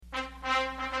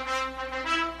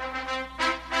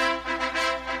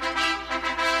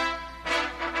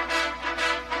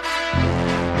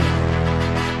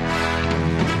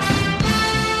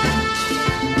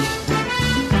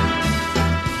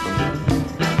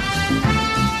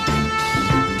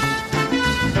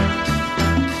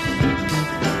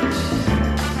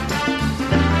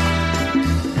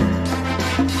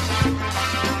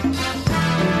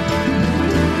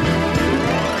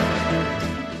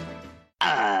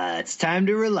it's time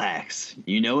to relax.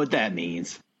 You know what that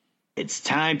means. It's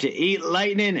time to eat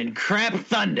lightning and crap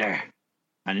thunder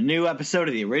on a new episode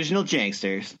of the original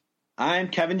Janksters. I'm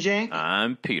Kevin Jank.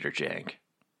 I'm Peter Jank.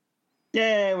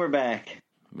 Yay, we're back.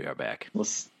 We are back. We'll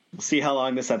see how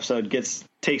long this episode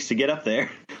takes to get up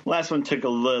there. Last one took a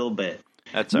little bit.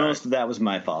 That's all Most of that was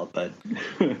my fault, but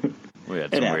we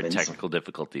had some weird technical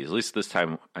difficulties. At least this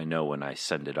time, I know when I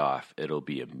send it off, it'll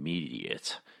be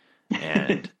immediate,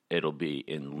 and it'll be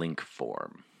in link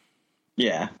form.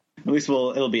 Yeah, at least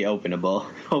it'll be openable,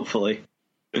 hopefully.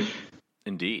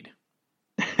 Indeed.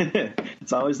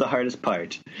 It's always the hardest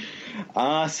part.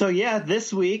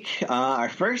 This week, our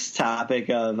first topic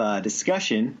of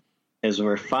discussion is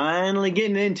we're finally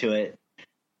getting into it.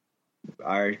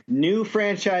 Our new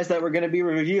franchise that we're going to be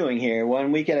reviewing here,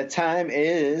 1 week at a time,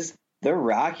 is the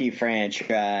Rocky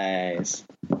franchise.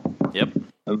 Yep.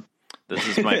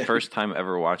 This is my first time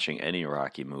ever watching any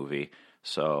Rocky movie.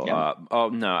 So, yep.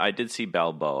 I did see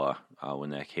Balboa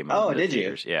when that came out in the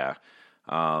theaters. You? Yeah.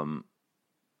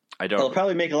 It'll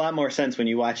probably make a lot more sense when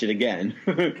you watch it again.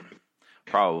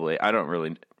 Probably. I don't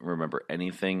really remember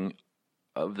anything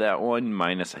of that one,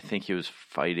 minus I think he was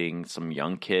fighting some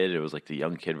young kid. It was like the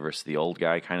young kid versus the old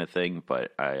guy kind of thing,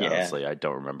 but honestly, I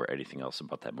don't remember anything else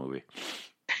about that movie.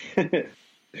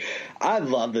 I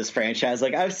love this franchise.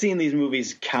 Like, I've seen these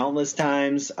movies countless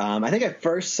times. I think I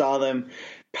first saw them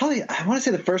probably, I want to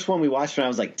say the first one we watched when I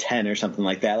was like 10 or something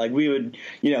like that. Like, we would,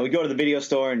 we'd go to the video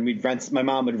store and my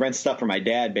mom would rent stuff for my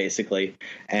dad, basically.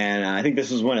 And I think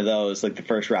this was one of those, like the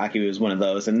first Rocky was one of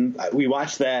those. And we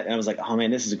watched that and I was like, oh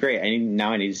man, this is great.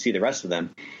 Now I need to see the rest of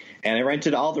them. And I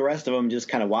rented all the rest of them, just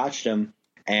kind of watched them.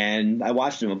 And I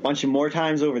watched them a bunch of more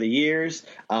times over the years.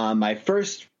 My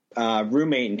first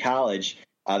roommate in college,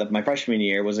 my freshman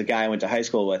year, was a guy I went to high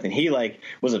school with, and he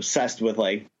was obsessed with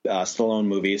Stallone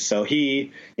movies. So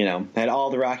he, had all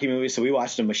the Rocky movies. So we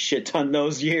watched them a shit ton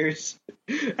those years,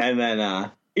 and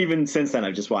then even since then,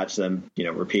 I've just watched them,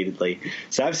 repeatedly.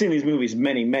 So I've seen these movies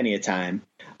many, many a time.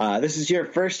 This is your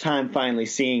first time finally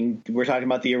seeing. We're talking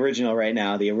about the original right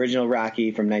now, the original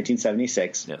Rocky from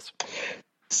 1976. Yes.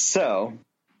 So,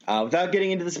 without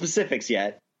getting into the specifics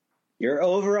yet, your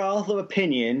overall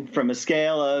opinion from a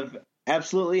scale of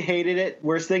absolutely hated it,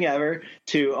 worst thing ever,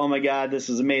 to, oh my God, this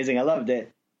was amazing, I loved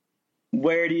it.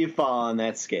 Where do you fall on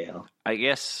that scale? I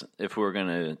guess if we're going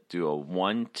to do a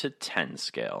 1 to 10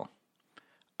 scale,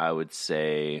 I would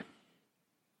say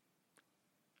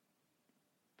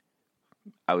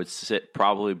I would sit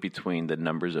probably between the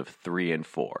numbers of 3 and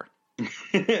 4.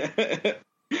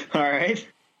 All right.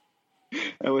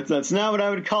 That's not what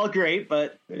I would call great,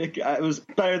 but it was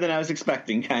better than I was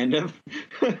expecting, kind of.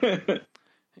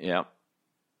 Yeah.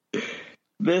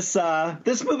 This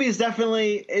movie is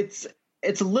definitely it's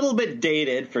a little bit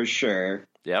dated for sure.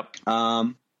 Yep.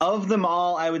 Of them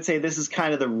all, I would say this is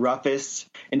kind of the roughest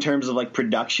in terms of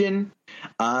production.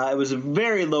 It was a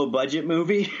very low budget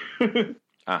movie.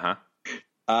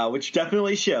 Which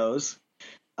definitely shows.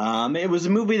 It was a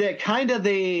movie that kind of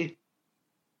they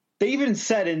even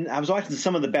said, and I was watching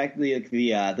some of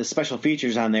the special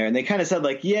features on there, and they kind of said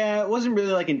it wasn't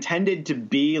really intended to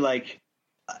be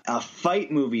a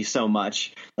fight movie so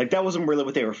much. That wasn't really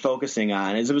what they were focusing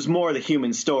on. It was more the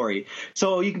human story.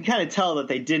 So you can kind of tell that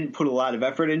they didn't put a lot of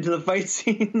effort into the fight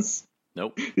scenes.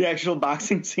 Nope. The actual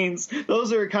boxing scenes,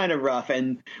 those are kind of rough,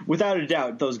 and without a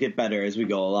doubt, those get better as we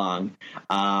go along.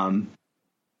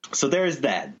 So there's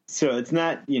that. So it's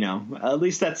not, at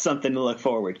least that's something to look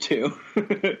forward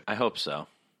to. I hope so,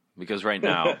 because right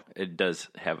now it does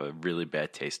have a really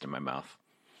bad taste in my mouth.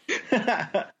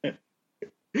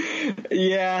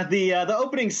 Yeah, the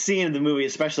opening scene of the movie,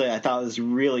 especially, I thought was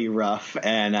really rough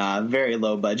and very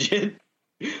low budget.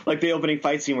 The opening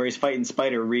fight scene where he's fighting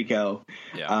Spider Rico,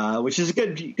 which is a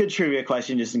good trivia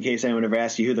question, just in case anyone ever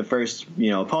asks you who the first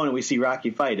opponent we see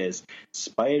Rocky fight is.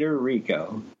 Spider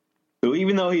Rico, who,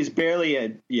 even though he's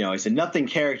barely he's a nothing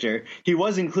character, he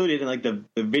was included in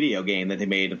the video game that they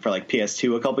made for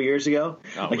PS2 a couple years ago.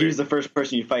 Oh, he was the first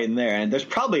person you fight in there, and there's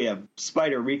probably a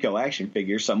Spider Rico action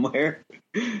figure somewhere.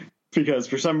 Because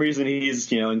for some reason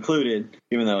he's, included,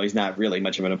 even though he's not really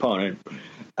much of an opponent.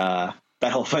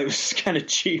 That whole fight was just kind of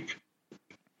cheap.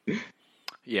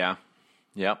 Yeah.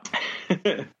 Yep.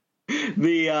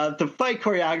 The fight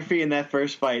choreography in that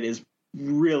first fight is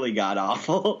really god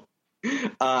awful.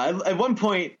 At one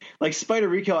point, Spider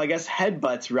Rico, I guess,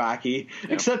 headbutts Rocky,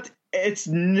 except it's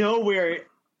nowhere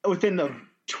within the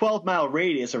 12-mile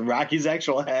radius of Rocky's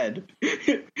actual head.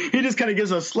 He just kind of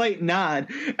gives a slight nod,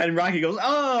 and Rocky goes,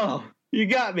 "Oh, you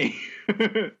got me."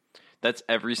 That's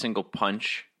every single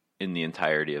punch in the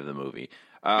entirety of the movie.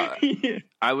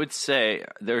 I would say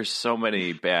there's so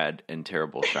many bad and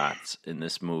terrible shots in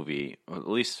this movie, at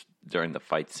least during the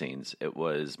fight scenes. It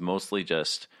was mostly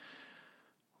just,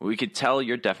 we could tell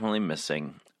you're definitely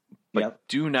missing, but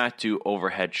do not do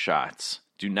overhead shots.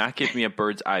 Do not give me a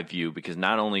bird's eye view, because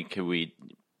not only can we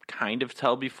kind of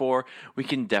tell before, we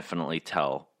can definitely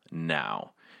tell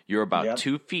now. You're about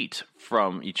 2 feet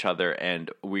from each other, and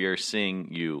we are seeing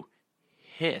you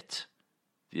hit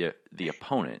the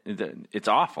opponent. It's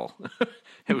awful.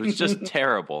 It was just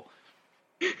terrible.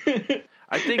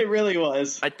 I think it really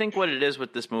was. I think what it is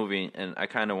with this movie, and I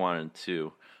kind of wanted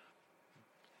to,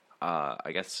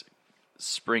 I guess,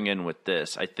 spring in with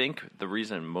this. I think the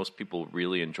reason most people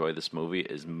really enjoy this movie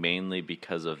is mainly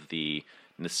because of the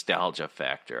nostalgia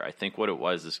factor. I think what it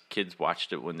was is kids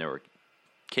watched it when they were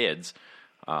kids,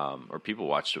 or people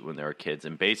watched it when they were kids,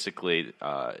 and basically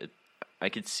I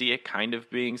could see it kind of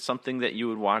being something that you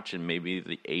would watch in maybe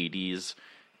the 80s,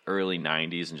 early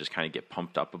 90s, and just kind of get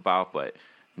pumped up about. But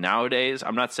nowadays,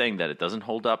 I'm not saying that it doesn't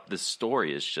hold up. This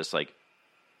story is just like,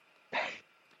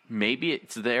 maybe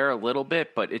it's there a little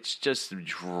bit, but it's just it's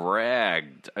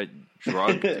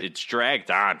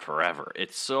dragged on forever.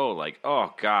 It's so like,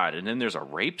 oh God. And then there's a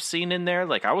rape scene in there.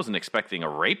 Like, I wasn't expecting a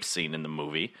rape scene in the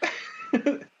movie.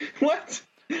 What?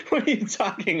 What are you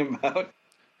talking about?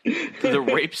 The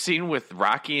rape scene with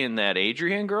Rocky and that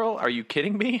Adrian girl? Are you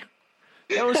kidding me?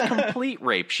 That was complete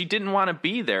rape. She didn't want to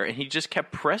be there, and he just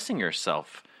kept pressing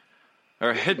himself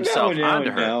onto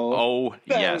her. Oh,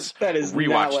 yes. That is Rewatch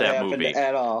not what that happened movie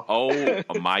at all.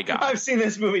 Oh my God. I've seen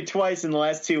this movie twice in the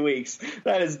last 2 weeks.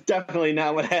 That is definitely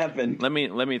not what happened. Let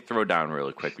me throw down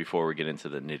really quick before we get into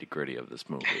the nitty-gritty of this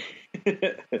movie.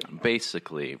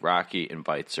 Basically, Rocky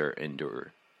invites her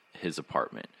into his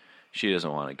apartment. She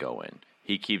doesn't want to go in.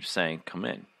 He keeps saying, come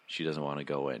in. She doesn't want to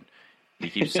go in. He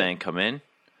keeps saying, come in.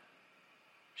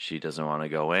 She doesn't want to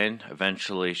go in.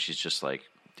 Eventually, she's just like,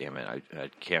 damn it, I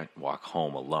can't walk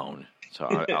home alone. So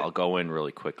I'll go in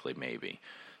really quickly, maybe.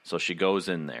 So she goes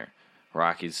in there.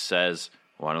 Rocky says,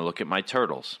 want to look at my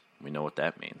turtles. We know what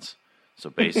that means. So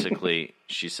basically,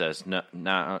 she says, no,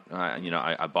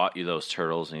 I bought you those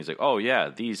turtles. And he's like, oh, yeah,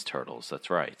 these turtles.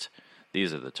 That's right.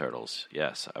 These are the turtles.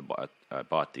 Yes, I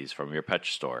bought these from your pet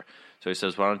store. So he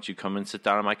says, why don't you come and sit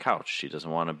down on my couch? She doesn't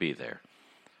want to be there.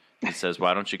 He says,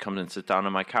 why don't you come and sit down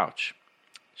on my couch?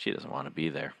 She doesn't want to be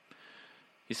there.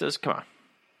 He says, come on,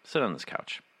 sit on this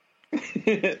couch.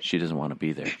 She doesn't want to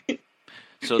be there.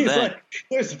 So He's then, like,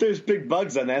 there's big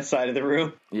bugs on that side of the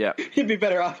room. Yeah. You'd be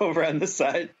better off over on this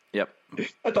side. Yep.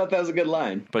 I thought that was a good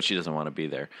line. But she doesn't want to be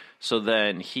there. So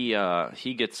then he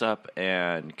gets up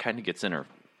and kind of gets in her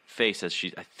face as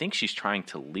I think she's trying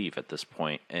to leave at this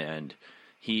point, and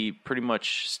he pretty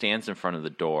much stands in front of the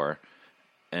door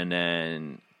and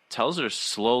then tells her to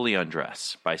slowly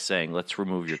undress by saying, let's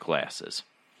remove your glasses.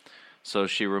 So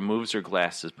she removes her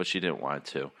glasses, but she didn't want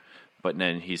to. But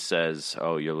then he says,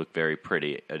 oh, you look very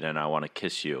pretty, and then I want to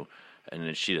kiss you. And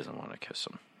then she doesn't want to kiss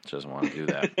him. She doesn't want to do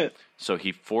that. So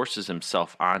he forces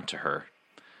himself onto her,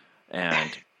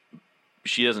 and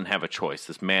she doesn't have a choice.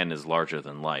 This man is larger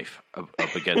than life up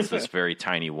against this very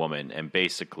tiny woman, and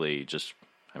basically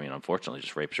unfortunately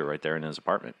just rapes her right there in his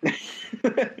apartment.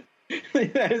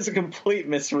 That is a complete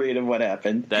misread of what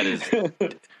happened. That is,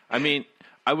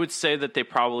 I would say that they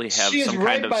probably have She's some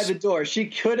right kind of... by the door. She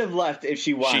could have left if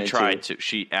she wanted to. She tried to.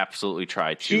 She absolutely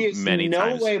tried to. He is many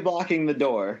times. no way blocking the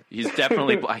door. He's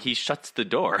definitely... he shuts the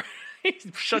door. He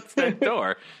shuts that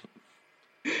door.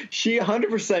 She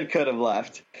 100% could have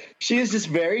left. She is just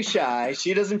very shy.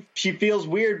 She feels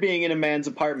weird being in a man's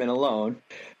apartment alone.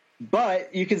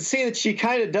 But you can see that she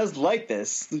kind of does like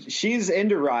this. She's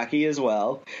into Rocky as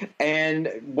well. And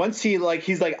once he's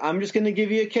like, I'm just going to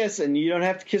give you a kiss, and you don't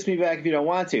have to kiss me back if you don't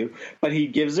want to. But he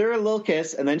gives her a little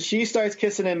kiss, and then she starts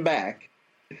kissing him back.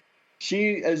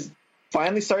 She is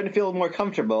finally starting to feel more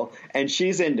comfortable, and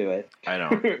she's into it. I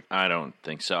don't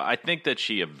think so. I think that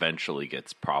she eventually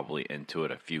gets probably into it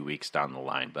a few weeks down the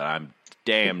line, but I'm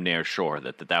damn near sure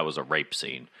that was a rape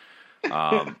scene.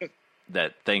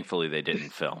 That thankfully they didn't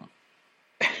film.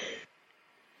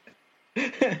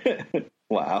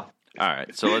 Wow. All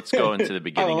right, so let's go into the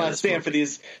beginning of this stand movie. for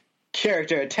these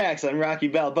character attacks on Rocky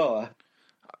Balboa.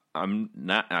 I'm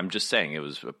just saying it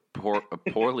was a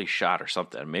poorly shot or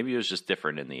something. Maybe it was just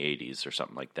different in the 80s or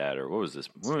something like that. Or when was this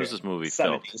movie 70s.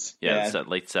 filmed? Yeah, it's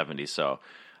late 70s. So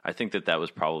I think that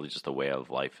was probably just a way of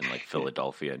life in like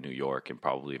Philadelphia, New York, and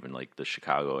probably even like the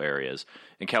Chicago areas.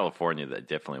 In California, that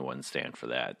definitely wouldn't stand for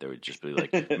that. They would just be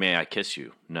like, "May I kiss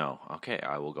you?" No. Okay,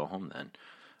 I will go home then.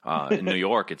 In New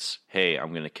York, it's, "Hey,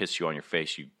 I'm going to kiss you on your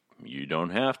face. You don't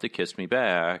have to kiss me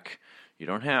back. You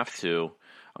don't have to."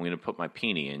 I'm going to put my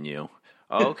peenie in you.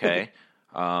 Oh, okay.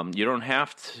 You don't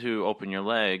have to open your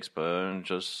legs, but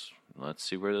just let's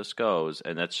see where this goes.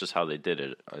 And that's just how they did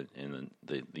it in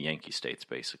the Yankee states,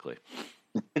 basically.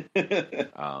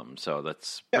 So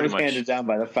that's pretty much handed down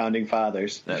by the founding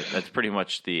fathers. That's pretty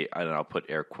much I'll put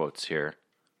air quotes here,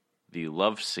 the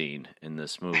love scene in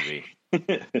this movie.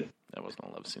 That wasn't a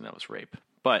love scene, that was rape.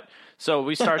 But so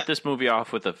we start this movie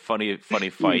off with a funny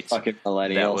fight. Fucking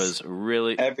millennials. That was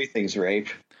really everything's rape.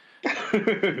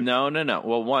 No.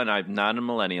 Well, one, I'm not a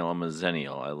millennial. I'm a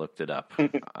zennial. I looked it up.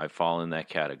 I fall in that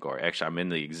category. Actually, I'm in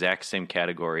the exact same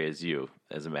category as you,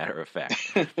 as a matter of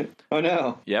fact. Oh,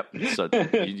 no. Yep. So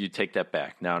you take that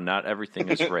back. Now, not everything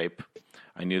is rape.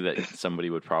 I knew that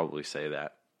somebody would probably say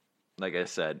that. Like I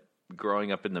said,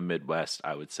 growing up in the Midwest,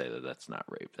 I would say that that's not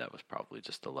rape. That was probably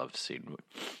just a love scene,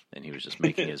 and he was just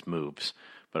making his moves.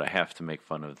 But I have to make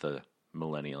fun of the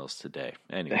millennials today.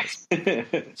 Anyways,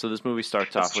 so this movie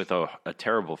starts off with a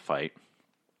terrible fight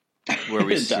where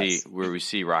we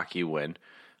see Rocky win.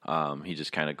 He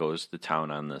just kind of goes to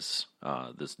town on this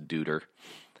duder,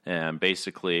 and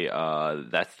basically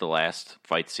that's the last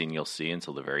fight scene you'll see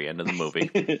until the very end of the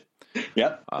movie.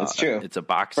 Yep, that's true. It's a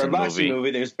boxing movie. For a boxing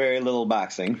movie, there's very little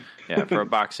boxing. Yeah, for a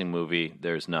boxing movie,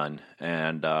 there's none.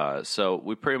 And so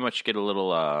we pretty much get a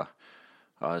little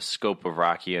scope of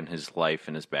Rocky and his life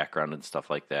and his background and stuff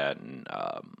like that. And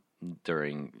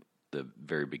during the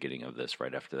very beginning of this,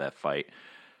 right after that fight,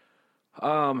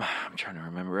 I'm trying to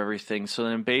remember everything. So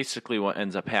then basically what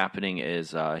ends up happening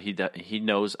is he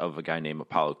knows of a guy named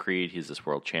Apollo Creed. He's this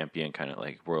world champion, kind of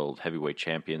like world heavyweight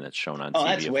champion that's shown on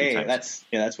TV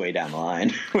that's way down the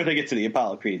line when they get to the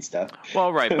Apollo Creed stuff.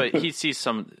 Well, right, but he sees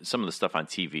some of the stuff on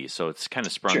TV, so it's kind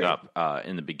of sprung up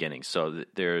in the beginning. So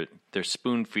they're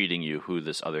spoon feeding you who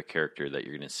this other character that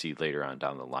you're going to see later on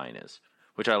down the line is,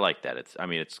 which I like that.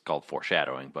 It's called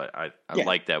foreshadowing, but I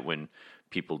like that when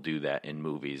people do that in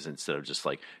movies instead of just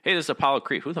like, hey, this is Apollo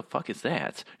Creed. Who the fuck is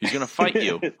that? He's going to fight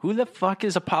you. Who the fuck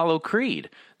is Apollo Creed?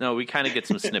 No, we kind of get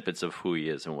some snippets of who he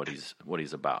is and what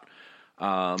he's about.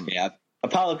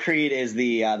 Apollo Creed is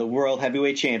the world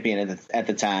heavyweight champion at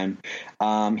the time.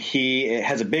 He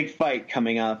has a big fight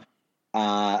coming up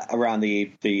around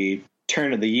the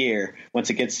turn of the year. Once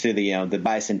it gets to the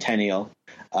bicentennial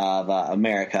of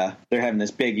America, they're having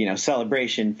this big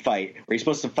celebration fight where he's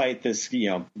supposed to fight this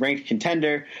ranked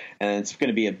contender, and it's going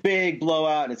to be a big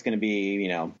blowout, and it's going to be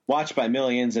watched by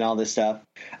millions and all this stuff.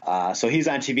 So he's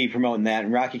on TV promoting that,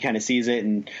 and Rocky kind of sees it,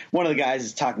 and one of the guys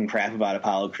is talking crap about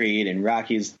Apollo Creed, and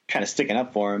Rocky's kind of sticking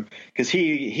up for him because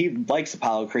he likes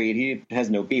Apollo Creed. He has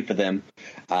no beef with him.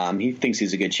 He thinks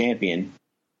he's a good champion.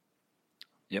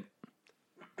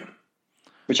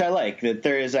 Which I like, that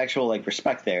there is actual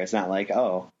respect there. It's not like,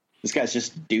 oh, this guy's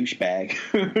just a douchebag.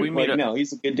 No,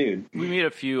 he's a good dude. We meet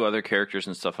a few other characters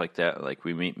and stuff like that. Like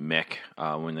we meet Mick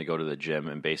when they go to the gym,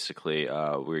 and basically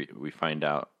we find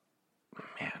out.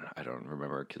 Man, I don't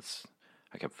remember because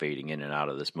I kept fading in and out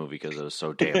of this movie because it was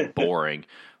so damn boring.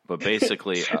 But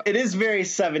basically, it is very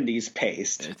 70s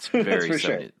paced. It's very for 70s.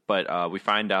 Sure. But we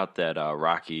find out that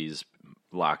Rocky's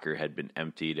locker had been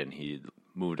emptied, and he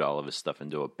moved all of his stuff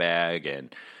into a bag,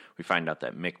 and we find out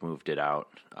that Mick moved it out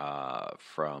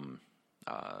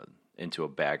into a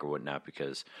bag or whatnot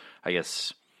because I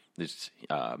guess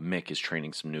Mick is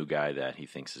training some new guy that he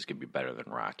thinks is going to be better than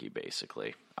Rocky,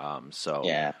 basically.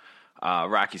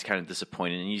 Rocky's kind of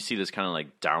disappointed, and you see this kind of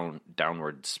like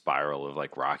downward spiral of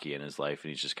like Rocky in his life,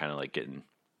 and he's just kind of like getting,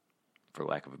 for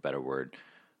lack of a better word,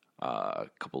 a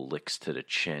couple licks to the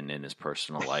chin in his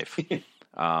personal life.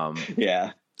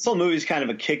 This whole movie's kind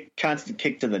of a constant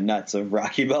kick to the nuts of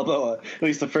Rocky Balboa, at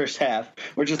least the first half.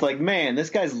 We're just like, man, this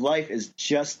guy's life is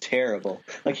just terrible.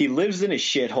 Like, he lives in a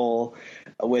shithole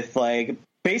with,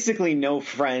 basically no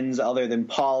friends other than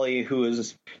Paulie, who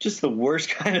is just the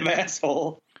worst kind of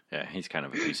asshole. Yeah, he's kind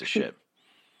of a piece of shit.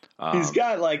 He's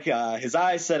got, his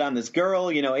eyes set on this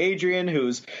girl, Adrian,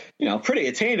 who's, pretty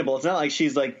attainable. It's not like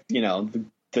she's,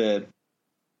 the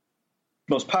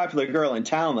most popular girl in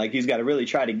town. He's got to really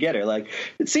try to get her.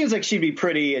 It seems like she'd be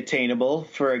pretty attainable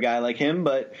for a guy like him,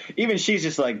 but even she's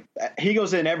just he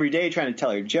goes in every day trying to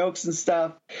tell her jokes and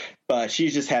stuff, but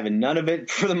she's just having none of it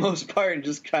for the most part, and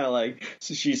just kind of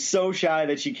she's so shy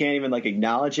that she can't even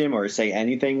acknowledge him or say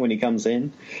anything when he comes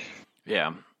in.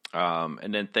 Yeah.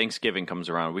 And then Thanksgiving comes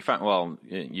around. We find,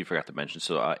 you forgot to mention,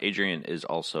 so Adrian is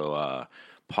also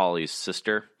Paulie's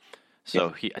sister.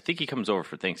 So I think he comes over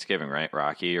for Thanksgiving, right,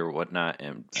 Rocky or whatnot,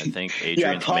 and I think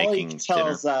Adrian's making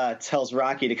dinner. Tells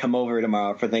Rocky to come over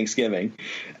tomorrow for Thanksgiving,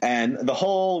 and the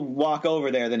whole walk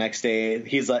over there the next day,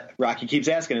 he's like, Rocky keeps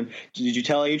asking him, "Did you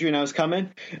tell Adrian I was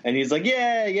coming?" And he's like,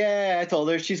 "Yeah, I told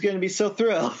her. She's going to be so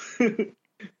thrilled."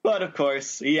 But of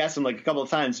course, he asked him like a couple of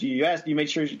times. You made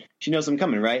sure she knows I'm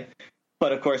coming, right?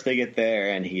 But of course, they get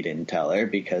there, and he didn't tell her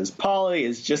because Paulie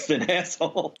is just an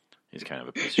asshole. He's kind of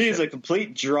a piece of He's shit. a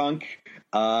complete drunk,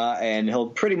 and he'll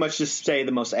pretty much just say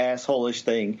the most asshole-ish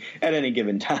thing at any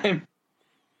given time.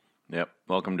 Yep.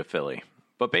 Welcome to Philly.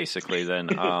 But basically, then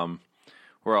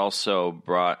we're also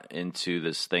brought into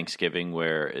this Thanksgiving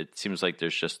where it seems like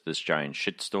there's just this giant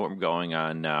shitstorm going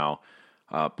on now.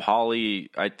 Paulie,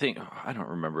 I don't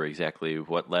remember exactly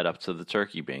what led up to the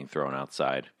turkey being thrown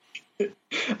outside.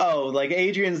 Oh, like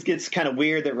Adrian's gets kind of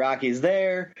weird that Rocky's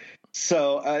there.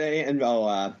 So,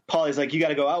 Paulie's like, "You got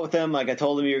to go out with him. Like I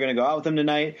told him you were going to go out with him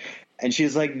tonight." And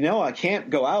she's like, "No, I can't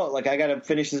go out. Like I got to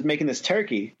finish making this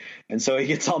turkey." And so he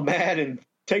gets all mad and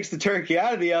takes the turkey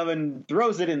out of the oven,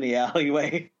 throws it in the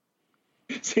alleyway.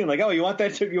 Saying like, "Oh, you want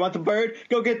that? You want the bird?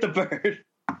 Go get the bird."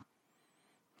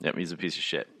 Yep, he's a piece of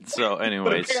shit. So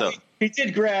anyway, he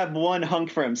did grab one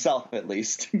hunk for himself at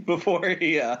least before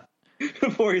he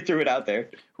threw it out there.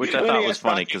 Which I thought was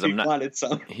funny because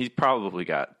he's probably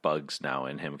got bugs now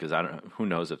in him because who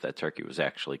knows if that turkey was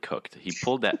actually cooked. He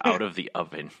pulled that out of the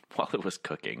oven while it was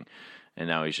cooking, and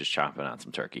now he's just chomping on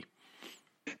some turkey.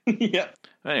 Yep.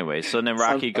 Anyway, so then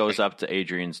Rocky goes up to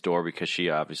Adrian's door because she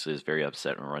obviously is very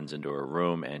upset and runs into her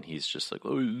room, and he's just like,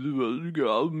 "Oh,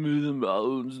 go out with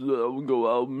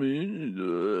me,"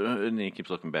 and he keeps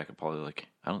looking back at Paulie like,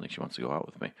 "I don't think she wants to go out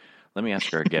with me. Let me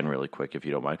ask her again really quick if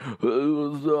you don't mind." I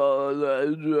want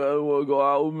to go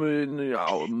out with me.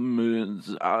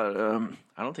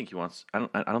 I don't think he wants. I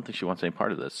don't think she wants any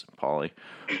part of this, Paulie.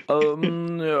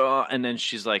 And then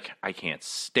she's like, "I can't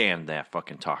stand that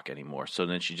fucking talk anymore." So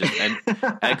then she just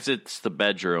exits the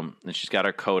bedroom, and she's got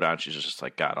her coat on. She's just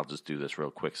like, "God, I'll just do this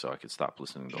real quick so I can stop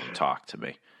listening to him talk to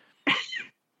me."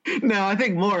 No, I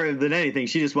think more than anything,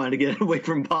 she just wanted to get away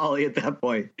from Paulie at that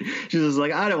point. She was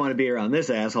like, "I don't want to be around this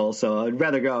asshole, so I'd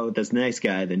rather go out with this nice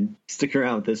guy than stick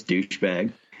around with this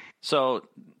douchebag." So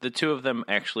the two of them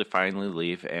actually finally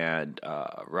leave, and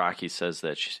Rocky says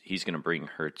that he's going to bring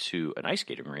her to an ice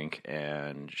skating rink,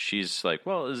 and she's like,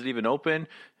 "Well, is it even open?"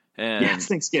 And yeah, it's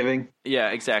Thanksgiving. Yeah,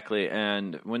 exactly.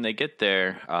 And when they get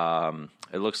there,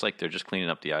 it looks like they're just cleaning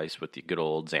up the ice with the good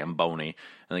old Zamboni.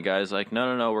 And the guy's like,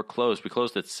 no, we're closed. We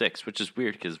closed at 6, which is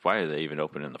weird because why are they even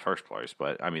open in the first place?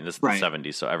 But, I mean, this is the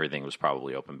 70s, so everything was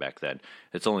probably open back then.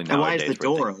 It's only nowadays. And why is the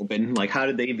door open? Like, how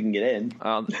did they even get in?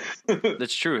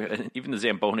 That's true. Even the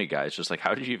Zamboni guy is just like,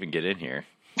 how did you even get in here?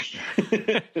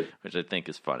 Which I think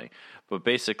is funny. But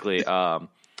basically,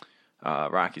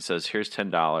 Rocky says, "Here's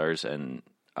 $10, and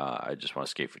I just want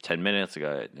to skate for 10 minutes.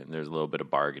 And there's a little bit of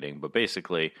bargaining, but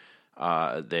basically,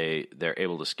 they're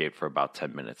able to skate for about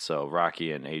 10 minutes. So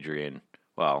Rocky and Adrian's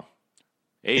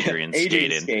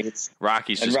skating. Skates.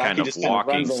 Rocky's just kind of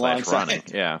walking / running.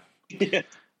 Yeah.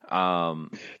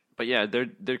 But yeah,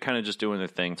 they're kind of just doing their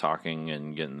thing, talking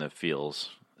and getting the feels.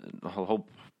 The whole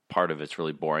part of it's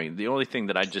really boring. The only thing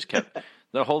that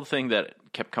the whole thing that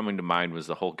kept coming to mind was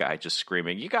the whole guy just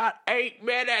screaming, "You got 8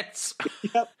 minutes!"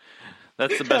 Yep.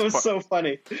 That's the best That was part. so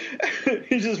funny.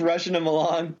 He's just rushing him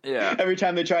along. Yeah. Every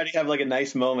time they try to have like a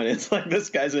nice moment, it's like this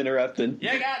guy's interrupting.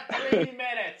 You got 3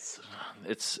 minutes.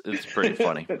 It's pretty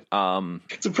funny.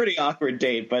 It's a pretty awkward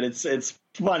date, but it's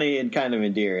funny and kind of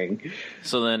endearing.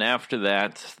 So then after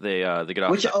that, they get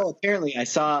off. Apparently I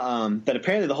saw that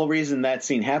apparently the whole reason that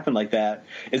scene happened like that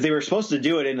is they were supposed to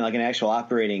do it in like an actual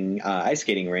operating ice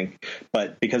skating rink,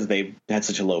 but because they had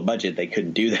such a low budget, they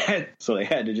couldn't do that. So they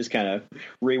had to just kind of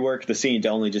rework the scene to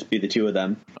only just be the two of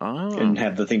them and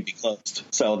have the thing be closed.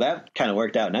 So that kind of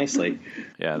worked out nicely.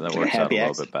 Yeah, that works out a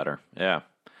little bit better. Yeah.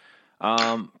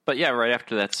 But yeah, right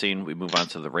after that scene, we move on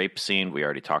to the rape scene. We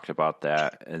already talked about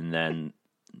that. And then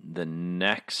the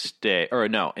next day,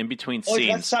 in between scenes.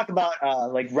 Let's talk about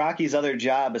like Rocky's other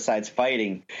job besides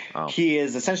fighting. Oh. He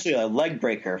is essentially a leg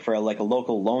breaker for like a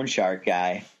local loan shark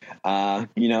guy.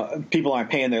 People aren't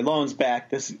paying their loans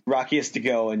back. Rocky has to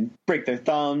go and break their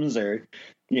thumbs or,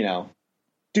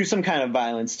 do some kind of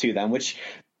violence to them, which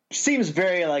seems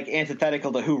very like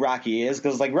antithetical to who Rocky is,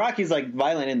 because like Rocky's like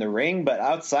violent in the ring, but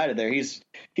outside of there he's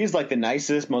like the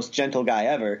nicest, most gentle guy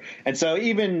ever. And so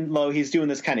even though he's doing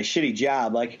this kind of shitty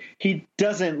job, like he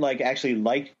doesn't like actually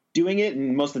like doing it,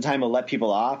 and most of the time he'll let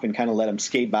people off and kind of let them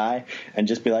skate by and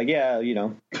just be like, yeah,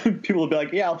 people will be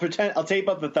like, yeah, I'll tape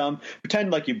up the thumb,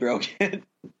 pretend like you broke it.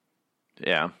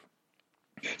 Yeah.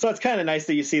 So it's kind of nice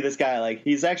that you see this guy, like,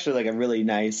 he's actually like a really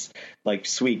nice, like,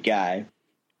 sweet guy.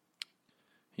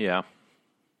 Yeah.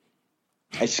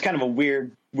 It's just kind of a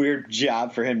weird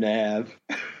job for him to have.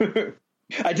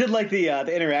 I did like the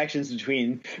interactions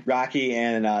between Rocky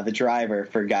and the driver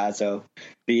for Gazzo.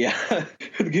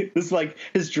 This like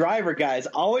his driver guy is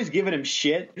always giving him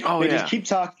shit. They just keep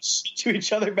talking shit to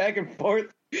each other back and forth.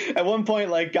 At one point,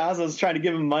 like Gazzo's trying to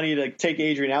give him money to take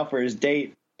Adrian out for his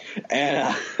date,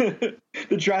 and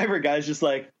the driver guy's just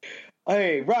like,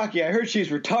 "Hey, Rocky, I heard she's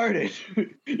retarded.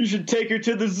 You should take her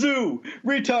to the zoo.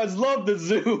 Retards love the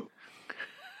zoo."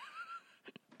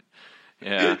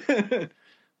 Yeah.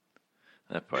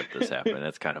 That part does happen.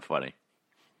 That's kind of funny.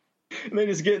 And they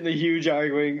just get in a huge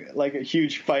arguing, like a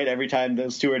huge fight every time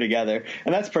those two are together.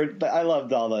 And I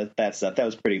loved all that stuff. That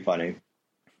was pretty funny.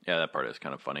 Yeah, that part is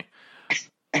kind of funny.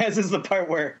 As is the part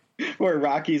where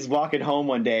Rocky's walking home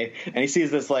one day and he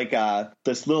sees this like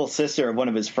this little sister of one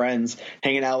of his friends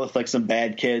hanging out with like some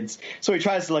bad kids. So he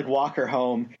tries to like walk her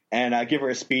home and give her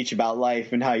a speech about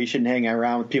life and how you shouldn't hang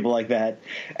around with people like that.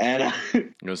 And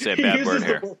I'm gonna say a bad word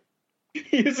here.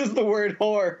 He uses the word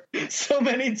whore so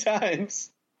many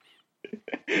times.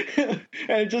 And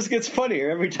it just gets funnier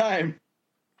every time.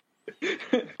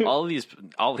 all these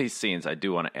scenes, I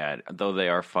do want to add, though they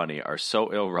are funny, are so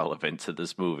irrelevant to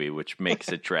this movie, which makes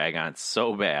it drag on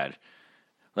so bad.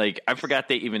 Like, I forgot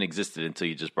they even existed until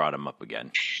you just brought them up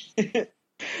again.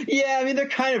 Yeah, I mean, they're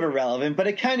kind of irrelevant, but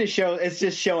it kind of it's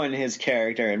just showing his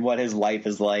character and what his life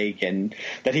is like, and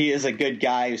that he is a good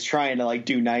guy who's trying to like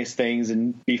do nice things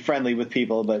and be friendly with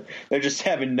people, but they're just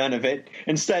having none of it.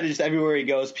 Instead, just everywhere he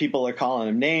goes, people are calling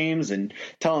him names and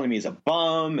telling him he's a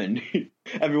bum, and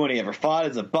everyone he ever fought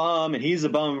is a bum, and he's a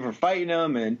bum for fighting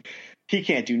him, and he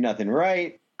can't do nothing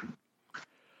right.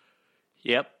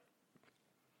 Yep.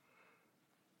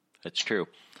 That's true.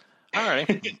 All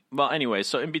right. Well, anyway,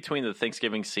 so in between the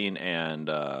Thanksgiving scene and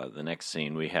the next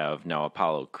scene, we have now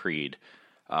Apollo Creed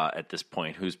at this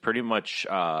point, who's pretty much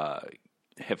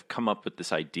have come up with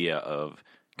this idea of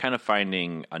kind of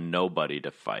finding a nobody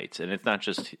to fight. And it's not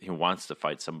just he wants to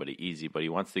fight somebody easy, but he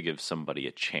wants to give somebody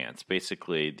a chance.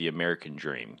 Basically, the American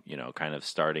dream, kind of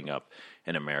starting up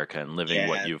in America and living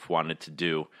what you've wanted to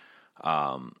do.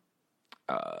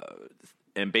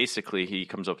 And basically, he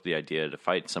comes up with the idea to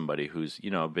fight somebody who's,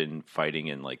 been fighting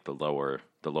in like the lower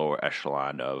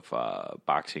echelon of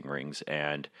boxing rings,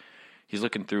 and he's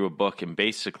looking through a book and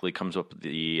basically comes up with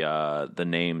the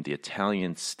name, the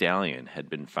Italian Stallion, had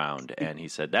been found, and he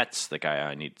said, "That's the guy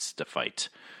I need to fight."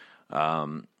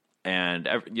 And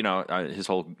his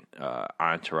whole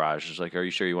entourage is like, "Are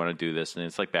you sure you want to do this?" And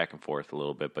it's like back and forth a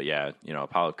little bit, but yeah,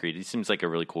 Apollo Creed, he seems like a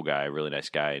really cool guy, a really nice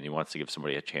guy, and he wants to give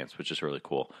somebody a chance, which is really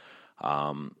cool.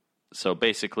 So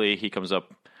basically he comes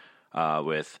up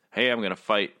with, "Hey, I'm going to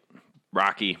fight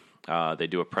Rocky." They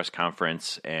do a press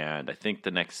conference, and I think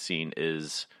the next scene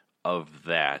is of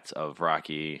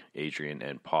Rocky, Adrian,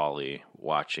 and Paulie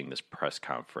watching this press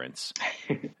conference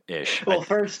ish. Well,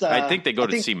 first, I think they go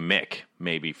to see Mick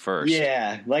maybe first.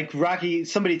 Yeah, like Rocky,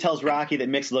 somebody tells Rocky that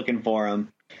Mick's looking for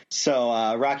him.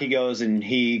 So Rocky goes and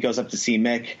he goes up to see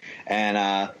Mick,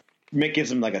 and Mick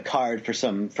gives him like a card for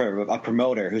a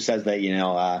promoter who says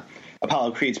that,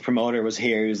 Apollo Creed's promoter was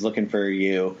here. He was looking for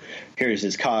you. Here's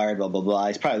his card, blah, blah, blah.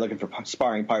 He's probably looking for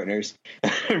sparring partners.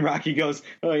 And Rocky goes,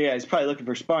 "Oh, yeah, he's probably looking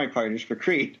for sparring partners for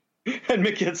Creed." And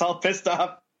Mick gets all pissed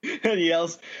off and he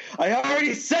yells, "I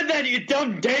already said that, you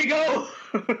dumb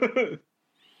dago!"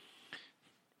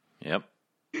 Yep.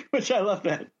 Which I love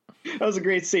that. That was a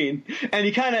great scene. And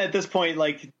you kind of, at this point,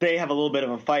 like, they have a little bit of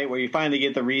a fight where you finally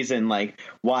get the reason, like,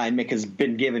 why Mick has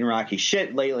been giving Rocky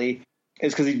shit lately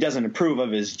is because he doesn't approve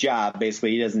of his job.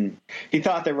 Basically, he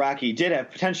thought that Rocky did have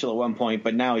potential at one point,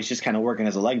 but now he's just kind of working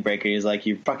as a leg breaker. He's like,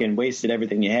 "You fucking wasted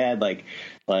everything you had. Like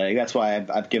that's why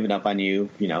I've given up on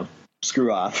you,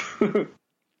 screw off."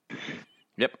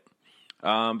 Yep.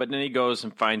 But then he goes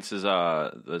and finds his,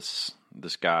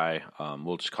 this guy,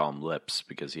 we'll just call him Lips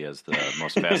because he has the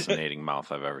most fascinating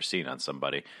mouth I've ever seen on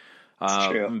somebody.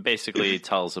 Basically, he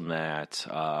tells him that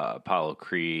Apollo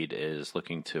Creed is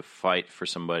looking to fight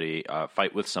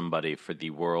with somebody for the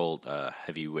world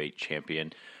heavyweight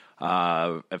champion.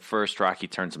 At first, Rocky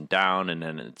turns him down, and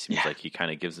then it seems like he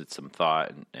kind of gives it some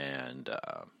thought, and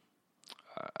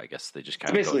I guess they just kind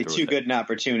of basically too good an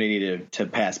opportunity to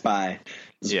pass by.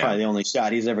 This is probably the only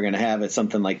shot he's ever going to have at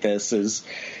something like this. This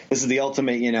is the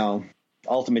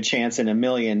ultimate chance in a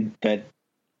million that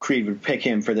Creed would pick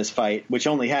him for this fight, which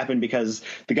only happened because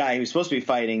the guy he was supposed to be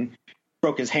fighting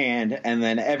broke his hand, and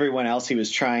then everyone else he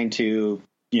was trying to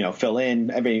fill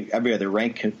in. Every other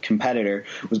ranked competitor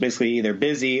was basically either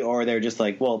busy or they're just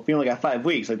like, well, we only got 5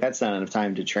 weeks. Like, that's not enough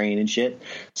time to train and shit.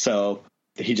 So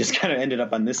he just kind of ended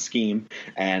up on this scheme,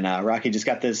 and Rocky just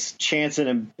got this chance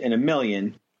in a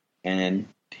million, and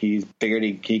he figured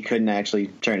he couldn't actually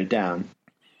turn it down.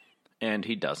 And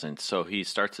he doesn't. So he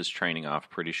starts his training off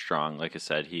pretty strong. Like I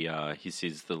said, he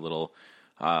sees the little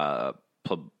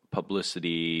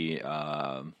publicity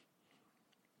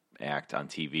act on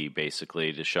TV,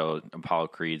 basically, to show Apollo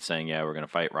Creed saying, yeah, we're going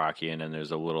to fight Rocky. And then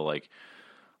there's a little, like,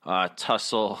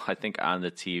 tussle, I think, on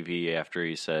the TV after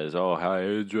he says, oh, hi,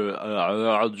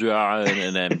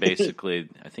 and then basically,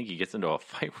 I think he gets into a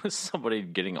fight with somebody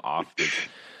getting off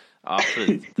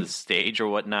the stage or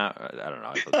whatnot. I don't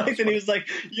know. I like that he was like,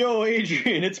 yo,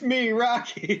 Adrian, it's me,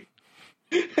 Rocky.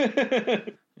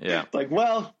 Yeah. Like,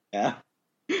 well, yeah.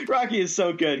 Rocky is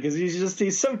so good because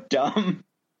he's so dumb.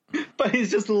 But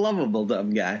he's just a lovable dumb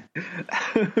guy.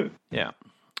 Yeah.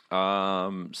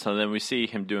 So then we see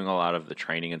him doing a lot of the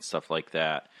training and stuff like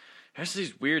that. There's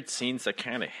these weird scenes that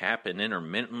kind of happen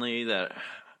intermittently that...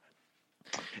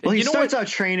 Well, he starts out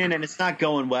training and it's not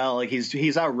going well. Like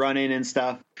he's out running and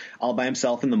stuff all by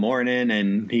himself in the morning,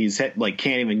 and he's like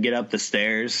can't even get up the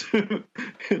stairs,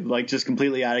 like just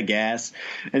completely out of gas.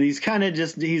 And he's kind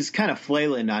of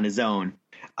flailing on his own.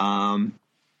 And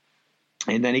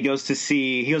then he goes to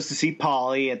see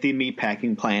Paulie at the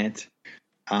meatpacking plant.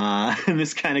 And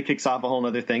this kind of kicks off a whole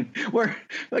other thing where,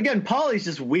 again, Paulie's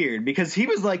just weird because he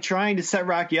was like trying to set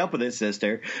Rocky up with his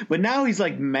sister, but now he's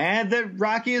like mad that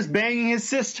Rocky is banging his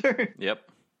sister. Yep.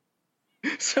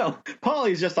 So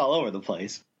Paulie's just all over the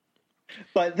place.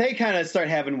 But they kind of start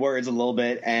having words a little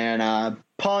bit, and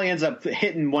Paulie ends up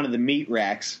hitting one of the meat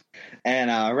racks, and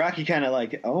Rocky kind of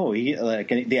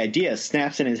the idea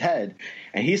snaps in his head,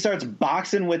 and he starts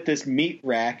boxing with this meat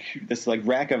rack, this like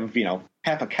rack of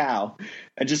half a cow,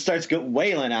 and just starts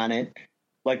wailing on it,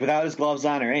 like without his gloves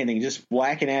on or anything, just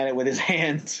whacking at it with his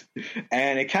hands,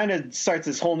 and it kind of starts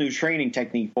this whole new training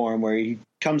technique for him where he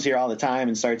comes here all the time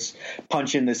and starts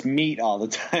punching this meat all the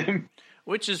time.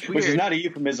 Which is weird. Which is not a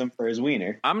euphemism for his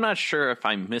wiener. I'm not sure if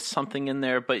I missed something in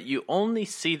there, but you only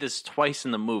see this twice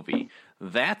in the movie.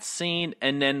 That scene,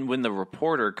 and then when the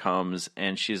reporter comes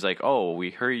and she's like, oh,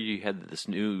 we heard you had this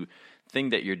new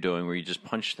thing that you're doing where you just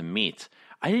punch the meat.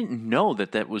 I didn't know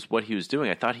that was what he was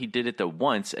doing. I thought he did it the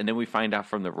once, and then we find out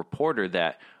from the reporter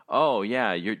that, oh,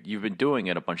 yeah, you've been doing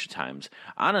it a bunch of times.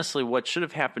 Honestly, what should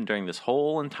have happened during this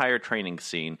whole entire training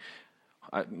scene,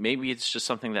 maybe it's just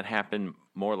something that happened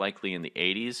more likely in the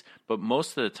 80s, but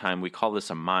most of the time we call this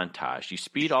a montage. You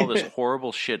speed all this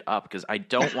horrible shit up because I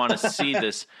don't want to see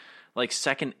this like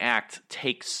second act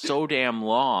take so damn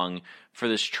long for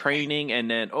this training,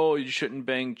 and then, oh, you shouldn't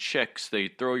bang chicks. They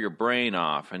throw your brain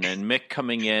off. And then Mick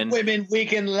coming in. Women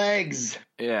weaken legs.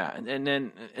 Yeah, and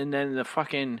then the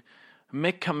fucking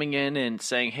Mick coming in and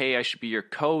saying, hey, I should be your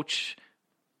coach.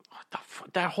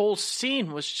 That whole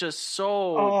scene was just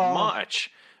so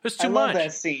much. It was too much. I love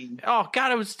that scene. Oh,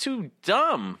 God, it was too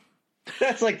dumb.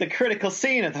 That's like the critical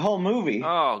scene of the whole movie.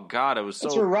 Oh, God, it was so...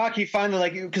 That's where Rocky finally,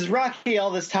 because Rocky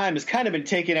all this time has kind of been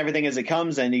taking everything as it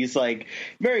comes, and he's, like,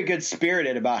 very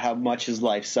good-spirited about how much his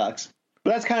life sucks.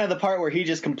 But that's kind of the part where he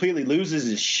just completely loses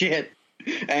his shit.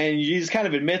 And he just kind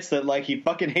of admits that, like, he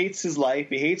fucking hates his life.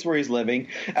 He hates where he's living.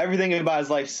 Everything about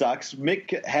his life sucks.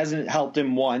 Mick hasn't helped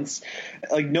him once.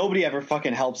 Like, nobody ever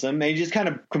fucking helps him. And he just kind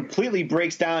of completely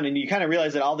breaks down, and you kind of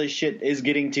realize that all this shit is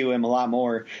getting to him a lot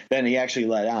more than he actually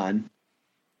let on.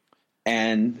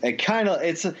 And it kind of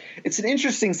it's an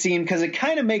interesting scene because it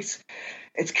kind of makes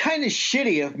it's kind of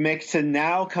shitty of Mick to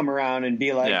now come around and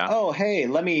be like, oh, hey,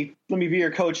 let me be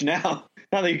your coach now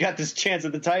that you got this chance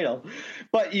at the title.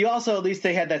 But you also, at least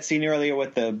they had that scene earlier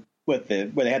with where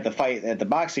they had the fight at the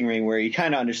boxing ring where he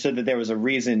kind of understood that there was a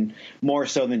reason more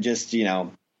so than just,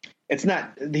 it's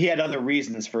not, he had other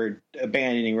reasons for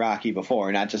abandoning Rocky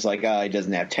before, not just like, oh, he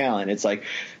doesn't have talent. It's like,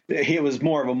 it was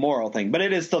more of a moral thing, but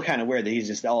it is still kind of weird that he's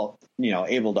just able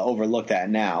to overlook that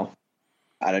now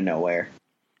out of nowhere.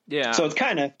 Yeah. So it's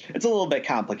a little bit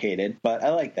complicated, but I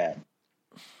like that.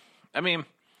 I mean,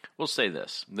 we'll say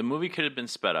this. The movie could have been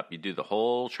sped up. You do the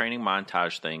whole training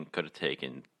montage thing, could have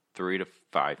taken 3 to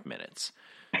 5 minutes.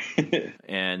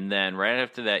 And then right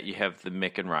after that, you have the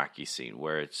Mick and Rocky scene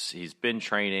where he's been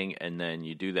training, and then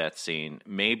you do that scene.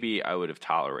 Maybe I would have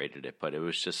tolerated it, but it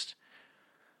was just,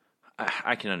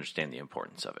 I can understand the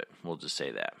importance of it. We'll just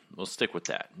say that. We'll stick with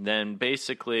that. Then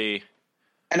basically...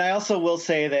 And I also will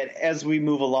say that as we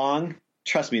move along,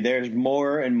 trust me, there's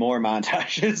more and more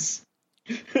montages,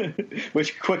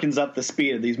 which quickens up the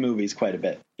speed of these movies quite a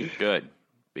bit. Good,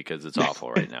 because it's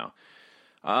awful right now.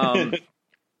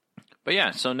 But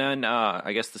yeah, so then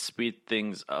I guess to speed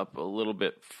things up a little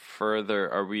bit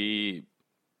further,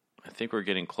 I think we're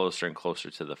getting closer and closer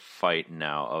to the fight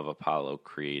now of Apollo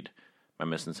Creed. Am I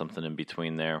missing something in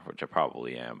between there? Which I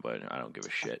probably am, but I don't give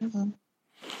a shit. Mm-hmm.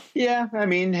 Yeah, I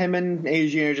mean, him and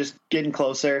Adrian are just getting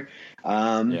closer.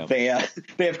 They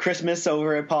have Christmas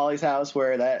over at Polly's house,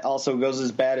 where that also goes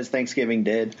as bad as Thanksgiving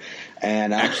did,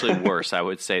 and actually worse. I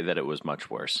would say that it was much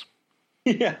worse.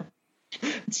 Yeah,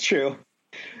 it's true.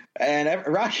 And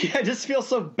Rocky, I just feel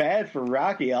so bad for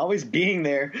Rocky always being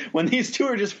there when these two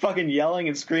are just fucking yelling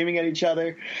and screaming at each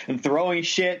other and throwing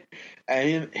shit,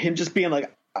 and him just being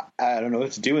like, I don't know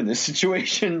what to do in this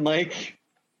situation. Like,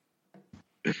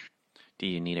 do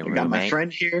you need a I roommate? got my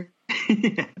friend here.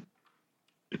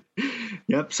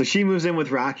 Yep. So she moves in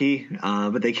with Rocky,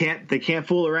 but they can't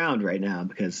fool around right now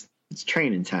because it's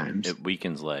training times. It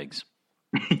weakens legs.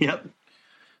 Yep.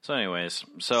 So, anyways,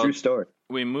 true story.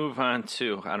 We move on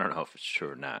to, I don't know if it's true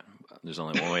or not. There's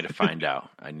only one way to find out.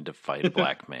 I need to fight a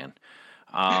black man.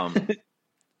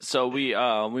 So we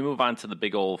move on to the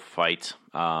big old fight.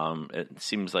 It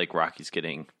seems like Rocky's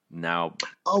getting now.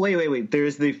 Oh, wait.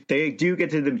 They do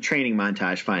get to the training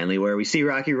montage finally, where we see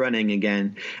Rocky running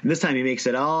again. And this time he makes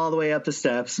it all the way up the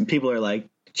steps, and people are like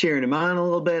cheering him on a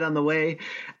little bit on the way.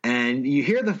 And you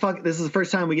hear this is the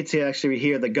first time we get to actually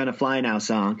hear the Gonna Fly Now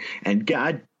song. And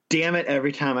God damn it,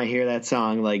 every time I hear that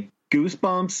song, like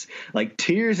goosebumps, like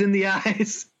tears in the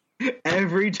eyes,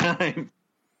 every time.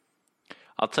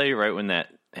 I'll tell you right when that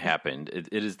happened.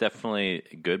 It is definitely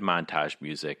good montage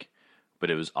music, but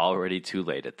it was already too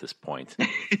late at this point.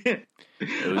 It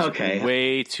was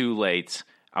way too late.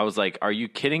 I was like, are you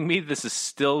kidding me? This is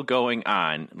still going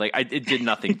on. Like, it did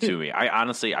nothing to me.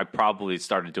 I probably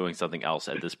started doing something else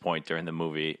at this point during the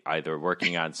movie, either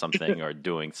working on something or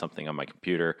doing something on my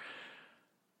computer.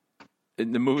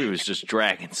 The movie was just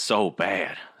dragging so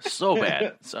bad. So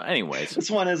anyways. This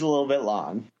one is a little bit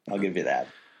long. I'll give you that.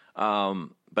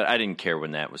 But I didn't care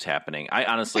when that was happening. I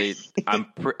honestly,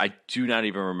 I do not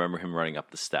even remember him running up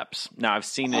the steps. Now, I've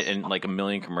seen it in like a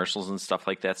million commercials and stuff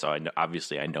like that, so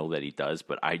obviously I know that he does,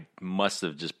 but I must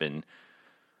have just been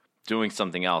doing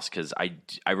something else, because I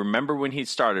remember when he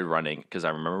started running, because I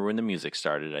remember when the music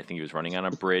started. I think he was running on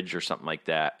a bridge or something like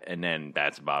that, and then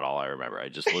that's about all I remember. I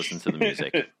just listened to the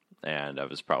music. And I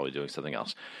was probably doing something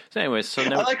else. So anyways, I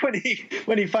like when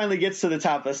he finally gets to the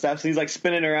top of the steps and he's like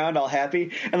spinning around all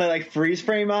happy, and they like freeze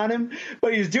frame on him,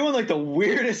 but he's doing like the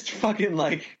weirdest fucking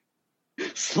like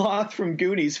sloth from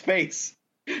Goonies face.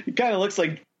 He kind of looks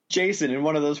like Jason in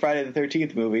one of those Friday the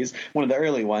 13th movies, one of the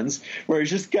early ones, where he's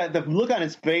just got the look on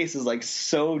his face is like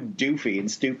so doofy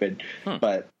and stupid,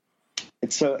 but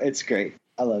it's great.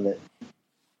 I love it.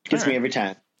 Gets me every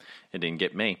time. It didn't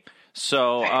get me.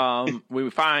 So we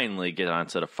finally get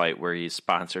onto the fight where he's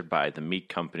sponsored by the meat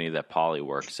company that Polly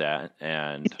works at,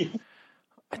 and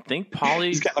I think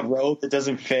Polly's got a robe that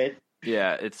doesn't fit.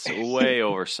 Yeah, it's way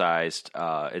oversized.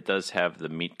 It does have the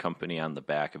meat company on the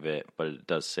back of it, but it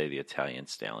does say the Italian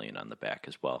Stallion on the back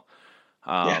as well.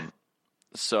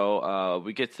 So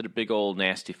we get to the big old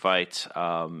nasty fight.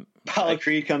 Apollo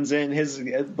Creed comes in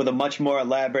with a much more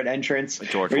elaborate entrance.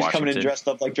 George he's Washington. Coming in dressed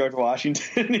up like George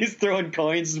Washington. He's throwing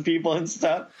coins at people and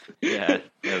stuff. Yeah,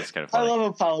 that's kind of funny. I love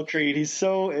Apollo Creed. He's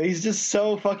just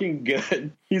so fucking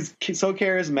good. He's so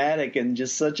charismatic and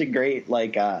just such a great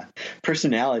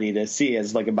personality to see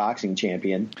as like a boxing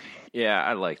champion. Yeah,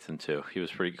 I liked him too. He was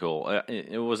pretty cool.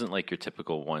 It wasn't like your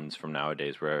typical ones from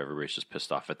nowadays where everybody's just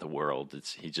pissed off at the world.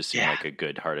 He just seemed like a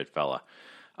good-hearted fella.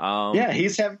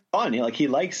 He's having fun. He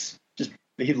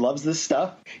loves this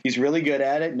stuff. He's really good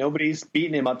at it. Nobody's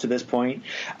beaten him up to this point.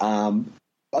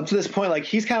 Like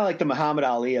he's kind of like the Muhammad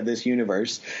Ali of this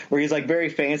universe, where he's like very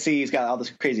fancy. He's got all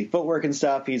this crazy footwork and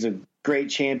stuff. He's a great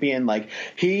champion. Like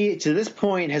he, to this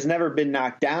point, has never been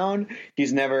knocked down.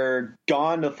 He's never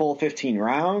gone the full 15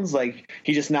 rounds. Like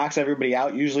he just knocks everybody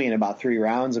out, usually in about 3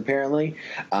 rounds, apparently.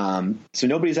 So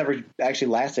nobody's ever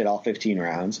actually lasted all 15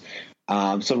 rounds.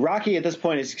 So Rocky at this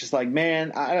point is just like,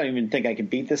 man, I don't even think I can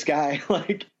beat this guy.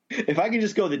 Like if I can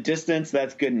just go the distance,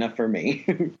 that's good enough for me.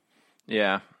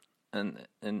 Yeah.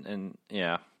 And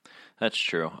yeah, that's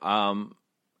true. One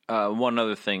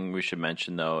other thing we should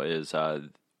mention though is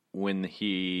when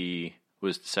he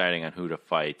was deciding on who to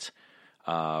fight,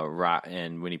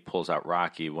 and when he pulls out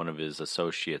Rocky, one of his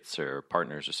associates or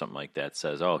partners or something like that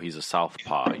says, "Oh, he's a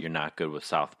southpaw. You're not good with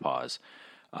southpaws."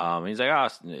 He's like, "Oh,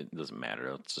 it doesn't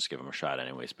matter. Let's just give him a shot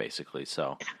anyways." Basically,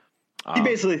 so he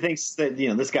basically thinks that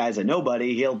this guy's a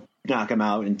nobody. He'll knock him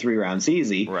out in 3 rounds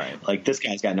easy. Right. Like this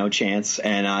guy's got no chance.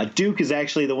 And Duke is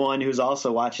actually the one who's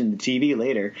also watching the TV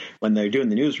later when they're doing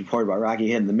the news report about Rocky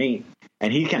hitting the meat.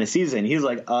 and he kind of sees it, and he's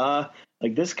like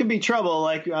this could be trouble.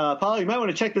 Like Apollo, you might want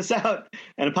to check this out.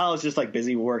 And Apollo's just like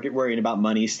busy worrying about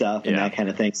money stuff and that kind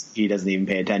of thing. So he doesn't even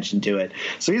pay attention to it.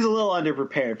 So he's a little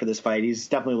underprepared for this fight. He's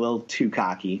definitely a little too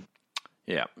cocky.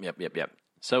 Yeah, yep.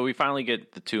 So we finally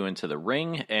get the two into the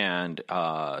ring, and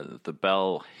the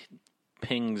bell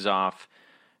pings off,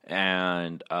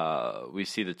 and we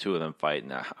see the two of them fight.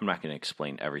 And I'm not going to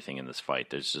explain everything in this fight.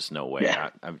 There's just no way.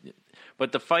 Yeah.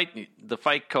 But the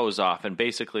fight goes off, and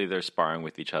basically they're sparring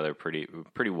with each other pretty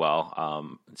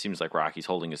well. It seems like Rocky's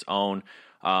holding his own.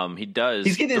 He's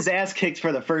getting his ass kicked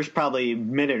for the first probably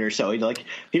minute or so. He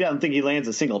doesn't think he lands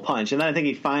a single punch, and then I think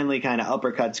he finally kind of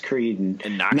uppercuts Creed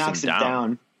and knocks him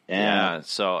down. Yeah.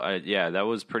 So that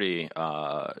was pretty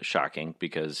shocking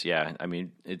because I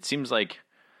mean, it seems like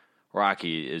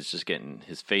Rocky is just getting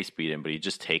his face beaten, but he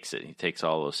just takes it. He takes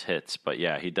all those hits, but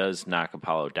he does knock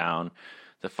Apollo down.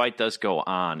 The fight does go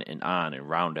on and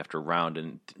round after round,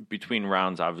 and between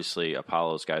rounds, obviously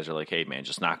Apollo's guys are like, "Hey man,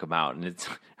 just knock him out,"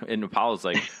 and Apollo's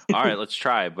like, "All right, let's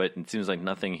try," but it seems like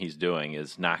nothing he's doing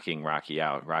is knocking Rocky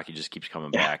out. Rocky just keeps coming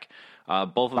back.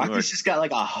 Both of them Rocky's just got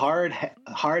like a hard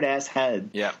ass head.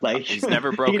 Yeah, like he's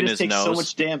never broken his nose. So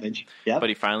much damage. Yeah, but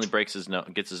he finally gets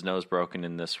his nose broken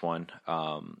in this one.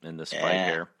 In this fight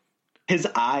here. His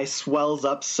eye swells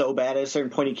up so bad at a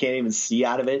certain point he can't even see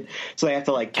out of it. So they have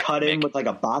to like cut him with like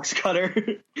a box cutter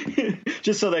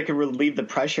just so they can relieve the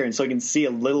pressure and so he can see a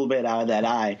little bit out of that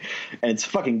eye. And it's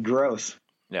fucking gross.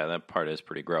 Yeah, that part is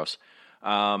pretty gross.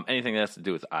 Anything that has to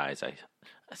do with eyes, I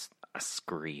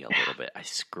scree a little bit. I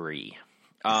scree.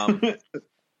 But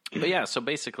so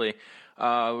basically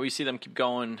we see them keep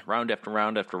going round after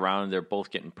round after round. They're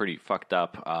both getting pretty fucked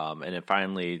up. And then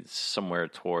finally, somewhere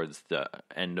towards the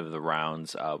end of the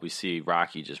rounds, we see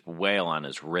Rocky just wail on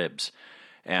his ribs.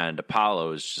 And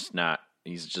Apollo is just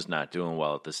not doing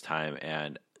well at this time.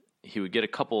 And he would get a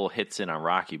couple hits in on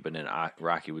Rocky, but then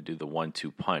Rocky would do the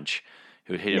 1-2 punch.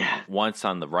 He would hit him once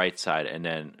on the right side and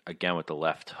then again with the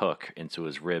left hook into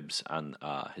his ribs on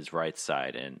his right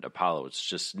side. And Apollo is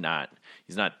just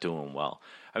he's not doing well.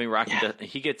 I mean, Rocky,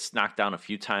 he gets knocked down a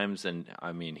few times, and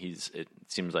I mean, it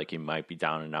seems like he might be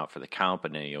down and out for the count,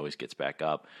 but then he always gets back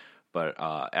up. But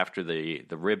after the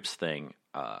ribs thing,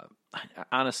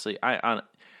 honestly,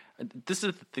 this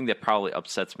is the thing that probably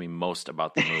upsets me most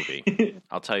about the movie.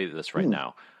 I'll tell you this right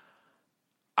now.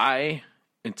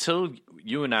 Until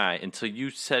you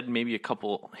said maybe a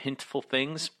couple hintful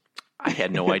things, I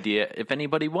had no idea if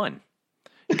anybody won.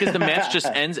 Because the match just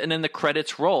ends and then the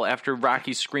credits roll after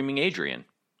Rocky's screaming Adrian.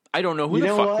 I don't know who the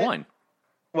fuck won.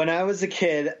 When I was a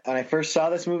kid and I first saw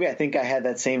this movie, I think I had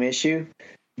that same issue.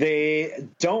 They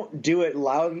don't do it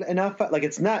loud enough. Like,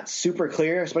 it's not super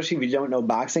clear, especially if you don't know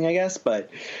boxing, I guess. But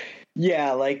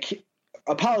yeah, like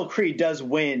Apollo Creed does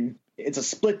win. It's a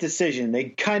split decision. They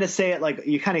kind of say it like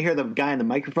you kind of hear the guy in the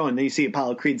microphone and then you see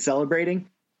Apollo Creed celebrating.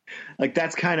 Like,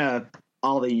 that's kind of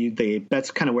all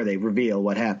that's kind of where they reveal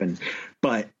what happened.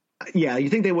 But yeah, you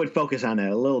think they would focus on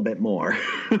it a little bit more.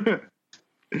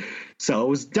 So it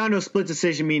was down to a split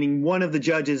decision, meaning one of the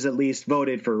judges at least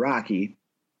voted for Rocky,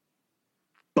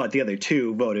 but the other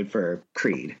two voted for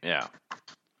Creed. Yeah.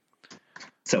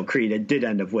 So Creed did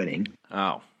end up winning.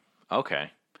 Oh,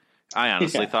 okay. I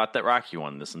honestly thought that Rocky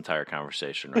won this entire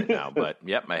conversation right now, but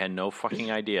I had no fucking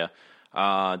idea.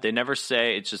 They never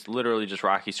say. It's just literally just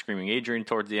Rocky screaming Adrian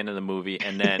towards the end of the movie,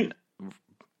 and then,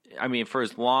 I mean, for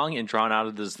as long and drawn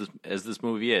out as this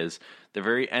movie is, the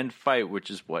very end fight, which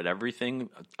is what everything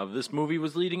of this movie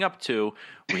was leading up to,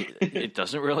 it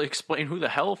doesn't really explain who the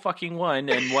hell fucking won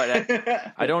and what.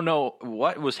 I don't know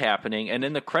what was happening, and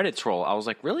then the credits roll. I was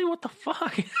like, really? What the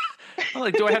fuck? I'm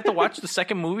like, do I have to watch the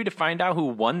second movie to find out who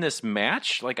won this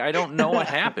match? Like, I don't know what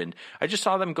happened. I just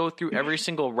saw them go through every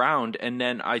single round, and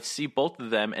then I see both of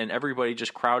them and everybody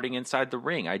just crowding inside the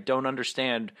ring. I don't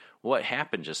understand what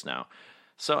happened just now.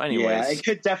 So anyways. Yeah, it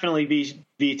could definitely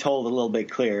be told a little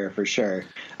bit clearer for sure.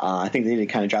 I think they did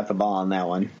kind of drop the ball on that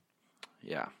one.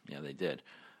 Yeah, they did.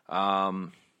 But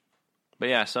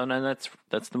yeah, so then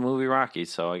that's the movie Rocky.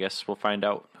 So I guess we'll find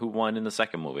out who won in the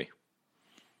second movie.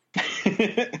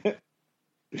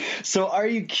 So are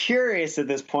you curious at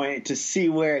this point to see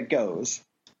where it goes?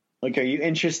 Like, are you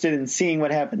interested in seeing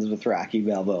what happens with Rocky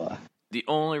Balboa? The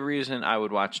only reason I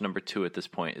would watch number 2 at this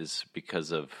point is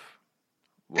because of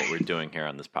what we're doing here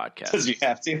on this podcast. Because you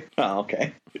have to? Oh,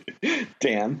 okay.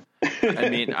 Damn. I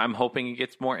mean, I'm hoping it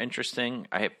gets more interesting.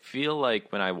 I feel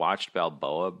like when I watched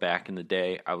Balboa back in the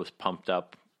day, I was pumped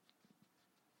up.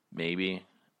 Maybe.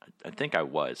 I think I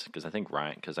was, because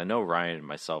I know Ryan and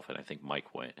myself, and I think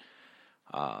Mike went.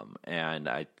 And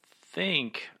I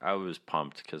think I was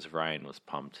pumped because Ryan was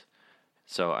pumped.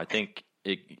 So I think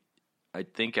I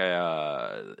think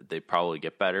they probably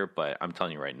get better, but I'm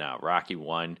telling you right now, Rocky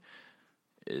 1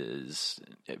 is,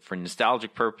 for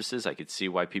nostalgic purposes, I could see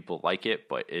why people like it,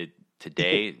 but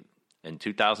today, in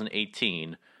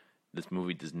 2018, this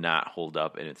movie does not hold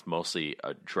up, and it's mostly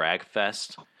a drag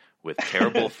fest with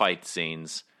terrible fight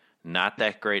scenes. Not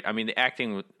that great. I mean, the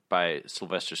acting by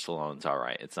Sylvester Stallone's all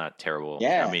right. It's not terrible.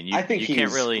 Yeah, I mean, I think you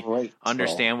can't really great,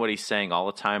 understand what he's saying all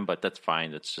the time, but that's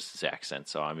fine. That's just his accent.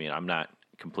 So, I mean, I'm not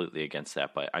completely against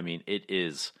that, but I mean,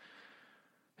 it's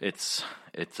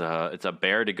a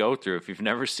bear to go through if you've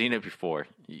never seen it before.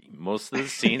 Most of the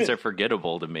scenes are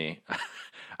forgettable to me.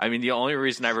 I mean, the only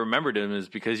reason I remembered him is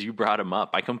because you brought him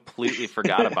up. I completely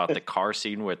forgot about the car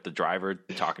scene with the driver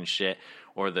talking shit,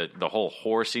 or the whole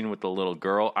horse scene with the little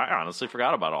girl. I honestly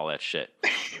forgot about all that shit.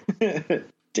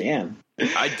 Damn.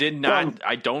 I did not.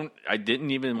 I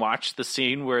didn't even watch the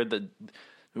scene where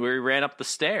he ran up the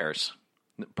stairs.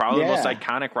 Probably the most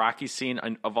iconic Rocky scene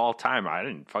of all time.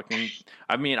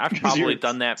 I mean, I've probably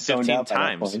done that 15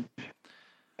 times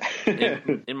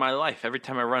in my life. Every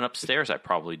time I run upstairs, I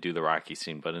probably do the Rocky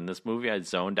scene. But in this movie, I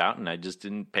zoned out and I just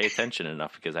didn't pay attention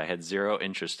enough because I had zero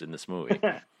interest in this movie.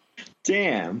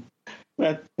 Damn.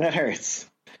 That hurts.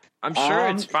 I'm sure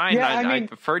it's fine. Yeah, I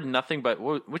preferred nothing but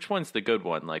which one's the good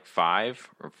one? Like 5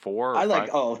 or 4? Or I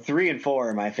 5? like 3 and 4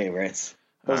 are my favorites.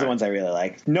 Those are the ones I really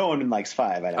like. No one likes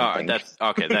 5, I don't think. That's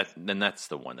okay. Then that's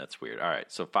the one that's weird. All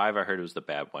right, so 5 I heard was the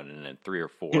bad one, and then 3 or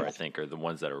 4 I think are the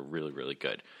ones that are really, really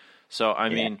good. So I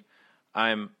mean,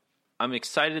 I'm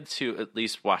excited to at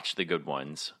least watch the good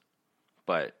ones,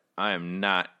 but I am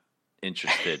not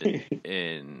interested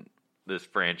in this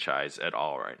franchise at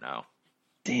all right now.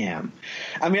 Damn.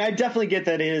 I mean, I definitely get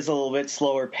that it is a little bit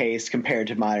slower paced compared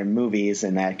to modern movies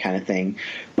and that kind of thing.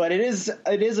 But it is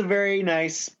a very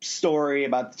nice story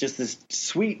about just this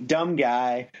sweet, dumb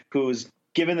guy who's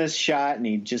given this shot and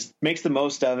he just makes the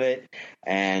most of it.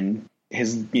 And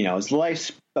his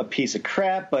life's a piece of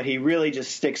crap, but he really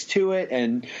just sticks to it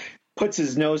and puts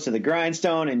his nose to the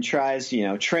grindstone and tries,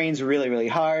 trains really, really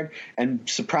hard and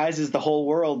surprises the whole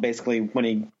world basically when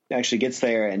he actually gets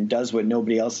there and does what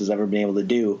nobody else has ever been able to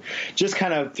do, just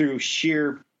kind of through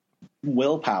sheer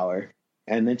willpower.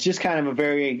 And it's just kind of a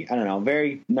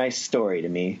very nice story to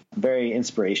me, a very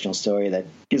inspirational story that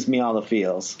gives me all the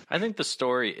feels. I think the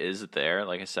story is there.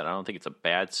 Like I said, I don't think it's a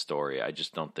bad story. I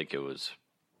just don't think it was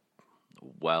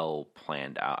well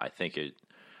planned out.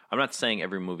 I'm not saying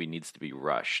every movie needs to be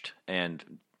rushed,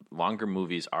 and longer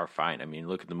movies are fine. I mean,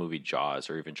 look at the movie Jaws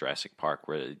or even Jurassic Park,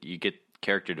 where you get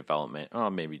character development.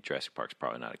 Oh, maybe Jurassic Park's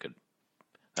probably not a good.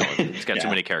 It's got too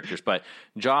many characters, but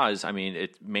Jaws, I mean,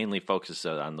 it mainly focuses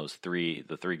on the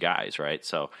three guys, right?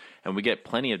 So, and we get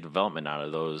plenty of development out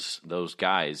of those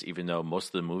guys, even though most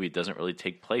of the movie doesn't really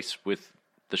take place with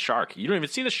the shark. You don't even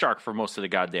see the shark for most of the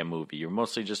goddamn movie. You're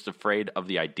mostly just afraid of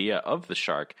the idea of the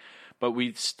shark. But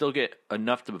we still get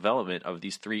enough development of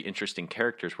these 3 interesting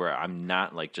characters where I'm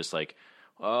not just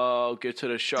oh, get to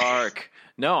the shark.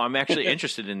 No, I'm actually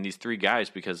interested in these 3 guys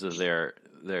because of their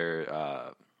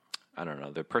I don't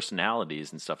know, their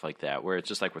personalities and stuff like that, where it's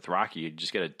just like with Rocky, you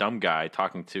just get a dumb guy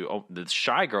talking to the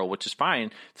shy girl, which is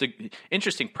fine. It's an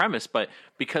interesting premise, but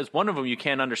because one of them you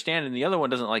can't understand and the other one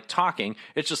doesn't like talking,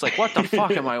 it's just like, what the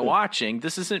fuck am I watching?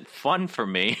 This isn't fun for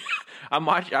me.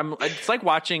 It's like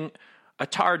watching a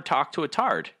tard talk to a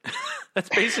tard. That's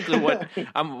basically what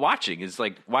I'm watching. Is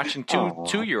like watching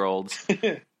two-year-olds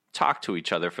talk to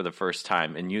each other for the first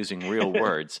time and using real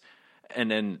words. And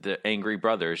then the angry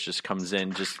brothers just comes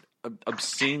in just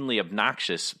obscenely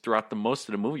obnoxious throughout most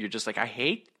of the movie. You're just like, I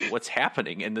hate what's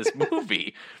happening in this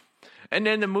movie. And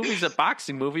then the movie's a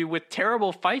boxing movie with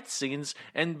terrible fight scenes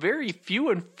and very few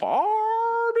and far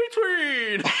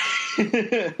between.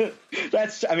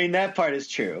 That part is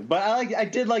true. But I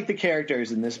did like the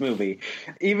characters in this movie.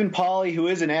 Even Paulie, who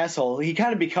is an asshole, he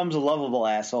kind of becomes a lovable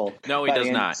asshole. No, he does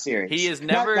not. He is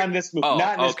never not in this movie.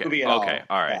 Not in this movie at all. Okay,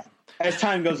 all right. Yeah. As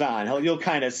time goes on, you'll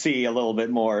kind of see a little bit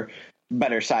more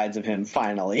better sides of him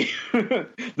finally.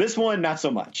 This one, not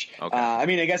so much. Okay.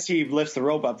 I guess he lifts the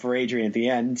rope up for Adrian at the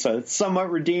end, so it's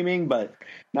somewhat redeeming, but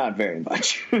not very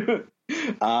much.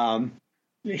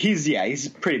 He's a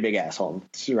pretty big asshole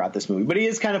throughout this movie, but he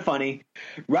is kind of funny.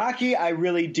 Rocky, I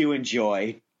really do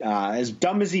enjoy. As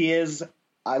dumb as he is,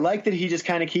 I like that he just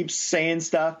kind of keeps saying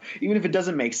stuff, even if it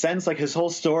doesn't make sense. Like his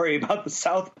whole story about the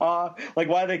Southpaw, like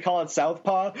why they call it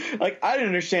Southpaw. Like I didn't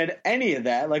understand any of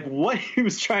that, like what he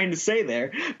was trying to say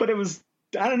there. But it was,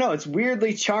 I don't know, it's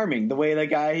weirdly charming the way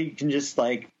that guy, he can just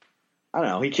like, I don't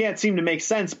know, he can't seem to make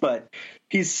sense, but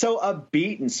he's so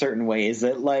upbeat in certain ways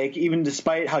that like even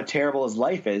despite how terrible his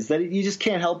life is, that you just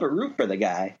can't help but root for the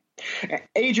guy.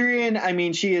 Adrian, I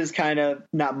mean, she is kind of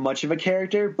not much of a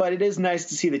character, but it is nice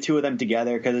to see the two of them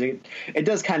together because it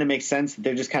does kind of make sense that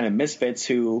they're just kind of misfits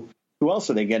who else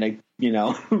are they going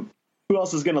to, who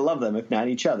else is going to love them if not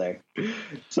each other?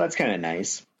 So that's kind of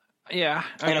nice. Yeah.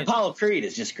 And Apollo Creed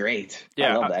is just great.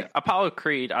 Yeah, I love that. Apollo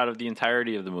Creed, out of the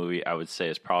entirety of the movie, I would say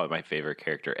is probably my favorite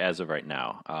character as of right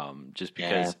now, just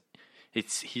because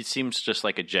he seems just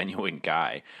like a genuine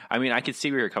guy. I mean, I could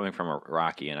see where you're coming from,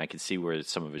 Rocky, and I could see where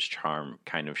some of his charm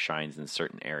kind of shines in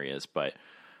certain areas, but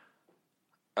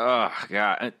oh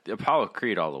god, Apollo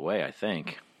Creed all the way, I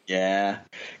think. Yeah,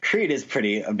 Creed is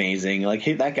pretty amazing. Like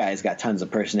that guy's got tons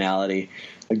of personality.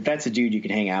 Like that's a dude you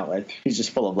can hang out with. He's just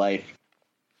full of life.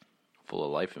 Full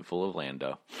of life and full of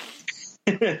Lando.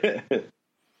 And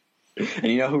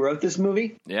you know who wrote this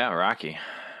movie? Yeah, Rocky.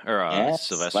 Or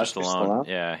Sylvester Stallone.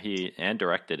 Yeah, he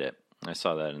directed it. I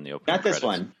saw that in the opening Not this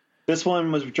credits. one. This one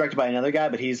was directed by another guy,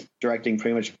 but he's directing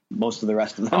pretty much most of the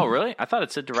rest of them. Oh, really? I thought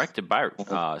it said directed by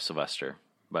Sylvester,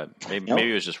 but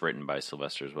maybe it was just written by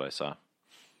Sylvester is what I saw.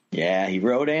 Yeah, he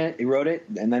wrote it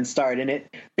and then starred in it.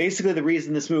 Basically, the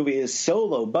reason this movie is so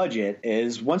low budget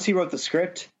is once he wrote the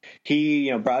script,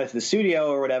 he brought it to the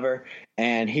studio or whatever,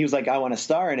 and he was like, "I want to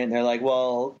star in it." And they're like,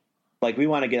 "Well, like we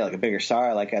want to get like a bigger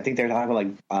star." Like I think they're talking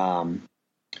about like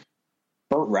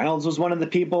Burt Reynolds was one of the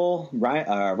people, right?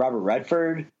 Robert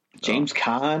Redford, James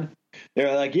Caan.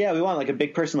 They're like, "Yeah, we want like a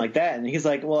big person like that." And he's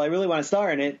like, "Well, I really want to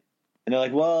star in it." And they're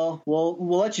like, well, we'll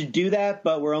let you do that,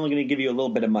 but we're only going to give you a little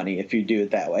bit of money if you do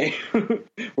it that way. We're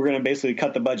going to basically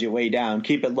cut the budget way down,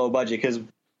 keep it low budget, because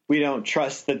we don't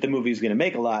trust that the movie's going to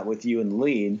make a lot with you in the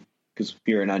lead, because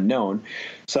you're an unknown.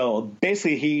 So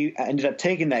basically, he ended up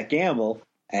taking that gamble,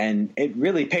 and it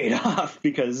really paid off,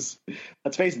 because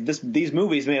let's face it, these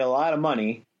movies made a lot of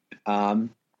money.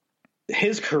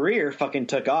 His career fucking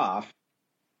took off.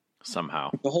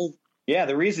 Somehow.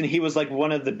 The reason he was like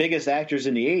one of the biggest actors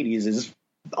in the 80s is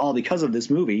all because of this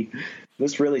movie.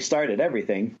 This really started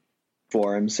everything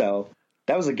for him. So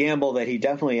that was a gamble that he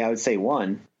definitely, I would say,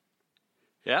 won.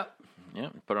 Yeah.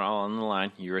 Put it all on the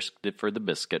line. You risked it for the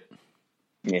biscuit.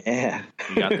 Yeah.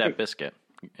 You got that biscuit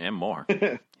and more.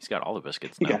 He's got all the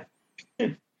biscuits now.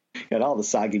 Got all the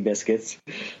soggy biscuits.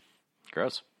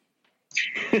 Gross.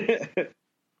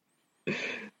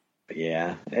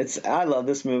 Yeah, I love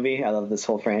this movie. I love this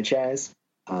whole franchise.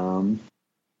 I don't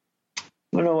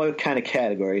know what kind of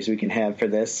categories we can have for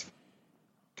this.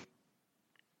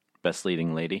 Best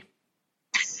leading lady.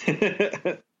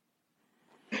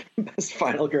 Best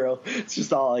final girl. It's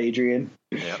just all Adrian.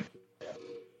 Yep.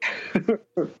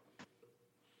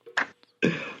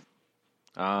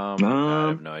 I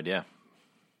have no idea.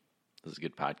 This is a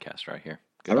good podcast right here.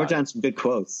 Good I wrote down some good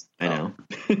quotes. I know.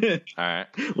 All right.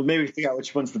 Well, maybe figure out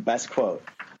which one's the best quote.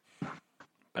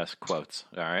 Best quotes.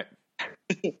 All right.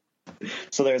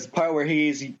 So there's a part where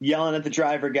he's yelling at the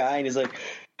driver guy, and he's like,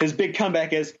 his big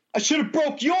comeback is, "I should have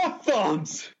broke your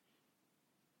thumbs."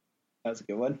 That's a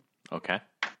good one. Okay.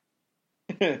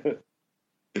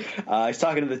 He's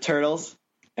talking to the Turtles,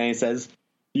 and he says,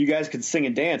 "You guys could sing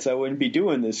and dance. I wouldn't be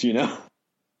doing this,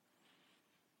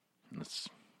 That's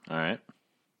all right.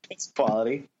 It's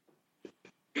quality.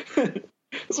 This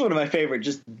is one of my favorite,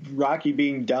 just Rocky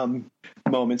being dumb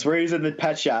moments, where he's in the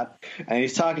pet shop and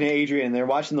he's talking to Adrian and they're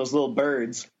watching those little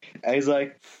birds. And he's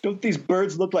like, "Don't these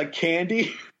birds look like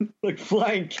candy? Like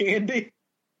flying candy?"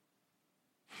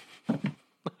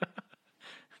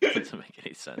 Doesn't make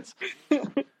any sense.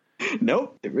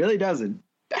 Nope, it really doesn't.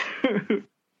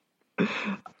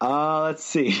 Let's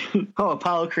see. Oh,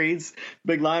 Apollo Creed's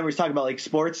big line where he's talking about like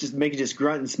sports, just make it just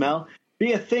grunt and smell.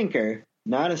 Be a thinker,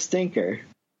 not a stinker.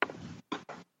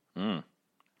 All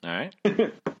right.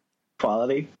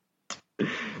 Quality.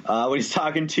 When he's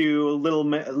talking to little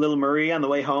Marie on the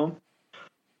way home,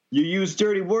 "You use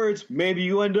dirty words, maybe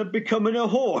you end up becoming a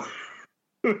whore."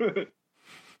 All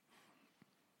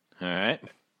right.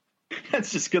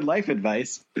 That's just good life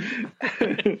advice.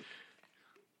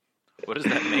 What does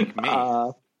that make me?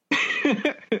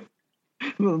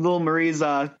 Little Marie's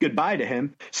goodbye to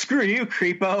him. "Screw you,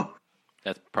 creepo."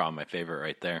 That's probably my favorite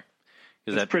right there.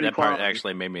 Because that quality. part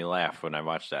actually made me laugh when I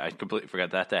watched that. I completely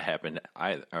forgot that happened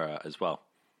as well.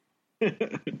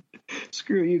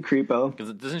 "Screw you, creepo."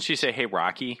 Because doesn't she say, "Hey,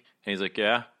 Rocky"? And he's like,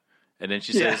 "Yeah." And then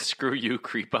she says, "Screw you,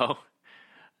 creepo."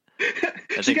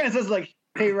 She kind of says like,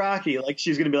 "Hey, Rocky," like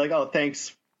she's going to be like, "Oh,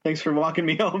 thanks for walking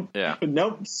me home." Yeah. But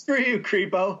nope, "Screw you,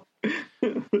 creepo."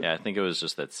 Yeah, I think it was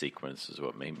just that sequence is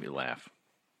what made me laugh.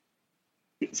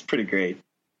 It's pretty great.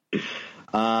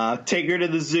 Take her to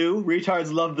the zoo.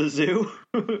 Retards love the zoo.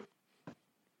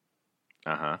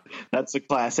 Uh-huh. That's a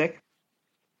classic.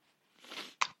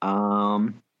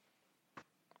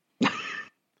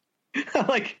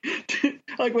 like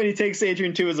like when he takes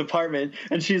Adrian to his apartment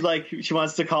and she's like, she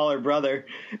wants to call her brother,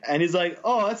 and he's like,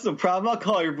 oh, that's no problem, I'll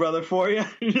call your brother for you.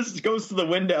 He just goes to the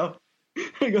window.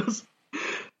 He goes,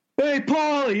 hey,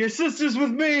 Paulie, your sister's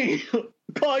with me.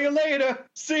 Call you later.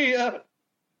 See ya.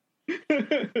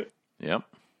 Yep.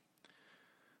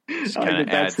 Just kind of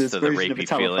adds to the rapey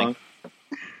feeling.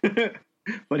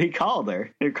 But he called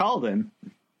her. He called him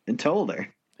and told her.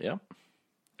 Yep.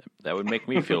 That would make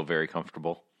me feel very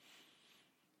comfortable.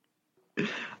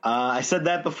 I said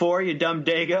that before, you dumb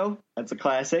dago. That's a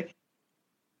classic.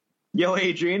 Yo,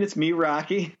 Adrian, it's me,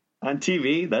 Rocky, on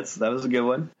TV. That was a good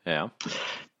one. Yeah.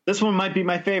 This one might be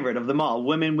my favorite of them all.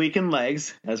 Women, weaken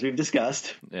legs, as we've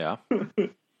discussed. Yeah.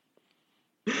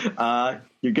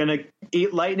 You're going to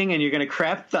eat lightning and you're going to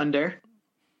crap thunder.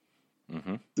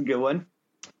 Mm-hmm. It's a good one.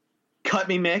 Cut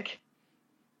me, Mick.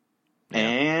 Yeah.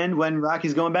 And when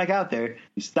Rocky's going back out there,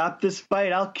 you stop this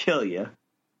fight, I'll kill you.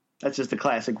 That's just a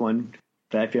classic one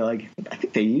that I feel like, I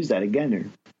think they use that again, or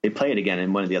they play it again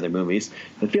in one of the other movies.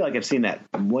 I feel like I've seen that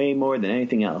way more than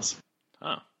anything else.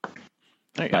 Oh.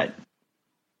 There you but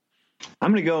go.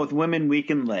 I'm going to go with women,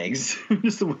 weaken legs.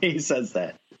 Just the way he says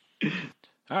that.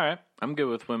 All right. I'm good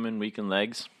with women, weaken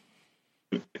legs.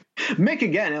 Mick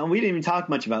again, and we didn't even talk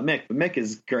much about Mick, but Mick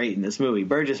is great in this movie.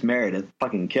 Burgess Meredith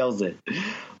fucking kills it.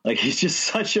 Like, he's just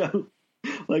such a,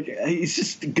 like, he's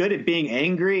just good at being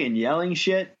angry and yelling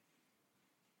shit.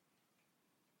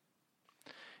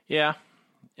 Yeah.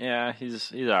 Yeah,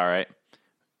 he's all right.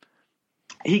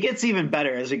 He gets even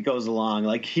better as it goes along.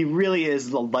 Like, he really is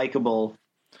the likable,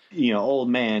 old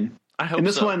man. I hope and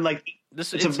this so. one, like,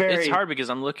 it's hard because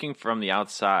I'm looking from the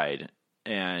outside.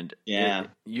 And yeah,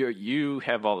 you've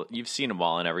seen them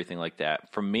all and everything like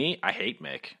that. For me, I hate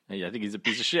Mick. I think he's a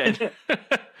piece of shit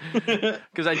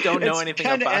because I don't know anything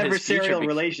about his future. It's kind of adversarial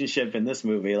relationship in this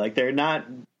movie. Like, they're not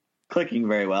clicking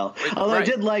very well. Although I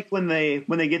did like when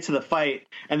they get to the fight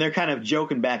and they're kind of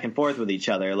joking back and forth with each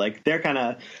other. Like, they're kind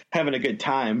of having a good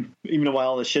time, even while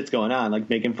all this shit's going on. Like,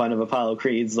 making fun of Apollo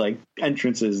Creed's like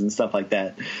entrances and stuff like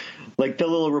that. Like, the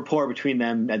little rapport between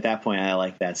them at that point, I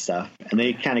like that stuff, and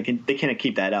they kind of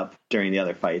keep that up during the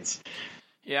other fights.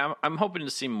 Yeah, I'm hoping to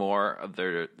see more of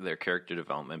their character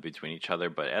development between each other,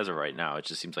 but as of right now, it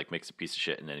just seems like Mick's a piece of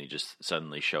shit, and then he just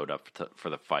suddenly showed up for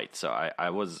the fight. So I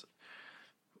was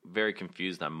very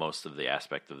confused on most of the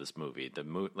aspect of this movie.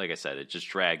 Like I said, it just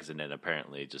drags, and then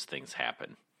apparently just things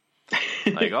happen.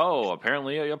 Like, oh,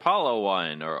 apparently Apollo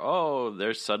won, or oh,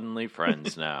 they're suddenly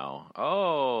friends now.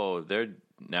 Oh, they're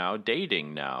now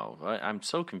dating now. I'm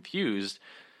so confused.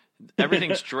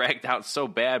 Everything's dragged out so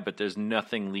bad, but there's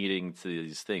nothing leading to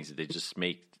these things. They just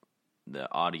make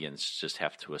the audience just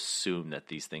have to assume that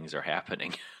these things are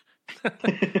happening.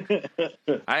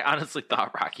 I honestly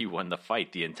thought Rocky won the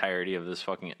fight the entirety of this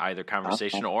fucking either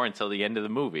conversation or until the end of the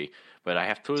movie, but I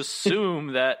have to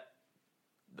assume that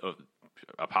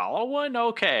Apollo won?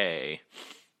 Okay.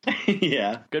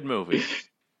 Yeah. Good movie.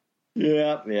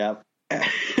 Yeah.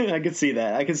 I could see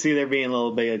that. I could see there being a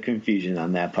little bit of confusion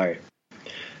on that part.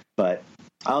 But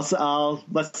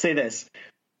let's say this.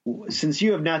 Since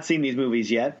you have not seen these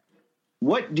movies yet,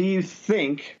 what do you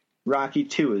think Rocky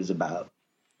 2 is about?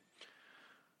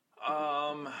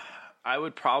 I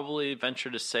would probably venture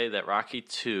to say that Rocky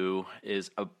 2 is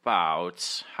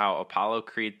about how Apollo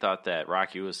Creed thought that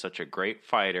Rocky was such a great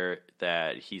fighter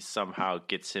that he somehow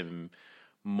gets him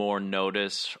more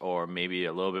notice or maybe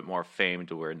a little bit more fame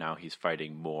to where now he's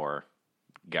fighting more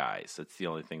guys. That's the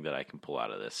only thing that I can pull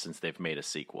out of this since they've made a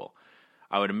sequel.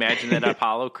 I would imagine that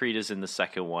Apollo Creed is in the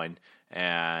second one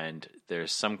and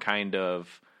there's some kind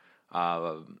of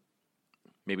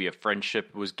maybe a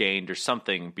friendship was gained or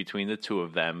something between the two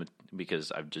of them,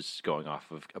 because I'm just going off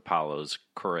of Apollo's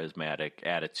charismatic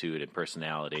attitude and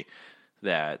personality,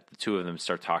 that the two of them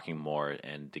start talking more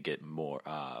and to get more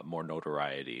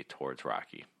notoriety towards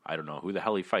Rocky. I don't know who the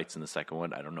hell he fights in the second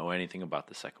one. I don't know anything about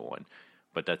the second one,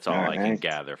 but that's all I can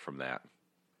gather from that.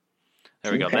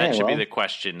 There we go. That should be the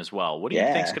question as well. What do you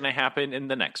think's going to happen in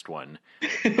the next one?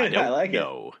 I don't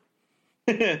know.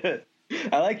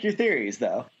 I like your theories,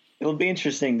 though. It'll be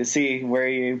interesting to see where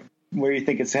you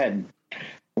think it's heading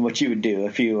and what you would do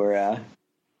if you were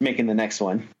making the next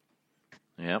one.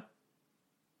 Yep.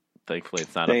 Thankfully,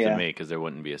 it's not up to me because there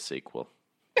wouldn't be a sequel.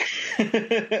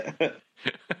 I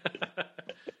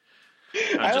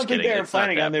don't think they were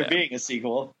planning on there being a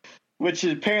sequel, which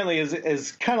apparently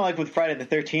is kind of like with Friday the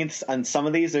 13th. On some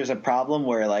of these, there's a problem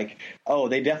where, like, oh,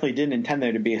 they definitely didn't intend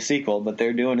there to be a sequel, but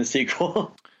they're doing a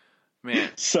sequel.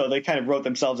 Man. So they kind of wrote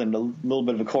themselves into a little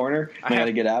bit of a corner. They got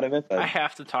to get out of it. But I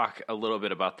have to talk a little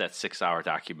bit about that 6-hour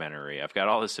documentary. I've got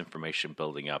all this information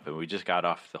building up, and we just got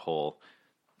off the whole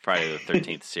Friday the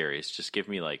 13th series. Just give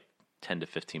me like 10 to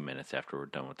 15 minutes after we're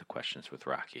done with the questions with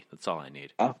Rocky. That's all I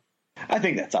need. Oh, I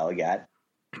think that's all I got.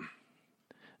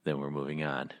 Then we're moving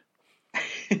on.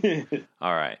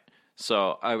 All right.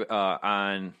 So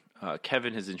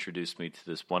Kevin has introduced me to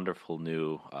this wonderful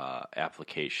new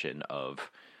application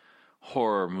of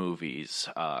horror movies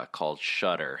called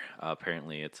Shudder.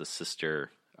 Apparently, it's a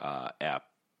sister app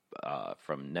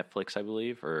from Netflix, I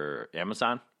believe, or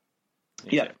Amazon.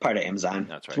 Yeah, part of Amazon.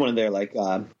 That's right. It's one of their like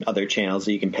other channels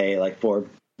that you can pay like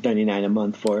 $4.99 a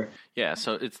month for. Yeah,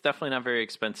 so it's definitely not very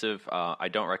expensive. I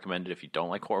don't recommend it if you don't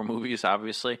like horror movies,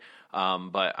 obviously.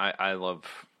 But I love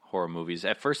horror movies.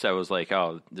 At first, I was like,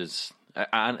 oh,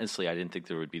 honestly, I didn't think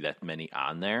there would be that many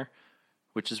on there,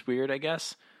 which is weird, I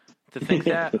guess, to think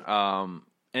that.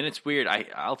 And it's weird.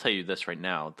 I'll tell you this right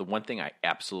now. The one thing I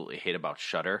absolutely hate about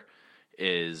Shudder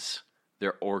is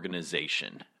their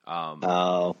organization.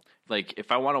 Like,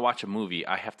 if I want to watch a movie,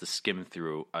 I have to skim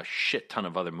through a shit ton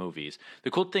of other movies.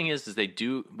 The cool thing is they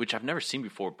do, which I've never seen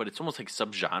before, but it's almost like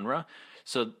subgenre.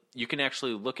 So you can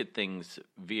actually look at things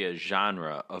via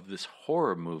genre of this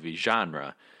horror movie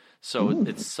genre. So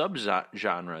it's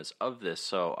subgenres of this.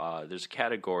 So there's a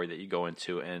category that you go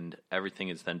into, and everything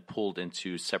is then pulled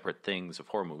into separate things of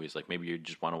horror movies. Like maybe you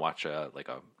just want to watch a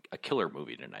killer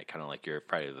movie tonight, kind of like your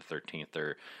Friday the 13th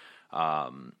or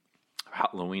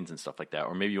Halloween's and stuff like that,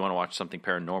 or maybe you want to watch something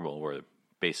paranormal where the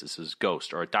basis is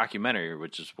ghost, or a documentary,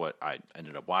 which is what I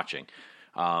ended up watching.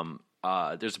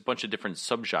 There's a bunch of different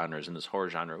subgenres in this horror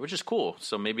genre, which is cool.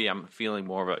 So maybe I'm feeling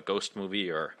more of a ghost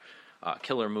movie or a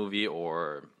killer movie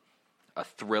or a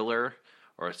thriller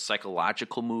or a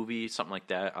psychological movie, something like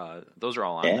that. Those are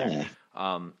all on there.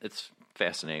 It's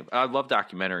fascinating. I love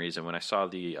documentaries, and when I saw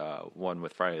the one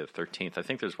with Friday the 13th, I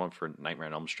think there's one for Nightmare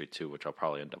on Elm Street too, which I'll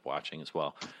probably end up watching as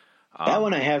well. That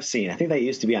one I have seen. I think that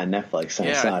used to be on Netflix. And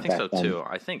I think so too.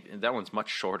 I think that one's much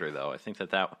shorter though. I think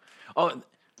that. Oh,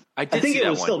 I think it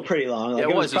was still pretty long. Like,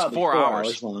 it was probably 4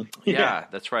 hours long. Yeah,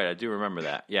 that's right. I do remember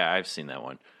that. Yeah, I've seen that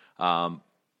one.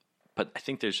 But I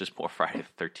think there's just more Friday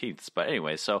the 13th. But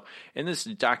anyway, so in this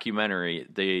documentary,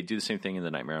 they do the same thing in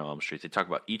the Nightmare on Elm Street. They talk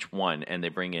about each one, and they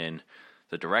bring in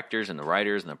the directors and the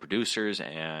writers and the producers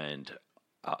and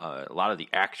a lot of the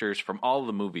actors from all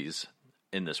the movies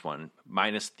in this one,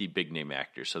 minus the big name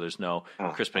actors. So there's no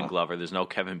Crispin Glover, there's no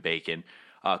Kevin Bacon.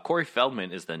 Corey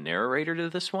Feldman is the narrator to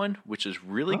this one, which is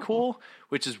really cool,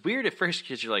 which is weird at first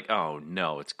because you're like, oh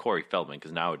no, it's Corey Feldman,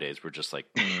 because nowadays we're just like,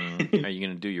 are you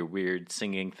going to do your weird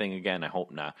singing thing again? I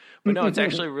hope not. But no, it's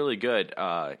actually really good.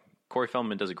 Corey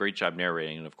Feldman does a great job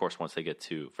narrating, and of course once they get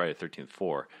to Friday the 13th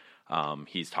 4,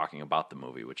 he's talking about the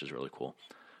movie, which is really cool.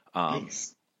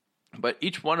 Nice. But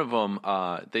each one of them,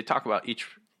 they talk about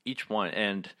each one,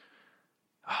 and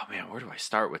oh man, where do I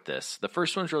start with this? The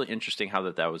first one's really interesting how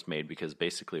that was made, because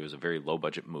basically it was a very low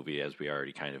budget movie, as we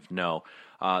already kind of know.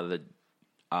 And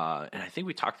I think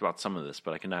we talked about some of this,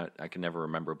 but I can never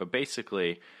remember. But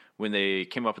basically, when they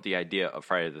came up with the idea of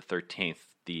Friday the 13th,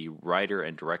 the writer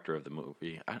and director of the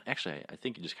movie, actually, I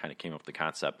think he just kind of came up with the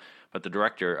concept, but the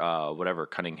director,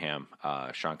 Cunningham,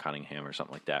 Sean Cunningham or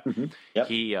something like that,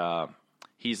 yep.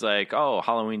 He's like, oh,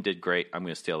 Halloween did great, I'm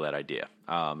going to steal that idea.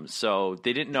 So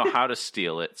they didn't know how to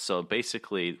steal it. So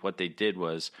basically what they did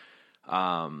was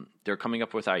they're coming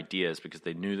up with ideas because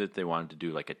they knew that they wanted to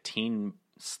do like a teen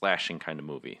slashing kind of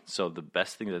movie. So the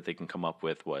best thing that they can come up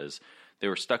with was they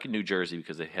were stuck in New Jersey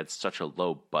because they had such a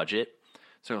low budget.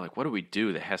 So they're like, what do we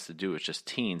do that has to do with just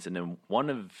teens? And then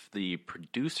one of the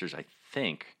producers, I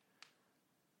think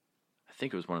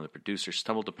it was one of the producers,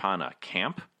 stumbled upon a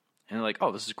camp. And they're like,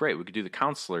 oh, this is great. We could do the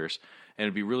counselors, and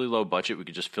it'd be really low budget. We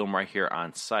could just film right here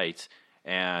on site,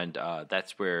 and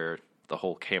that's where the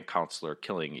whole camp counselor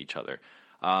killing each other.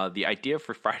 The idea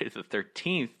for Friday the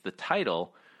 13th, the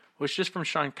title, was just from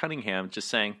Sean Cunningham just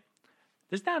saying,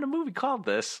 there's not a movie called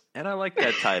this, and I like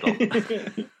that title.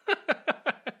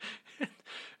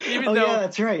 Yeah,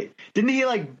 that's right. Didn't he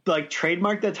like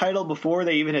trademark the title before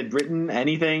they even had written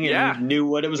anything and knew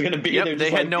what it was going to be? Yep, they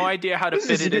had no idea how to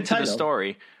fit it into the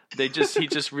story. He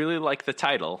just really liked the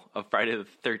title of Friday the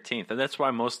 13th, and that's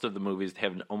why most of the movies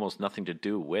have almost nothing to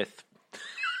do with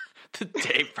the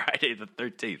day Friday the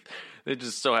 13th. It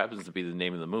just so happens to be the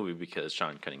name of the movie because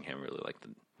Sean Cunningham really liked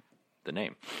the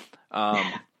name.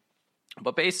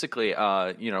 But basically,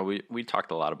 we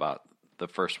talked a lot about the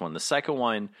first one. The second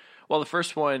one, the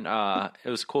first one, it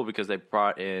was cool because they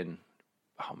brought in,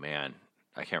 oh man,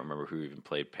 I can't remember who even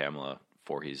played Pamela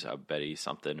Voorhees, Betty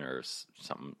something or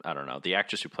something, I don't know. The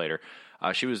actress who played her,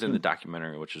 she was in the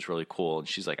documentary, which was really cool. And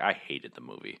she's like, I hated the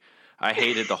movie. I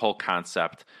hated the whole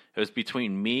concept. It was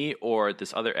between me or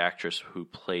this other actress who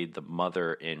played the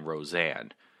mother in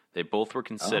Roseanne. They both were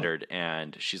considered,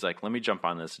 and she's like, let me jump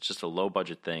on this. It's just a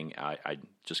low-budget thing. I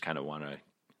just kind of want to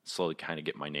slowly kind of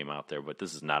get my name out there, but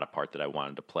this is not a part that I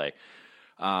wanted to play.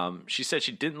 She said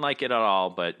she didn't like it at all,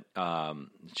 but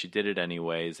she did it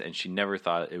anyways, and she never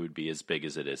thought it would be as big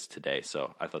as it is today.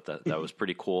 So I thought that was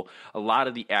pretty cool. A lot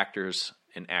of the actors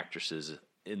and actresses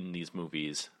in these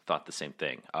movies thought the same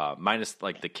thing, minus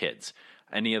like the kids.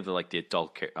 Any of the like the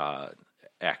adult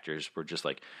actors were just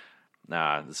like,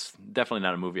 nah, this is definitely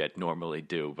not a movie I'd normally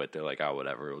do, but they're like, oh,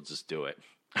 whatever, we'll just do it.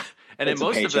 And then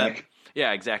most of them,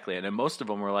 yeah, exactly. And then most of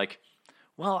them were like,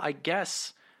 well, I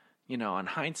guess, on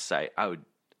hindsight,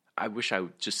 I wish I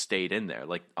just stayed in there.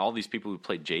 Like all these people who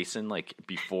played Jason, like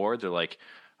before, they're like,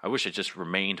 I wish I just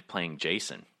remained playing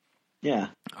Jason. Yeah.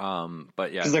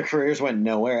 But yeah, because their careers went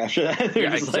nowhere after that.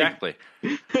 Yeah, exactly.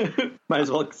 Might as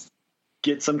well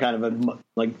get some kind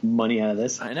of money out of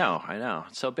this. I know.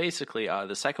 So basically,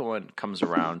 the second one comes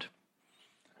around.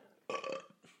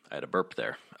 I had a burp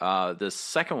there. The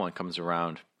second one comes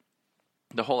around.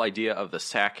 The whole idea of the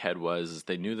sack head was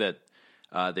they knew that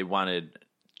they wanted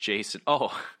Jason.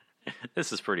 Oh,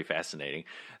 this is pretty fascinating.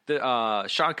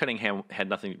 Sean Cunningham had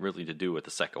nothing really to do with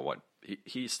the second one.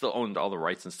 He still owned all the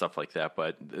rights and stuff like that,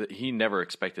 but he never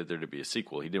expected there to be a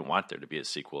sequel. He didn't want there to be a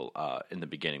sequel in the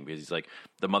beginning because he's like,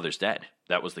 the mother's dead.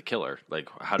 That was the killer. Like,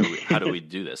 how do we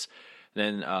do this?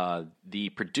 Then the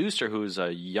producer, who's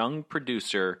a young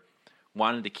producer,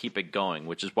 wanted to keep it going,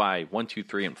 which is why 1, 2,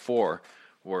 3, and 4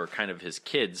 were kind of his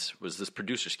kids. Was this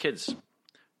producer's kids,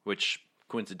 which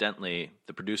coincidentally,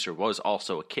 the producer was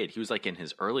also a kid. He was like in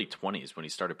his early 20s when he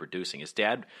started producing. His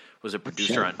dad was a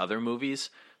producer on other movies,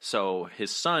 so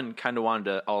his son kind of wanted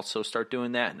to also start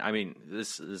doing that. I mean,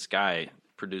 this guy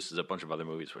produces a bunch of other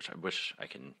movies, which I wish I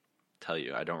can tell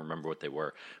you. I don't remember what they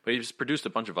were, but he's produced a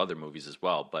bunch of other movies as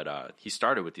well. But he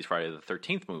started with these Friday the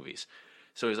 13th movies.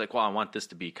 So he's like, well, I want this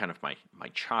to be kind of my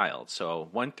child. So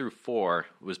 1 through 4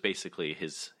 was basically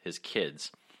his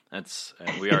kids. And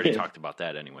we already talked about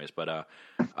that anyways. But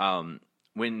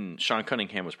when Sean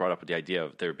Cunningham was brought up with the idea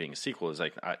of there being a sequel, it's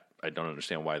like, I don't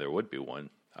understand why there would be one.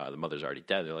 The mother's already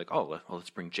dead. They're like, oh, well, let's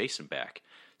bring Jason back.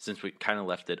 Since we kind of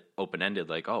left it open-ended,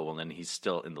 like, oh, well, then he's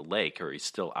still in the lake or he's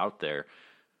still out there.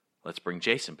 Let's bring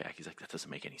Jason back. He's like, that doesn't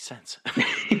make any sense.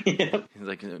 Yep. He's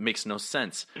like, it makes no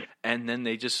sense. And then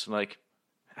they just like,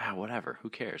 whatever, who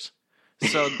cares?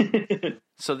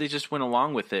 So they just went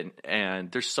along with it,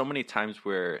 and there's so many times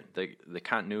where the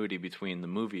continuity between the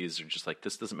movies are just like,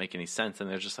 this doesn't make any sense, and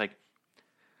they're just like,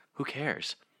 who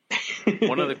cares?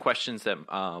 One of the questions that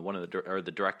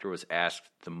the director was asked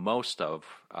the most of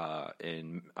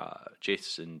in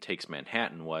Jason Takes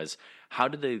Manhattan was, how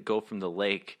did they go from the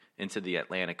lake into the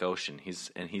Atlantic Ocean?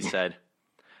 He said,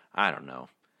 I don't know.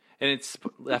 And it's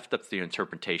left up to your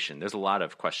interpretation. There's a lot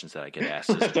of questions that I get asked.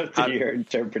 Left up to your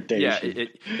interpretation.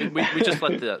 Yeah, we just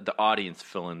let the audience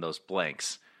fill in those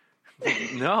blanks.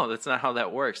 No, that's not how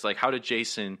that works. Like, how did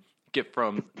Jason get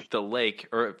from the lake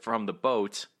or from the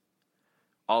boat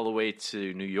all the way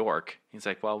to New York? He's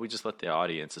like, well, we just let the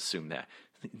audience assume that.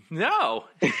 No!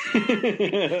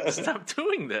 Stop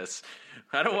doing this.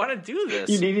 I don't want to do this.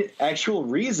 You need actual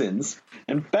reasons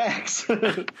and facts.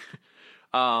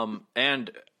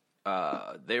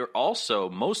 They were also,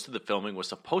 most of the filming was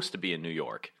supposed to be in New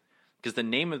York because the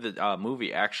name of the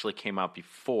movie actually came out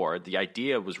before. The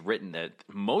idea was written that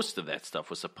most of that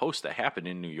stuff was supposed to happen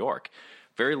in New York.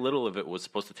 Very little of it was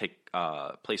supposed to take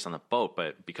place on the boat,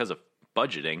 but because of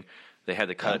budgeting, they had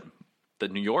to cut the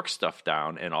New York stuff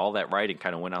down, and all that writing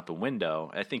kind of went out the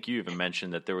window. I think you even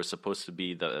mentioned that there was supposed to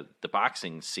be the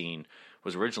boxing scene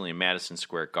was originally in Madison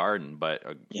Square Garden, but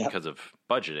because of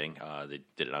budgeting, they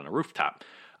did it on a rooftop.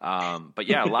 But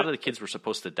yeah, a lot of the kids were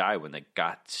supposed to die when they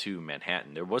got to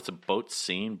Manhattan. There was a boat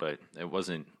scene, but it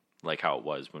wasn't like how it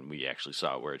was when we actually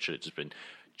saw it, where it should have just been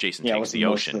Jason takes the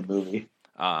ocean. Most of the movie.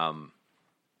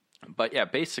 But yeah,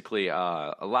 basically,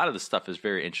 a lot of the stuff is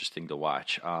very interesting to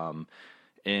watch.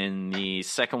 In the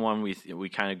second one, we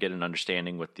kind of get an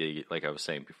understanding with like I was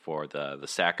saying before, the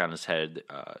sack on his head.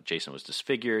 Jason was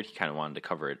disfigured. He kind of wanted to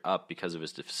cover it up because of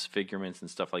his disfigurements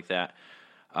and stuff like that.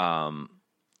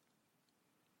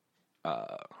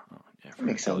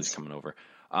 Makes sense. Coming over.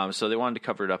 So they wanted to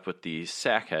cover it up with the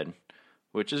sack head,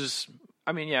 which is,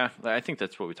 I mean, yeah, I think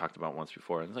that's what we talked about once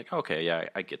before. And it's like, okay, yeah,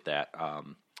 I get that.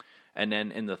 And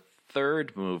then in the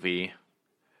third movie,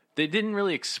 they didn't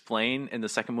really explain in the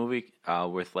second movie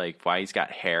with like why he's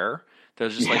got hair. They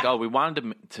was just like, oh, we wanted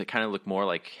him to kind of look more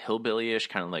like hillbilly-ish,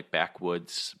 kind of like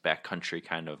backwoods, backcountry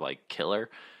kind of like killer.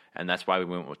 And that's why we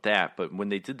went with that. But when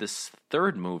they did this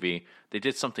third movie, they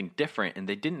did something different, and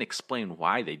they didn't explain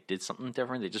why they did something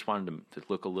different. They just wanted him to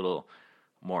look a little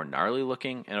more gnarly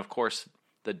looking. And of course,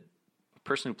 the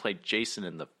person who played Jason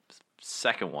in the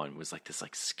second one was like this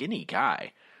like skinny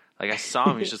guy. Like I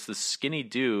saw him, he's just this skinny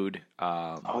dude.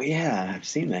 Oh yeah, I've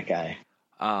seen that guy.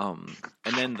 And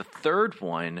then the third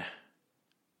one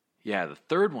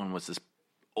was this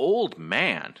old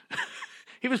man.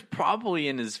 He was probably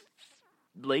in his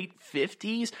late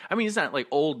 50s. I mean, he's not like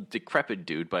old decrepit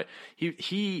dude, but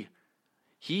he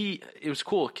it was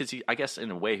cool because I guess in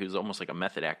a way he was almost like a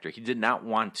method actor. He did not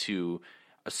want to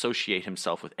associate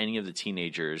himself with any of the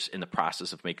teenagers in the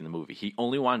process of making the movie. He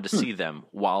only wanted to see them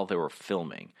while they were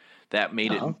filming. That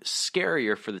made it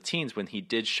scarier for the teens when he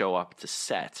did show up to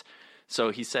set.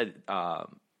 So he said,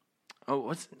 damn,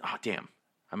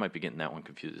 I might be getting that one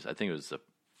confused. I think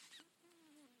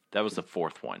that was the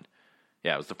fourth one.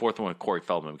 Yeah, it was the fourth one with Corey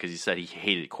Feldman because he said he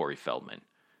hated Corey Feldman.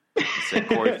 He said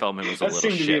Corey Feldman was a little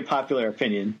shit. That seemed to be a popular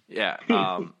opinion. Yeah,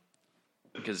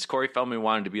 because Corey Feldman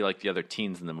wanted to be like the other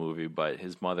teens in the movie, but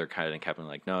his mother kind of kept him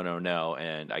like, no,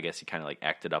 and I guess he kind of like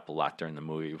acted up a lot during the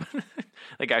movie.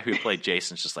 The guy who played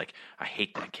Jason's just like, I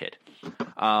hate that kid.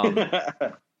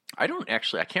 I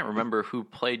can't remember who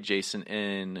played Jason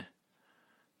in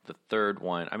the third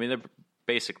one. I mean, they're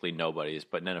basically nobodies,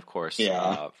 but then of course,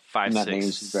 5,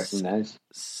 6,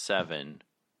 7.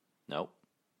 Nope.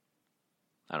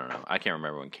 I don't know. I can't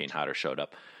remember when Kane Hodder showed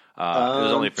up. It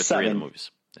was only for 3 of the movies.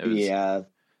 It was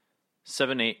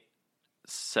 7,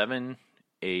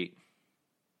 8.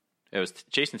 It was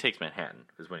Jason Takes Manhattan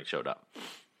was when he showed up.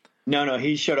 No,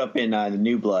 he showed up in the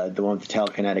New Blood, the one with the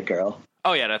telekinetic girl.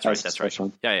 Oh yeah, that's right.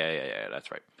 Yeah, that's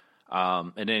right.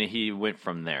 And then he went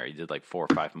from there. He did like 4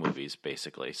 or 5 movies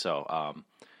basically. So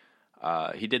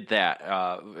he did that.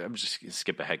 I'm just gonna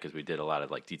skip ahead because we did a lot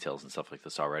of like details and stuff like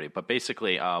this already. But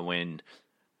basically, when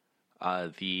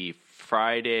the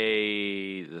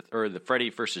Freddy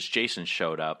versus Jason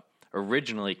showed up,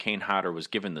 originally Kane Hodder was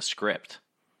given the script.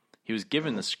 He was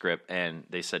given the script, and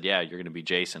they said, "Yeah, you're going to be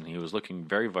Jason." He was looking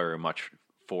very, very much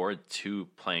forward to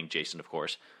playing Jason, of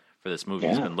course, for this movie.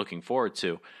 He's been looking forward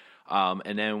to.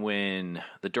 And then when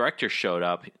the director showed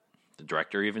up, the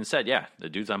director even said, "Yeah, the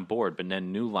dude's on board." But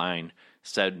then New Line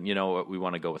said, "You know what? We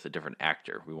want to go with a different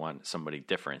actor. We want somebody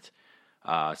different,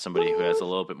 somebody who has a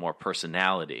little bit more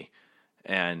personality."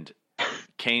 And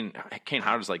Kane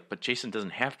Hodder's like, "But Jason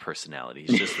doesn't have personality.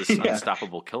 He's just this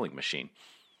unstoppable killing machine.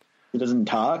 He doesn't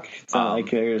talk. It's not like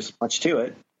there's much to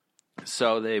it."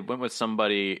 So they went with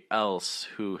somebody else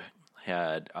who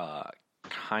had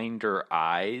kinder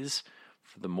eyes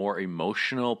for the more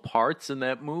emotional parts in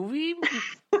that movie,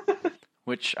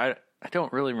 which I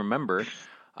don't really remember.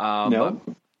 No.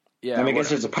 But, yeah, I mean, I guess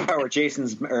there's a part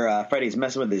where Freddy's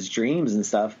messing with his dreams and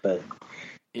stuff, but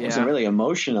it wasn't really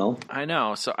emotional. I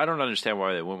know. So I don't understand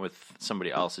why they went with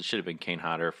somebody else. It should have been Kane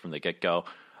Hodder from the get-go.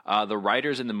 The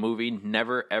writers in the movie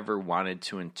never, ever wanted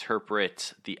to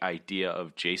interpret the idea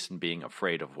of Jason being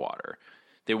afraid of water.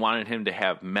 They wanted him to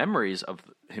have memories of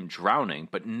him drowning,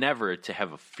 but never to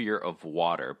have a fear of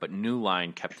water. But New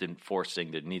Line kept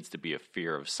enforcing there needs to be a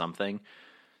fear of something.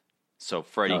 So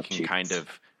Freddy can kind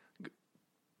of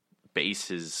base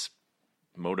his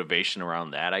motivation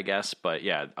around that, I guess. But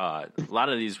yeah, a lot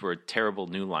of these were terrible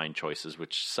New Line choices,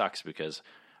 which sucks because,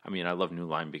 I mean, I love New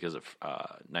Line because of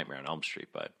Nightmare on Elm Street,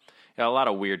 but a lot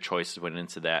of weird choices went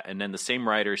into that. And then the same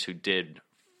writers who did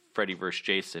Freddy vs.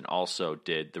 Jason also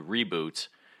did the reboot,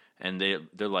 and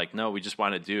they're like, no, we just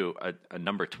want to do a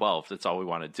number 12. That's all we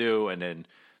want to do. And then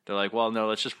they're like, well, no,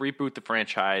 let's just reboot the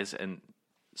franchise. And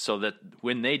so that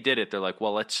when they did it, they're like,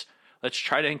 well, let's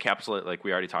try to encapsulate, like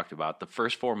we already talked about, the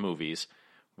first 4 movies.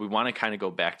 We want to kind of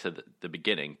go back to the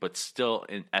beginning, but still,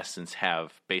 in essence,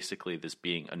 have basically this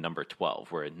being a number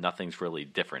 12, where nothing's really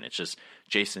different. It's just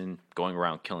Jason going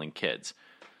around killing kids.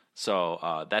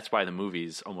 So that's why the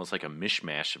movie's almost like a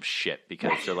mishmash of shit,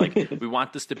 because they're like, we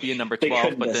want this to be a number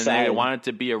 12, but then they want it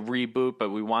to be a reboot, but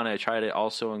we want to try to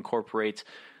also incorporate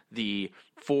the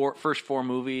first 4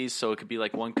 movies, so it could be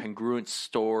like one congruent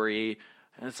story.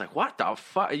 And it's like, what the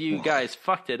fuck? You guys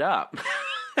fucked it up.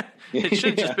 It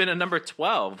should have just been a number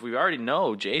 12. We already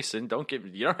know Jason. You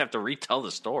don't have to retell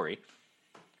the story.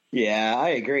 Yeah, I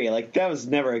agree. Like, that was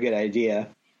never a good idea.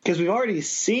 Because we've already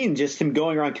seen just him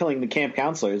going around killing the camp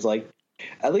counselors. Like,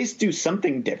 at least do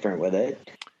something different with it.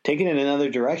 Take it in another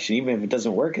direction, even if it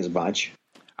doesn't work as much.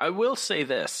 I will say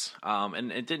this,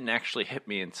 and it didn't actually hit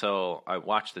me until I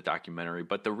watched the documentary,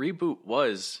 but the reboot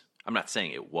was, I'm not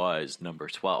saying it was number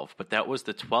 12, but that was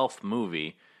the 12th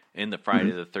movie in the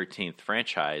Friday the 13th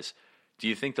franchise. Do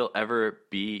you think they'll ever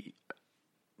be...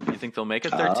 Do you think they'll make a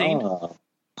 13?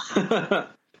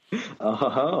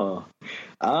 Oh,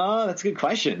 that's a good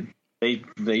question.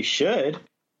 They should.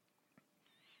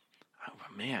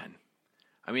 man.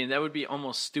 I mean, that would be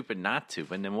almost stupid not to.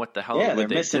 And then what the hell? Yeah, would they're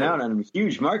they missing do? out on a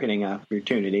huge marketing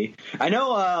opportunity. I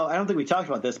know. I don't think we talked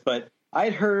about this, but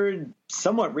I'd heard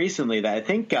somewhat recently that I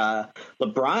think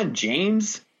LeBron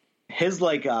James, his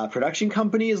production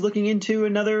company, is looking into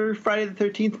another Friday the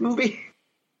 13th movie.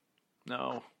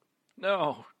 No.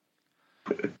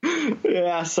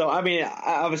 Yeah. So I mean,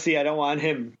 obviously, I don't want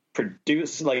him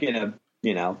produce him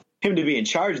to be in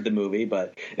charge of the movie.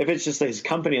 But if it's just his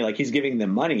company, he's giving them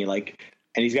money,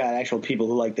 and he's got actual people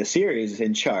who like the series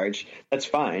in charge, that's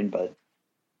fine. But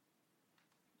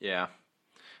yeah,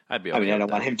 I'd be okay. I mean, I don't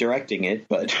want him directing it,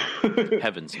 but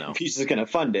heavens no. If he's just going to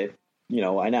fund it,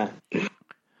 why not?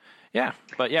 Yeah,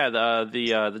 but yeah,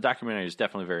 the documentary is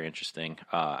definitely very interesting.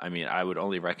 I mean, I would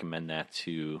only recommend that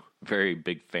to very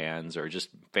big fans or just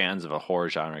fans of a horror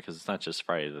genre, because it's not just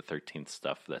Friday the 13th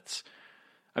stuff.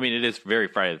 I mean, it is very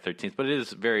Friday the 13th, but it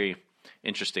is very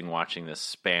interesting watching this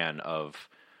span of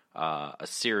a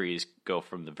series go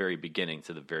from the very beginning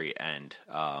to the very end.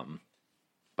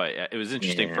 But it was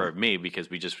interesting for me because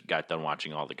we just got done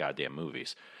watching all the goddamn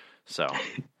movies. So,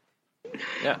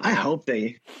 yeah. I hope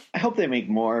they make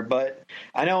more, but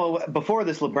I know before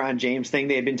this LeBron James thing,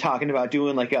 they had been talking about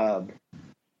doing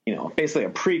basically a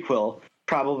prequel,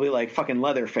 probably fucking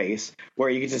Leatherface, where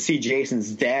you get to see Jason's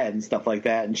dad and stuff like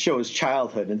that and show his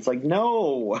childhood. And it's like,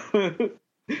 no.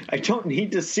 I don't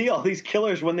need to see all these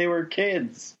killers when they were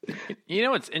kids. You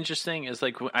know what's interesting is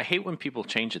I hate when people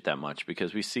change it that much,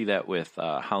 because we see that with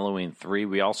Halloween 3.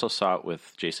 We also saw it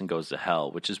with Jason Goes to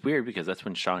Hell, which is weird because that's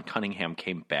when Sean Cunningham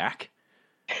came back.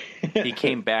 He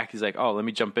came back. He's like, oh, let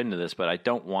me jump into this, but I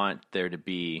don't want there to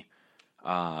be,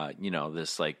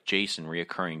 this Jason,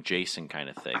 reoccurring Jason kind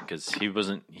of thing, because he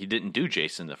didn't do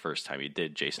Jason the first time. He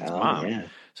did Jason's mom. Yeah.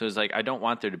 So it's I don't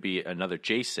want there to be another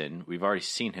Jason. We've already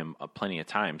seen him plenty of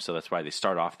times, so that's why they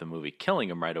start off the movie killing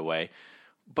him right away.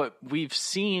 But we've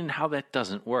seen how that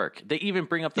doesn't work. They even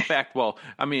bring up the fact, well,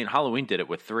 I mean, Halloween did it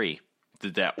with 3.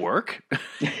 Did that work?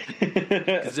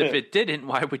 Because if it didn't,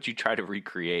 why would you try to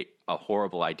recreate a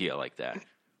horrible idea like that?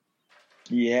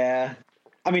 Yeah.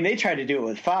 I mean, they tried to do it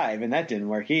with 5, and that didn't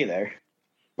work either,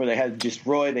 where they had just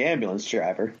Roy, the ambulance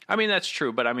driver. I mean, that's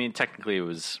true, but I mean, technically it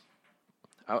was...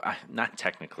 not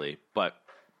technically, but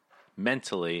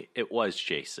mentally, it was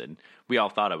Jason. We all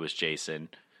thought it was Jason,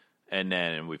 and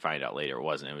then we find out later it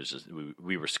wasn't. It was just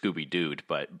we were Scooby-Dooed,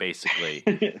 but basically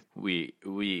we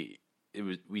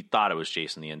thought it was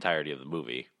Jason the entirety of the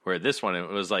movie. Where this one, it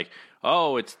was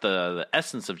it's the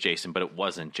essence of Jason, but it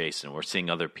wasn't Jason. We're seeing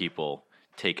other people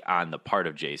take on the part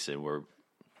of Jason. It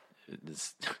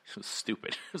was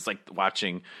stupid. It was like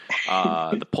watching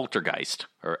the Poltergeist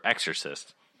or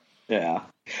Exorcist. Yeah.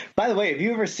 By the way, have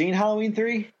you ever seen Halloween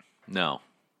 3? No.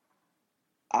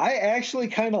 I actually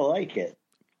kind of like it.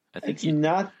 I think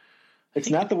it's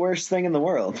not the worst thing in the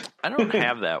world. I don't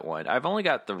have that one. I've only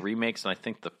got the remakes and I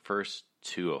think the first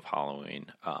 2 of Halloween.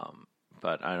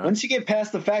 But I don't. Once you get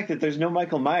past the fact that there's no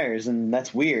Michael Myers, and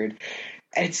that's weird.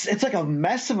 It's like a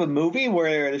mess of a movie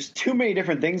where there's too many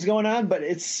different things going on, but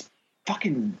it's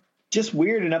fucking just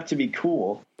weird enough to be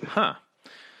cool. Huh.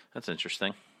 That's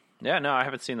interesting. Yeah, no, I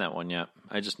haven't seen that one yet.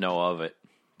 I just know of it,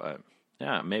 but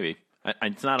yeah, maybe.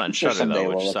 It's not on Shudder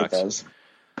though, which sucks.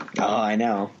 Oh, I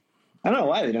know. I don't know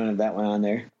why they don't have that one on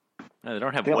there. No, they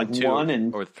don't have 1,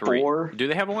 2, or 3. 4. Do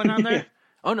they have one on there?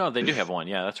 Oh no, they do have one.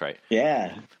 Yeah, that's right.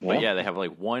 Yeah, but yeah, they have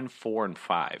 1, 4, and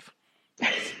 5.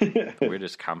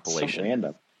 Weirdest compilation. So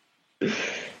random.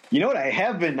 You know what I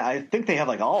have been? I think they have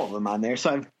all of them on there. So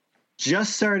I've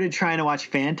just started trying to watch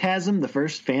Phantasm, the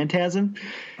first Phantasm.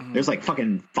 There's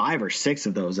fucking 5 or 6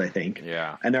 of those, I think.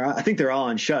 Yeah. And I think they're all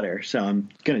on Shudder, so I'm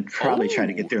going to probably try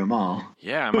to get through them all.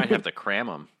 Yeah, I might have to cram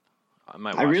them.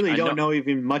 I really don't know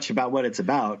even much about what it's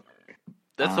about.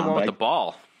 That's the one with the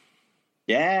ball.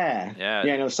 Yeah. Yeah.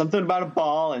 Yeah, I know something about a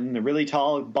ball and a really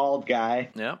tall, bald guy.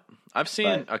 Yeah. I've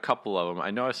seen a couple of them. I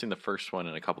know I've seen the first one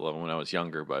and a couple of them when I was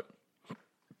younger, but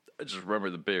I just remember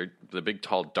the big,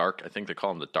 tall, dark. I think they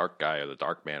call him the dark guy or the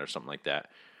dark man or something like that.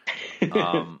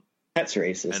 That's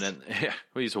racist. And then,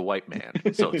 he's a white man,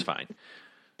 so it's fine.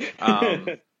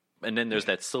 And then there's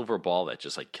that silver ball that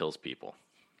just kills people,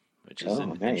 which is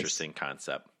an interesting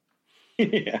concept.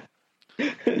 Yeah.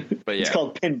 But yeah, it's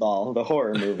called Pinball, the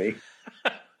horror movie.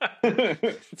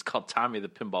 It's called Tommy the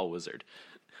Pinball Wizard.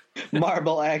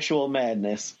 Marble Actual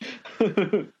Madness.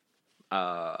 But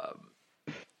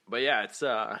yeah, it's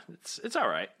all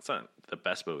right. It's not the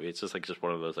best movie. It's just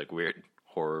one of those weird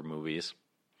horror movies.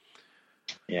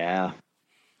 Yeah.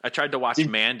 I tried to watch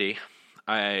Mandy.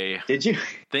 Did you?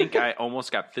 think I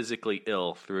almost got physically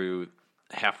ill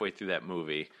halfway through that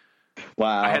movie.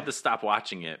 Wow. I had to stop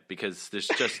watching it because there's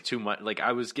just too much. Like,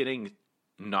 I was getting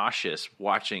nauseous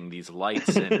watching these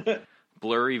lights and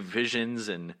blurry visions,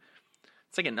 and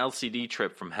it's like an LCD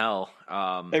trip from hell.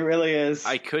 It really is.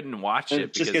 I couldn't watch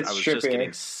it because I was just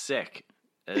getting sick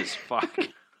as fuck.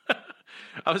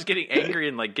 I was getting angry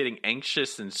and like getting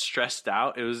anxious and stressed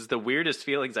out. It was the weirdest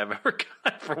feelings I've ever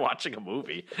got for watching a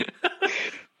movie.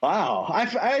 Wow.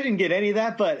 I didn't get any of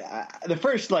that, but the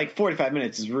first like 45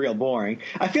 minutes is real boring.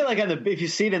 I feel like if you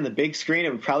see it in the big screen,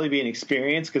 it would probably be an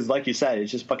experience because, like you said,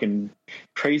 it's just fucking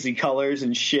crazy colors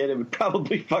and shit. It would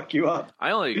probably fuck you up.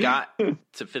 I only got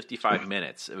to 55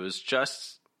 minutes. It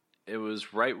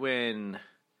was right when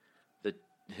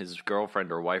his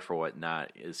girlfriend or wife or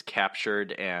whatnot is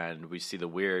captured, and we see the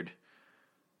weird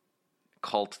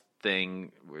cult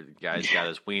thing where the guy's got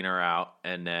his wiener out,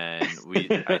 and then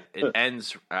it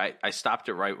ends. I stopped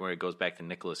it right when it goes back to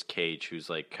Nicolas Cage, who's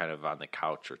like kind of on the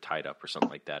couch or tied up or something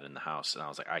like that in the house, and I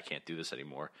was like, I can't do this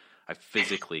anymore. I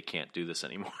physically can't do this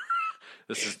anymore.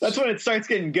 That's when it starts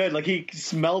getting good. Like he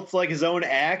smelts like his own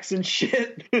axe and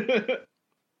shit.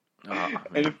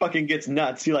 And it fucking gets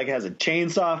nuts. He like has a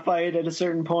chainsaw fight at a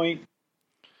certain point.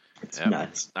 It's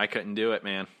nuts. I couldn't do it,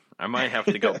 man. I might have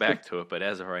to go back to it, but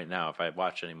as of right now, if I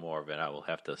watch any more of it, I will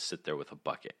have to sit there with a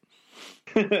bucket.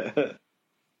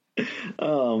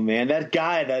 Oh man, that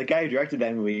guy who directed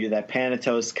that movie, that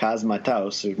Panatos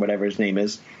Cosmatos or whatever his name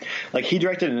is, like he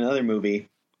directed another movie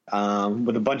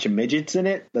with a bunch of midgets in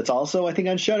it. That's also, I think,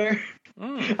 on Shudder.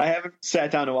 I haven't sat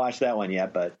down to watch that one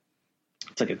yet, but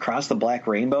it's like Across the Black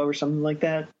Rainbow or something like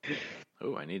that.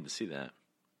 Oh, I need to see that.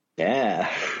 Yeah.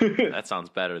 That sounds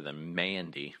better than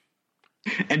Mandy.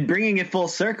 And bringing it full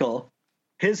circle,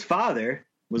 his father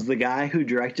was the guy who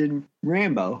directed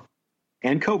Rambo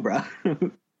and Cobra.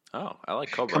 Oh, I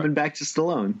like Cobra. Coming back to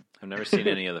Stallone. I've never seen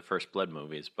any of the First Blood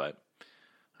movies, but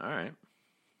all right.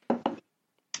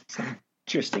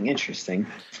 Interesting.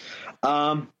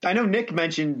 I know Nick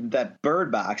mentioned that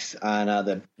Bird Box on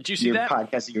Did you see that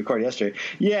podcast that you recorded yesterday.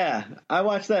 Yeah, I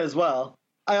watched that as well.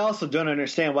 I also don't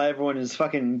understand why everyone is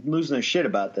fucking losing their shit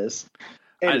about this.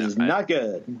 It is not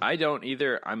good. I don't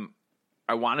either.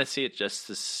 I want to see it just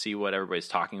to see what everybody's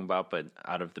talking about, but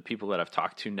out of the people that I've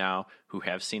talked to now who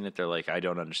have seen it, they're like, I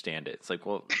don't understand it. It's like,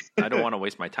 well, I don't want to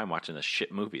waste my time watching this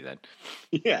shit movie then.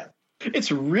 Yeah,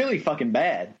 it's really fucking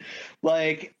bad.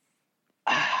 Like,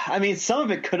 I mean, some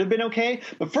of it could have been okay,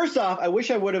 but first off, I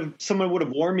wish someone would have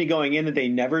warned me going in that they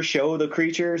never show the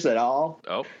creatures at all.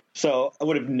 Oh, so I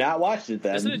would have not watched it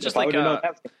then. Isn't it just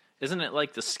isn't it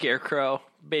like the Scarecrow,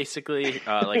 basically?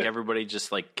 Like everybody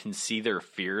just like can see their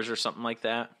fears or something like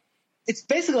that? It's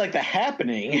basically like The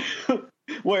Happening,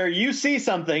 where you see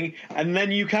something and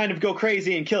then you kind of go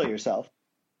crazy and kill yourself.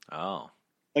 Oh.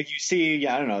 Like you see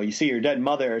your dead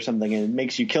mother or something and it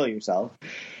makes you kill yourself.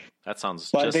 That sounds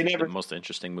the most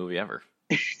interesting movie ever.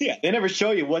 Yeah, they never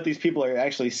show you what these people are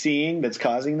actually seeing that's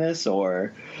causing this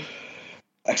or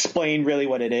explain really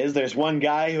what it is. There's one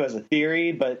guy who has a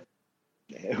theory, but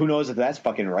who knows if that's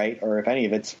fucking right or if any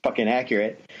of it's fucking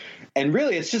accurate. And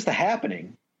really, it's just The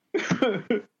Happening.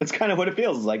 That's kind of what it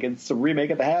feels like. It's a remake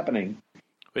of The Happening.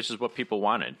 Which is what people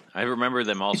wanted. I remember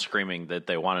them all screaming that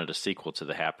they wanted a sequel to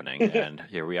The Happening, and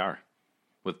here we are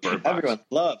with Bird Box. Everyone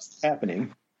loves The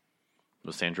Happening.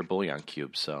 With Sandra Bullock on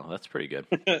Cube, so that's pretty good.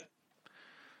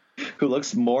 Who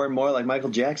looks more and more like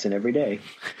Michael Jackson every day.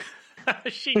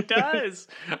 She does.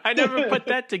 I never put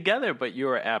that together, but you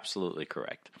are absolutely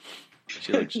correct.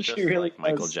 She looks just really like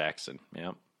Michael Jackson.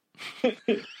 Yep.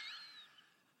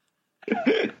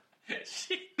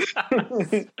 She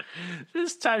does.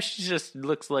 This time she just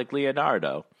looks like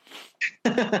Leonardo.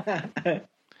 If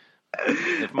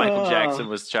Michael Jackson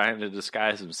was trying to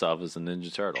disguise himself as a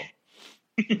Ninja Turtle.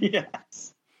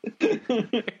 Yes.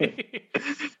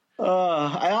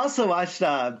 I also watched,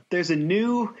 there's a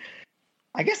new,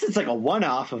 I guess it's like a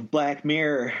one-off of Black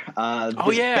Mirror.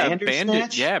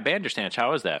 Bandersnatch.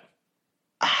 How was that?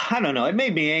 I don't know. It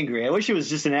made me angry. I wish it was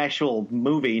just an actual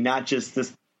movie, not just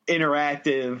this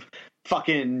interactive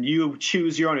fucking you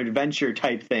choose your own adventure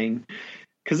type thing.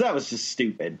 Because that was just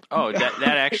stupid. Oh, that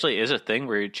actually is a thing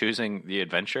where you're choosing the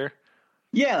adventure?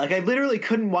 Yeah, like I literally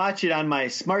couldn't watch it on my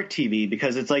smart TV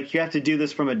because it's like you have to do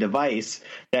this from a device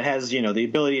that has, the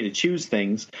ability to choose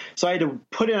things. So I had to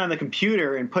put it on the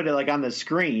computer and put it like on the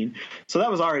screen. So that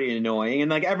was already annoying.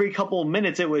 And like every couple of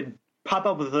minutes it would pop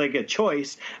up with like a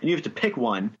choice and you have to pick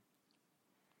one.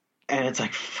 And it's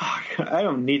like, fuck, I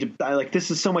don't need to,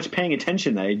 this is so much paying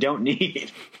attention that I don't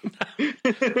need.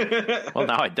 Well,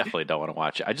 now I definitely don't want to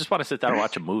watch it. I just want to sit down and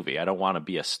watch a movie. I don't want to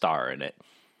be a star in it.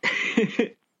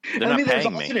 They're not paying me. There's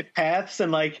alternate paths,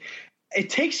 and like it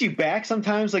takes you back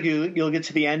sometimes. Like you'll get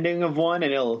to the ending of one,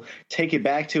 and it'll take you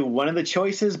back to one of the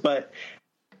choices. But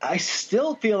I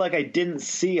still feel like I didn't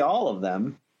see all of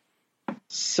them,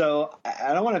 so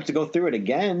I don't want to have to go through it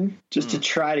again just to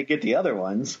try to get the other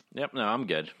ones. Yep, no, I'm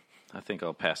good. I think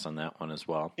I'll pass on that one as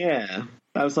well. Yeah,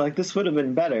 I was like, this would have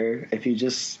been better if you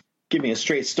just give me a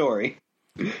straight story.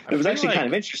 It was actually kind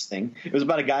of interesting. It was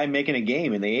about a guy making a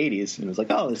game in the 80s, and it was like,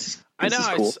 oh, this is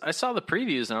cool. I saw the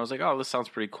previews, and I was like, oh, this sounds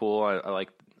pretty cool. I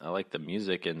like the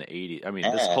music in the 80s. I mean,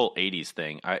 this whole 80s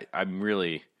thing, I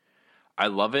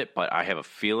love it, but I have a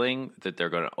feeling that they're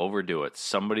going to overdo it.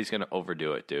 Somebody's going to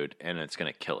overdo it, dude, and it's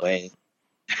going to kill it. Wait.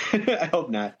 I hope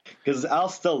not, because I'll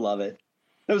still love it.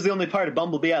 That was the only part of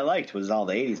Bumblebee I liked, was all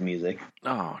the 80s music.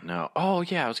 Oh, no. Oh,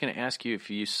 yeah, I was going to ask you if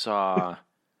you saw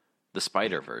the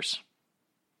Spider-Verse.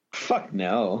 Fuck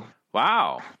no.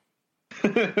 Wow.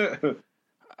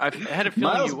 I had a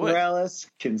feeling Miles you would. Morales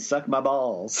can suck my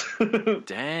balls.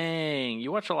 Dang,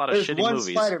 you watch a lot of There's shitty one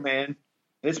movies. Spider-Man, and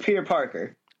it's Peter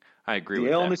Parker. I agree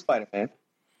with that. The only Spider-Man.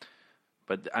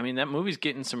 But, I mean, that movie's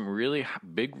getting some really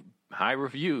big, high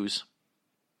reviews.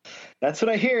 That's what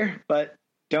I hear, but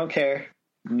don't care.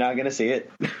 I'm not going to see it.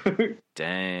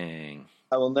 Dang.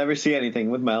 I will never see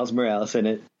anything with Miles Morales in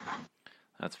it.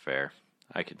 That's fair.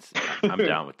 I'm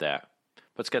down with that.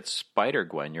 But it's got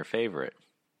Spider-Gwen, your favorite.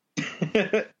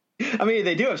 I mean,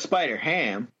 they do have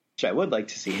Spider-Ham, which I would like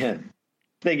to see him.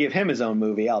 If they give him his own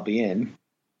movie, I'll be in.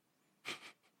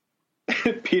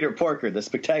 Peter Porker, the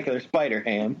Spectacular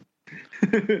Spider-Ham.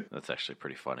 That's actually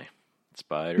pretty funny.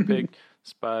 Spider-Pig,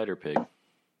 Spider-Pig.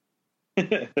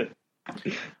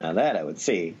 Now that I would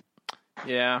see.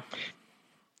 Yeah.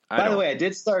 By the way, I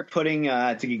did start putting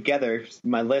together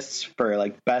my lists for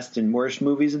like best and worst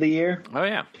movies of the year. Oh,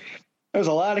 yeah. There's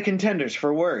a lot of contenders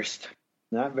for worst.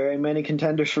 Not very many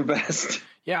contenders for best.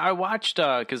 Yeah, I watched,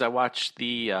 because I watched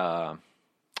the, on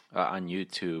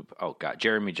YouTube, oh, God,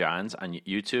 Jeremy Johns on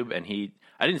YouTube, and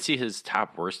I didn't see his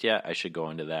top worst yet. I should go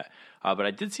into that. But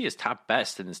I did see his top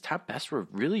best, and his top best were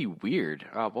really weird.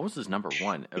 What was his number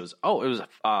one? It was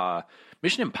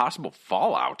Mission Impossible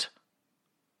Fallout.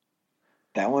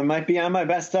 That one might be on my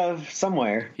best of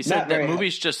somewhere. He said that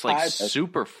movie's just like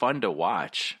super fun to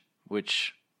watch,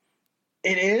 which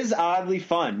it is oddly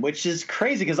fun, which is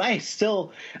crazy because I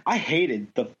hated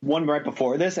the one right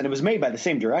before this, and it was made by the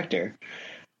same director,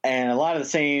 and a lot of the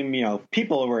same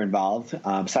people were involved.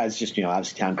 Besides just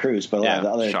obviously Tom Cruise, but a lot of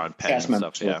the other Sean Penn cast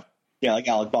members, stuff, like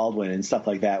Alec Baldwin and stuff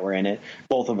like that were in it.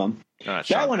 Both of them.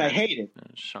 That one I hated,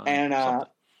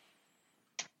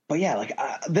 But yeah, like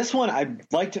this one I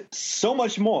liked it so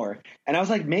much more, and I was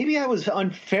like, maybe I was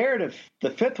unfair to the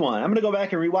fifth one. I'm gonna go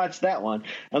back and rewatch that one.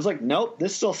 I was like, nope,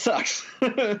 this still sucks.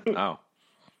 Oh,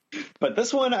 but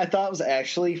this one I thought was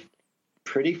actually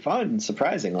pretty fun,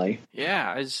 surprisingly.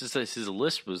 Yeah, it's just his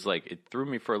list was like it threw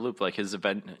me for a loop. Like his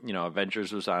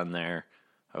Avengers was on there,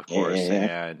 of course,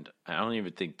 and I don't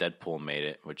even think Deadpool made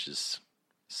it, which is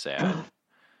sad.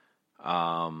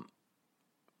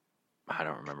 I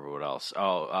don't remember what else.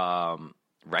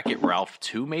 Wreck-It Ralph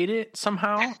 2 made it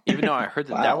somehow, even though I heard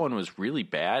that that one was really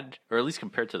bad, or at least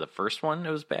compared to the first one, it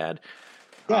was bad.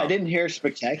 Yeah, I didn't hear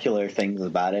spectacular things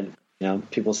about it.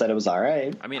 People said it was all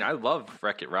right. I mean, I love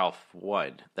Wreck-It Ralph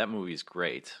 1. That movie's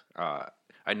great.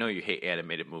 I know you hate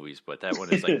animated movies, but that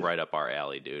one is like right up our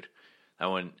alley, dude. That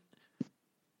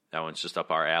one's just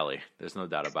up our alley. There's no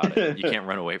doubt about it. You can't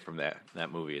run away from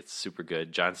that movie. It's super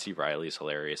good. John C. Reilly's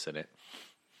hilarious in it.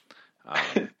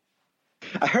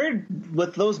 I heard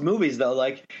with those movies though,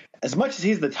 like as much as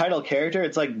he's the title character,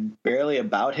 it's like barely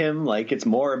about him. Like it's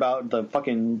more about the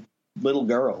fucking little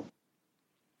girl.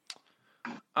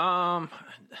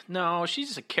 No, she's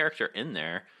just a character in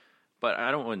there, but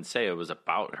I wouldn't say it was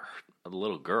about her, a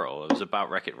little girl. It was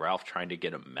about Wreck-It Ralph trying to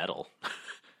get a medal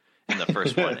in the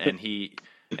first one, and he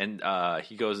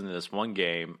goes into this one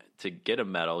game to get a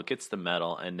medal, gets the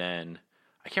medal, and then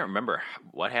I can't remember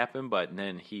what happened, but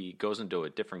then he goes into a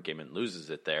different game and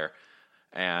loses it there.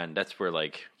 And that's where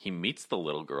like he meets the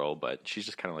little girl, but she's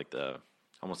just kind of like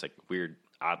almost like weird,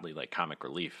 oddly like comic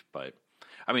relief. But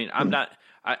I mean, I'm not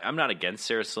against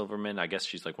Sarah Silverman. I guess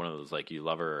she's like one of those like you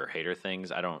love her or hate her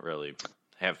things. I don't really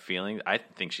have feelings. I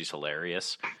think she's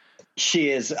hilarious. She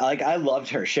is. Like, I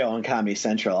loved her show on Comedy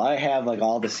Central. I have like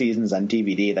all the seasons on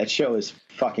DVD. That show is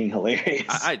fucking hilarious.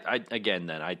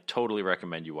 I totally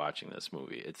recommend you watching this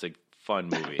movie. It's a fun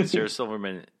movie. Sarah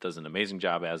Silverman does an amazing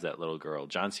job as that little girl.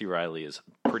 John C. Reilly is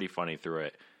pretty funny through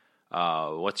it.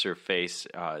 What's her face?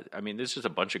 I mean, there's just a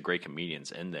bunch of great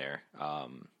comedians in there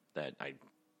that I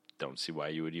don't see why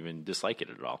you would even dislike it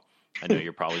at all. I know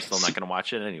you're probably still not going to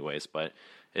watch it anyways, but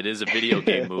it is a video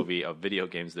game movie of video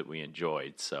games that we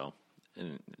enjoyed. So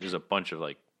and there's a bunch of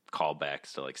like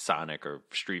callbacks to like Sonic or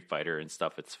Street Fighter and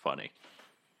stuff. It's funny.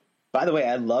 By the way,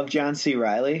 I love John C.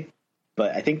 Reilly,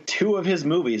 but I think 2 of his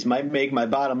movies might make my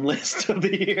bottom list of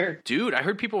the year. Dude, I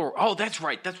heard people were... Oh, that's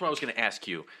right. That's what I was going to ask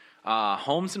you.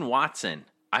 Holmes and Watson.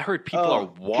 I heard people are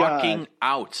walking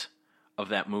out of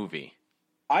that movie.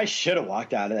 I should have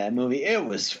walked out of that movie. It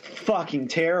was fucking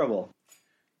terrible.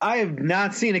 I have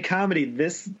not seen a comedy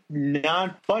this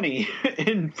not funny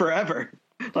in forever.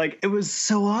 Like, it was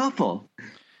so awful.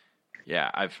 Yeah,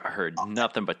 I've heard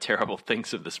nothing but terrible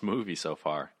things of this movie so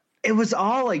far. It was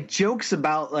all like jokes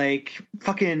about like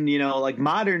fucking, like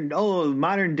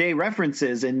modern day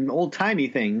references and old timey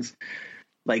things.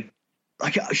 Like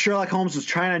Sherlock Holmes was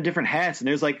trying on different hats, and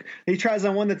there's like, he tries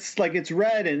on one that's like, it's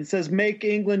red and it says "Make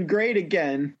England Great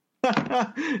Again."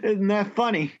 Isn't that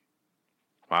funny?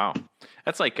 Wow.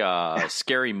 That's like a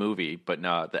scary movie, but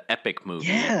no, the epic movie.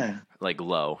 Yeah. Like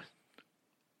low.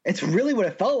 It's really what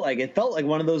it felt like. It felt like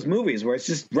one of those movies where it's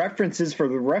just references for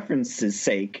the reference's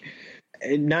sake,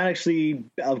 and not actually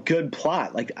a good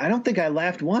plot. Like, I don't think I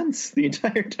laughed once the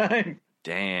entire time.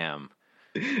 Damn.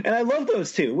 And I love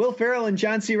those two. Will Ferrell and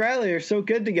John C. Reilly are so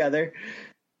good together.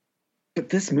 But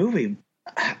this movie,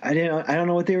 I don't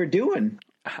know what they were doing.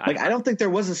 Like, I don't think there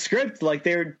was a script. Like,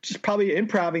 they were just probably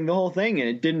improvising the whole thing, and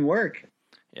it didn't work.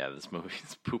 Yeah, this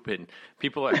movie's pooping.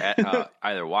 People are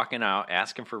either walking out,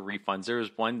 asking for refunds. There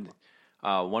was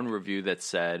one review that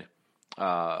said,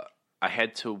 I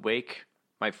had to wake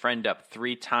my friend up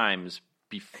 3 times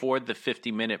before the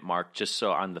 50-minute mark just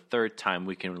so on the 3rd time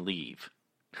we can leave.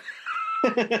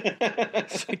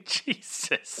 It's like,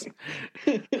 Jesus.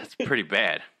 That's pretty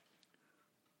bad.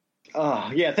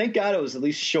 Oh, yeah, thank God it was at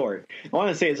least short. I want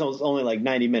to say it's only like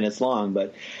 90 minutes long,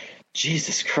 but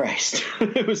Jesus Christ.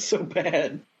 It was so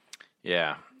bad.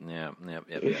 Yeah. There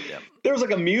was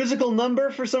like a musical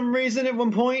number for some reason at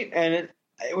one point, and it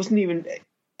wasn't even...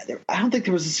 I don't think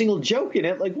there was a single joke in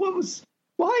it. Like,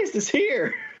 why is this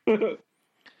here?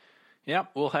 Yeah,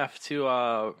 we'll have to...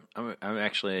 I'm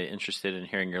actually interested in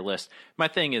hearing your list. My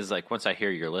thing is, like, once I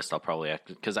hear your list, I'll probably have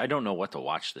to... Because I don't know what to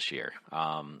watch this year.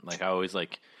 Like, I always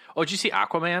like... Oh, did you see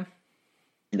Aquaman?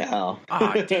 No.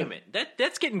 Oh, damn it.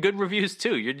 That's getting good reviews,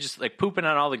 too. You're just, like, pooping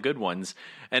on all the good ones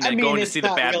and then going to see the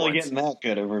bad ones. It's not really getting that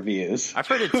good of reviews. I've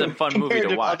heard it's a fun movie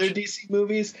to watch. Compared to other DC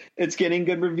movies, it's getting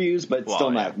good reviews, but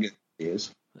still not good reviews.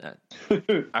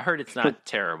 I heard it's not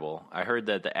terrible. I heard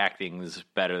that the acting is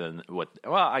better than what...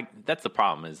 Well, that's the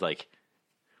problem, is, like,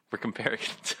 we're comparing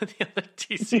it to the other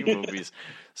DC movies.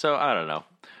 So, I don't know.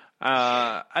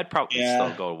 I'd probably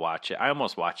still go watch it. I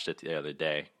almost watched it the other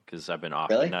day because I've been off,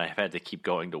 and I've had to keep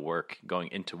going into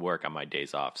work on my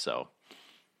days off. So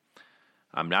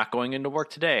I'm not going into work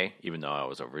today, even though I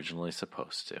was originally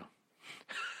supposed to.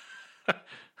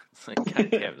 It's like,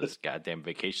 goddamn, this goddamn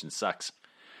vacation sucks.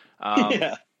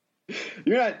 Yeah.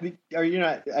 You're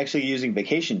not actually using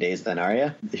vacation days then, are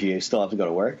you? If you still have to go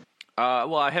to work?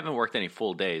 Well, I haven't worked any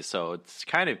full days, so it's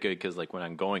kind of good because, like, when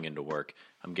I'm going into work,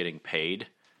 I'm getting paid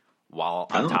while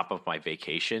on top of my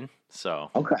vacation.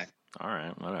 So, okay. All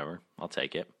right, whatever. I'll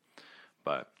take it.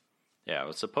 But yeah, I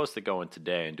was supposed to go in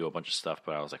today and do a bunch of stuff,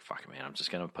 but I was like, fuck it, man. I'm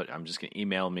just gonna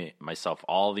email myself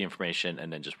all the information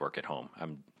and then just work at home.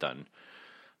 I'm done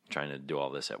trying to do all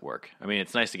this at work. I mean,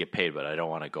 it's nice to get paid, but I don't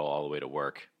want to go all the way to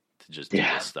work to just do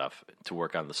this stuff, to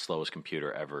work on the slowest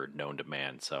computer ever known to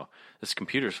man. So this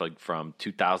computer's like from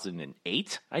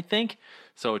 2008, I think.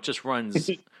 So it just runs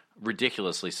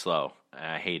ridiculously slow.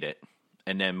 I hate it.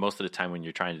 And then most of the time when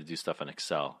you're trying to do stuff in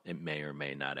Excel, it may or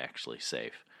may not actually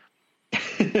save.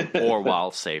 Or while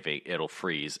saving, it'll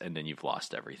freeze, and then you've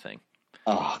lost everything.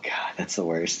 Oh, God, that's the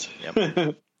worst.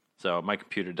 Yep. So my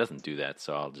computer doesn't do that,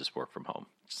 so I'll just work from home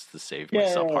just to save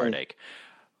myself heartache.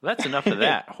 That's enough of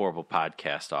that horrible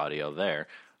podcast audio there.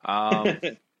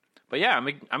 But yeah,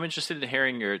 I'm interested in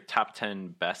hearing your top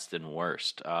 10 best and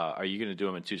worst. Are you going to do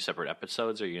them in 2 separate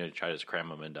episodes, or are you going to try to cram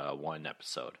them into one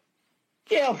episode?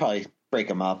 Yeah, I'll probably break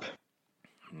them up.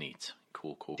 Neat.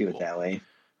 Cool. Do it that way.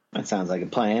 That sounds like a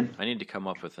plan. I need to come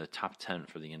up with a top 10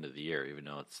 for the end of the year, even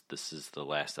though this is the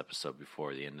last episode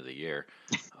before the end of the year.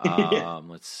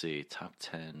 Let's see. Top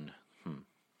 10.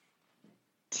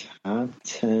 Top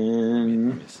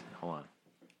 10. Hold on.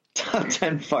 Top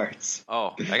 10 farts.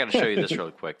 Oh, I got to show you this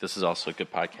really quick. This is also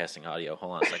good podcasting audio.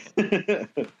 Hold on a second.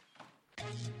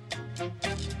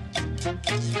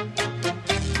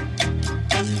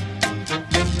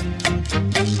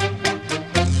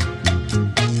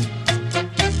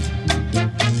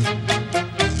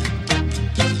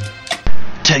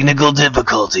 Technical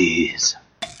difficulties.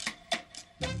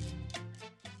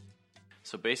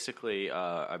 So basically,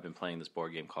 I've been playing this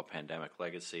board game called Pandemic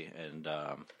Legacy, and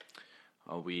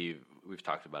we've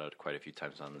talked about it quite a few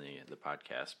times on the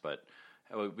podcast, but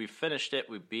we finished it,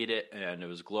 we beat it, and it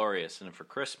was glorious. And for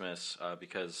Christmas,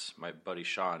 because my buddy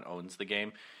Sean owns the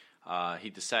game, he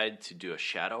decided to do a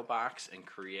shadow box and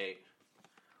create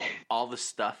all the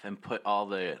stuff and put all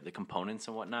the components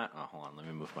and whatnot. Oh, hold on, let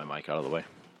me move my mic out of the way.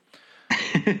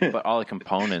 But all the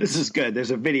components. This is good.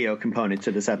 There's a video component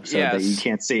to this episode that you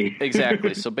can't see.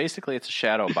 Exactly. So basically, it's a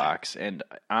shadow box, and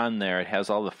on there it has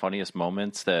all the funniest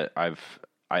moments that I've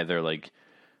either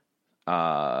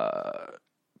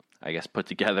I guess put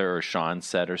together or Sean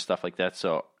said or stuff like that.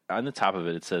 So on the top of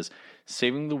it, it says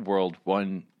 "Saving the world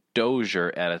one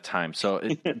Dozier at a time." So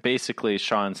basically,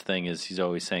 Sean's thing is he's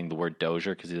always saying the word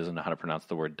Dozier because he doesn't know how to pronounce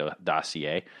the word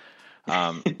dossier.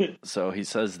 So he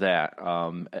says that.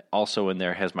 Also in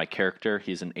there has my character.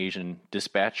 He's an Asian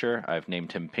dispatcher. I've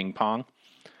named him Ping Pong.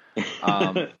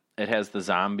 It has the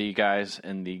zombie guys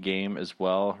in the game as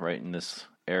well, right in this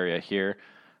area here,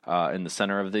 in the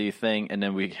center of the thing. And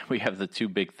then we have the two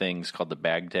big things called the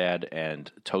Baghdad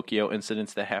and Tokyo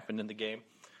incidents that happened in the game.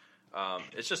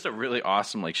 It's just a really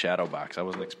awesome shadow box. I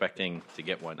wasn't expecting to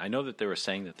get one. I know that they were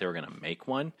saying that they were going to make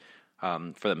one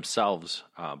for themselves,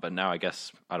 but now I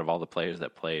guess out of all the players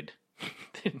that played,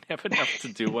 they didn't have enough to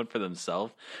do one for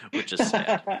themselves, which is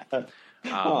sad.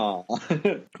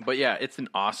 But yeah, it's an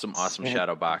awesome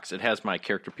shadow box. It has my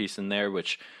character piece in there,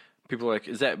 which people are like,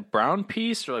 is that brown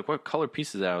piece? Or what color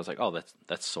piece is that? I was like, oh,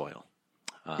 that's soil.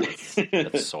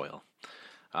 That's soil.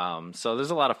 So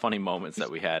there's a lot of funny moments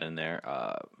that we had in there.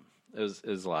 It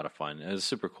was a lot of fun. It was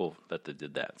super cool that they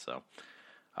did that. So,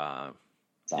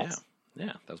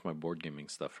 yeah, that was my board gaming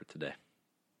stuff for today.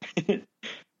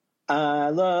 I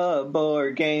love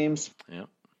board games. Yeah.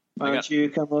 Why don't you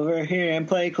come over here and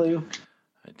play Clue?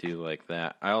 I do like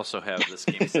that. I also have this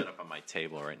game set up on my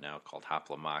table right now called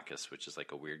Hoplomachus, which is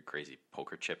like a weird, crazy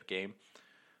poker chip game.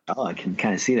 Oh, I can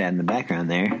kind of see that in the background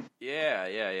there. Yeah.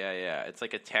 It's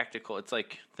like a tactical. It's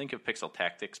like, think of Pixel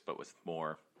Tactics, but with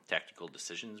more tactical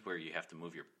decisions where you have to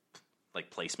move your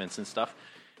placements and stuff.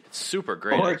 It's super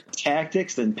great. More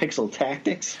tactics than Pixel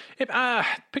Tactics?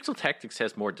 Pixel Tactics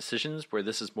has more decisions, where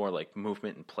this is more like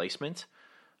movement and placement.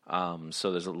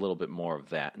 So there's a little bit more of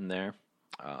that in there.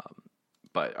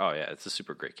 But oh yeah, it's a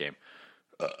super great game.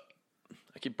 I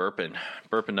keep burping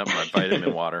up my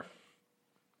vitamin water.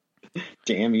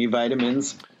 Damn you,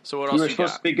 vitamins! So what else you were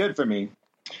supposed to be good for me?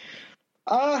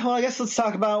 Well, I guess let's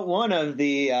talk about one of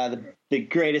the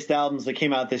greatest albums that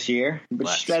came out this year,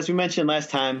 which, as we mentioned last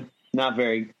time, not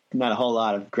a whole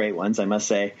lot of great ones, I must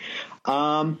say.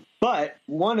 But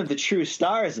one of the true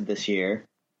stars of this year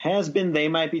has been They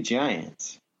Might Be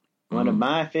Giants. One of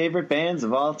my favorite bands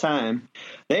of all time.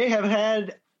 They have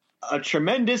had a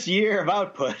tremendous year of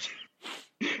output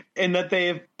in that they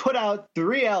have put out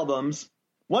 3 albums,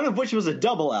 one of which was a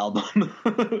double album.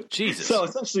 Jesus. So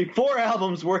essentially 4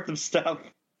 albums worth of stuff.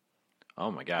 Oh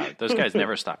my God. Those guys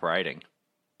never stop writing.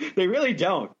 They really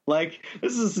don't.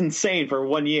 This is insane for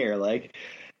 1 year.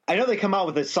 I know they come out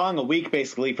with a song a week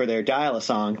basically for their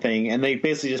Dial-A-Song thing, and they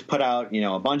basically just put out,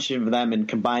 a bunch of them and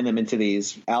combine them into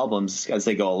these albums as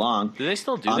they go along. Do they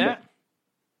still do that?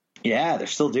 Yeah, they're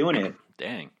still doing it.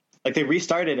 Dang. They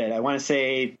restarted it, I want to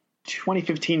say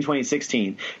 2015,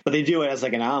 2016, but they do it as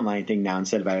an online thing now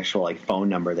instead of an actual phone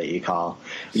number that you call.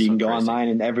 You can go online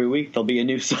and every week there'll be a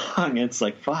new song. It's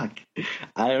fuck.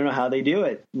 I don't know how they do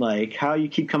it. How you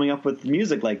keep coming up with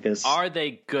music like this. Are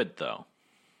they good though?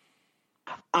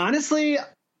 Honestly,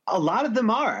 a lot of them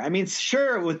are. I mean,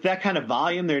 sure, with that kind of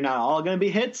volume, they're not all going to be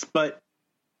hits, but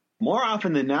more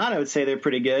often than not, I would say they're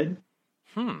pretty good.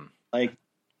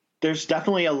 There's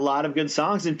definitely a lot of good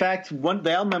songs. In fact,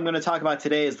 the album I'm going to talk about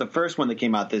today is the first one that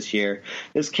came out this year.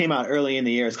 This came out early in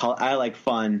the year. It's called I Like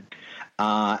Fun.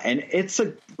 And it's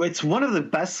one of the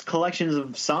best collections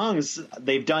of songs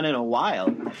they've done in a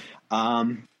while.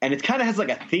 And it kind of has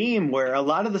a theme where a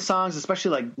lot of the songs,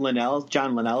 especially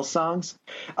John Linnell's songs,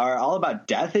 are all about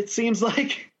death, it seems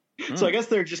like. So I guess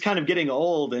they're just kind of getting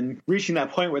old and reaching that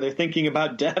point where they're thinking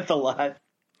about death a lot.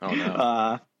 Oh,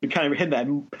 no. Kind of in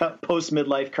that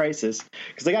post-midlife crisis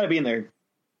because they got to be in their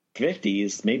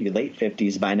 50s, maybe late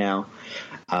 50s by now.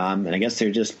 And I guess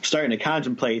they're just starting to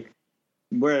contemplate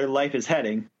where life is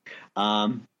heading.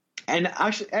 And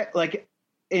actually,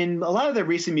 in a lot of their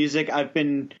recent music, I've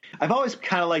always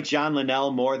kind of liked John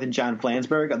Linnell more than John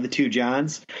Flansburgh of the two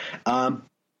Johns.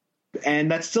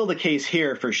 And that's still the case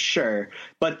here for sure.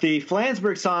 But the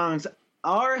Flansburgh songs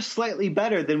are slightly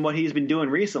better than what he's been doing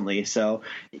recently. So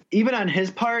even on his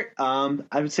part, I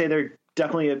would say they're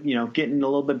definitely, getting a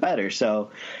little bit better. So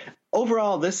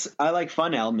overall, this I Like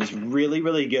Fun album is really,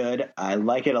 really good. I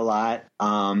like it a lot.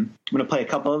 I'm going to play a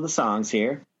couple of the songs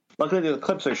here. Luckily, the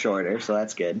clips are shorter, so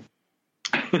that's good.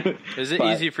 Is it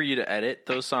easy for you to edit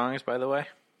those songs, by the way?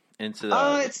 Into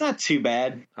the... It's not too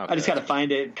bad. Okay, I just got to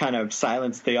find it, kind of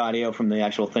silence the audio from the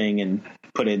actual thing, and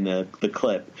put in the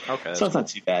clip. Okay, so it's not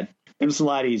too bad. It was a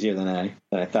lot easier than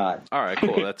I thought. All right,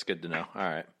 cool. That's good to know. All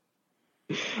right.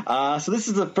 So this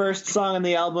is the first song on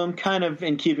the album, kind of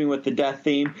in keeping with the death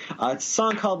theme. It's a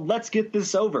song called "Let's Get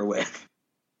This Over With."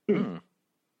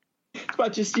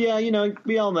 But just, we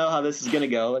all know how this is going to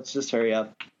go. Let's just hurry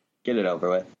up, get it over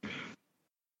with.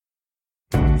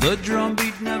 The drum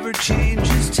beat never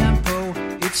changes tempo.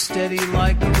 It's steady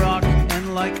like a rock,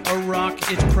 and like a rock,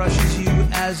 it crushes you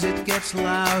as it gets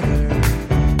louder.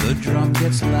 The drum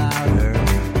gets louder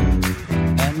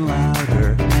and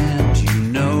louder, and you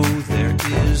know there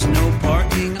is no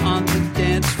parking on the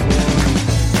dance floor.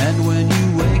 And when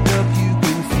you wake up, you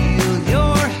can feel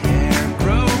your hair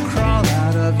grow, crawl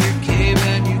out of your cave,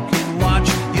 and you can watch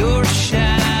your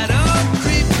shadow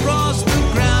creep across the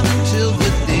ground until the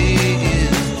day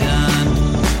is done.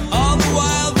 All the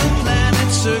while the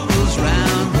planet circles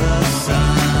round the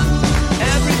sun.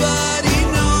 Everybody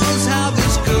knows how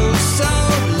this goes, so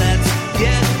let's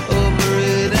get over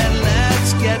it and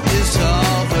let's get this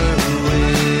over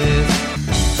with.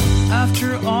 After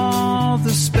all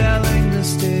the spelling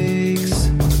mistakes,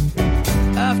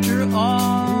 after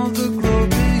all the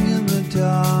groping in the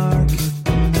dark,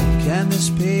 can this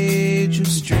page of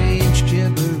strange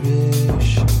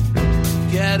gibberish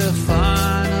get a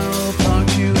final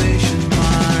punctuation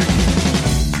mark?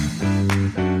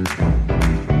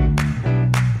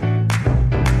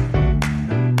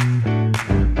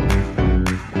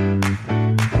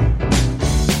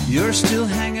 You're still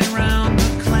hanging around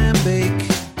the clam bake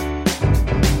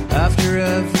after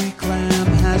every clam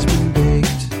has been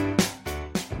baked.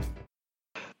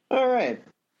 All right.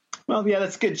 Well, yeah,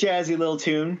 that's a good jazzy little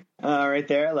tune right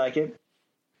there. I like it.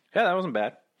 Yeah, that wasn't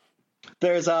bad.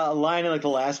 There's a line in like the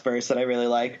last verse that I really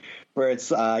like, where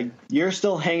it's "You're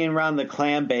still hanging around the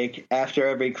clam bake after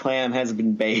every clam has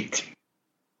been baked."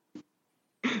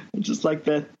 Just like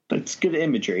that. That's good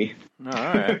imagery. All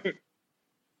right.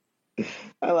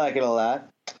 I like it a lot.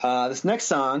 This next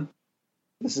song,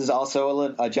 this is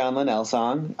also a John Linnell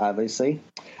song, obviously.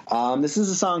 This is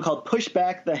a song called "Push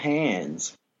Back the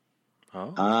Hands."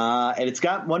 Oh. And it's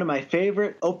got one of my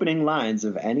favorite opening lines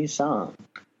of any song.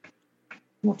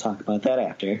 We'll talk about that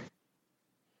after.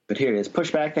 But here it is,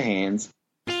 "Push Back the Hands."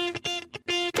 You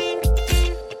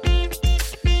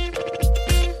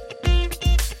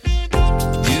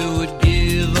would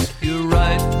give up your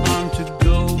right arm to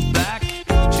go back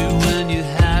to when you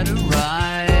had a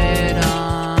right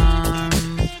arm.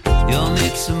 You'll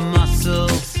need some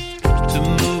muscles to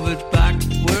move it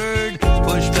backward.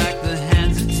 Push back the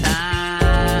hands of time.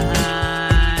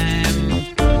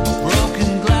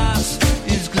 Broken glass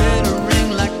is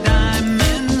glittering like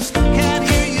diamonds. Can't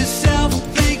hear yourself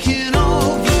thinking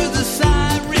over the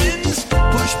sirens.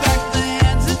 Push back the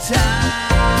hands of time.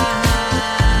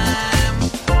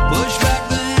 Push back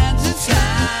the hands of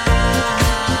time.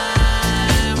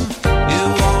 You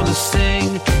wanna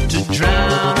sing to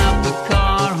drown out the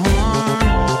car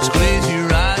horn. Squeeze your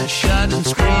eyes shut and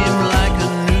scream like a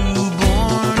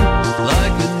newborn,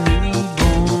 like a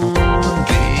newborn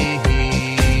babe.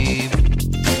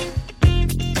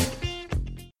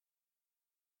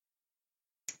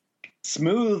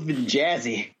 Smooth and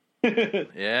jazzy.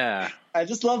 Yeah. I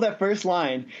just love that first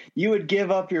line. You would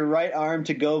give up your right arm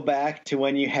to go back to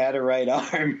when you had a right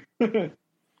arm.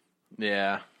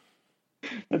 Yeah.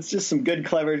 That's just some good,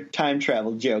 clever time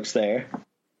travel jokes there.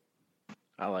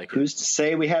 I like it. Who's to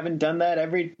say we haven't done that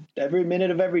every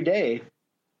minute of every day?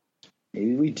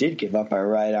 Maybe we did give up our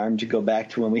right arm to go back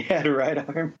to when we had a right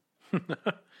arm.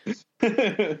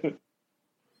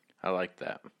 I like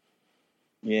that.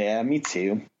 Yeah, me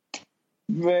too.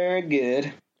 Very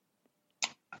good.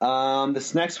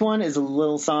 This next one is a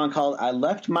little song called "I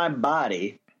Left My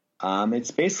Body."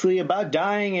 It's basically about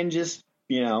dying and just,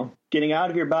 getting out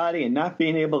of your body and not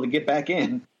being able to get back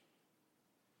in.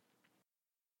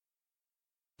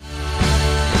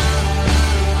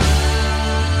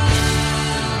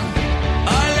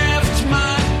 I left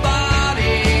my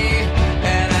body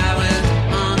and I went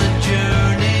on a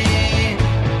journey,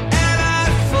 and I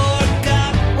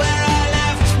forgot where I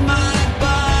left my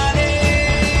body.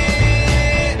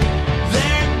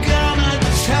 They're gonna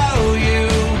tell you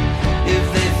if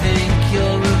they think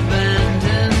you're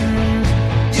abandoned.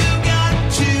 You got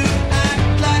to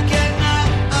act like you're not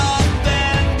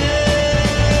abandoned.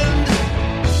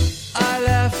 I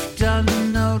left a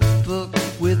notebook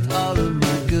with all of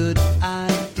my good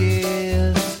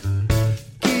ideas,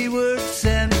 keywords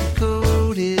and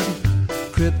coded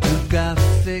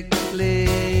cryptographic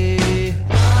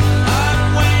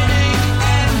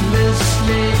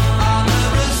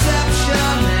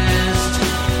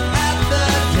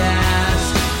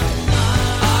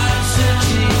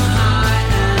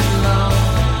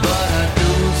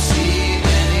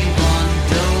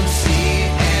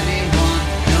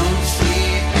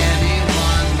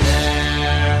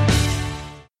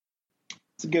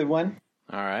good one.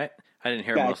 All right. I didn't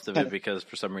hear most of it because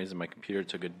for some reason my computer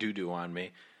took a doo-doo on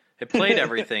me. It played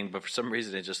everything, but for some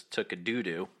reason it just took a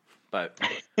doo-doo. But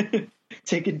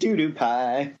take a doo-doo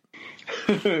pie.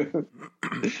 It's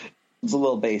a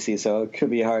little bassy, so it could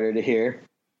be harder to hear.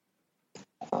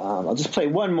 I'll just play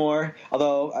one more,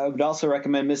 although I would also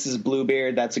recommend Mrs.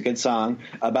 Bluebeard. That's a good song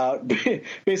about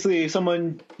basically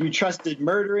someone you trusted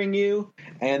murdering you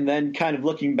and then kind of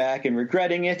looking back and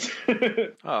regretting it.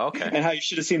 Oh, okay. And how you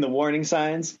should have seen the warning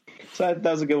signs. So that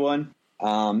was a good one.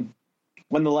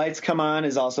 When the Lights Come On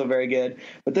is also very good.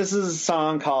 But this is a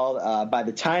song called By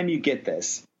the Time You Get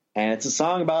This. And it's a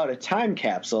song about a time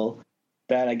capsule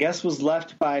that I guess was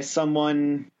left by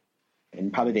someone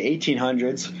in probably the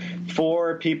 1800s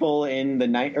for people in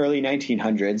the early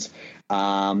 1900s.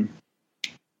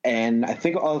 And I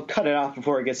think I'll cut it off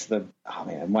before it gets to the... Oh,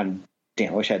 man,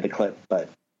 damn, I wish I had the clip, but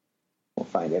we'll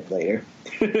find it later.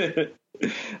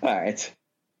 All right,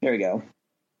 here we go.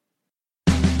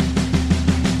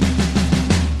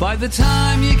 By the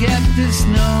time you get this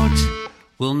note,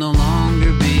 we'll no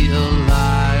longer be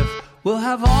alive. We'll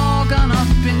have all gone up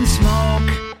in smoke.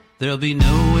 There'll be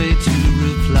no way to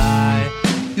reply.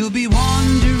 You'll be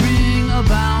wondering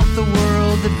about the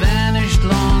world that vanished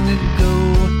long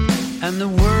ago, and the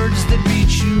words that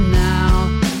reach you now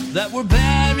that were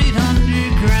buried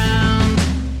underground.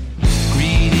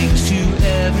 Greetings to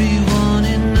everyone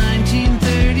in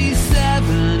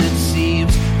 1937. It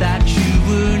seems that you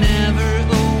were never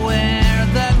aware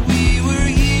that we were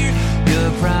here. You're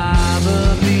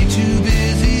probably too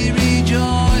busy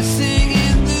rejoicing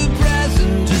in the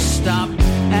present to stop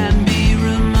and be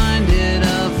reminded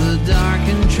of the dark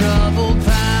and troubled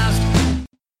past.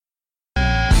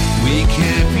 We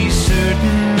can't be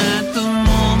certain at the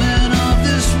moment of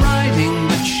this writing,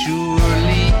 but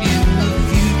surely in the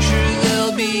future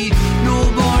there'll be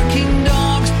no barking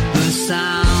dogs. The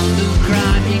sound of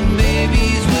crying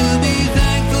babies will be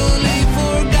thankfully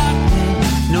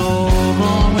forgotten. No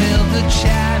more will the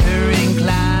chattering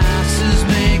classes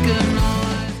make a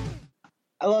noise.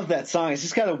 I love that song. It's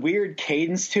just got a weird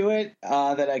cadence to it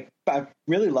that I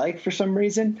really like for some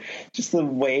reason. Just the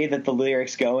way that the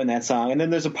lyrics go in that song. And then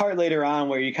there's a part later on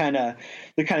where they're kind of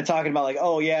talking about like,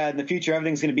 oh yeah, in the future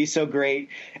everything's going to be so great.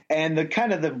 And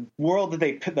the world that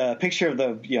the picture of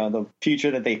the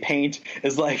future that they paint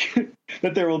is like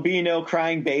that there will be no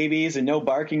crying babies and no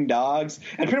barking dogs.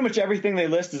 And pretty much everything they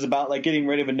list is about like getting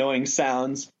rid of annoying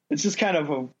sounds. It's just kind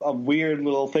of a weird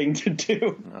little thing to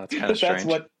do. Oh, that's kind of strange.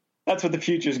 That's what the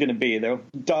future is going to be. The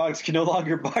dogs can no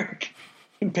longer bark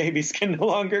and babies can no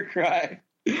longer cry.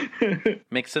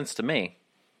 Makes sense to me.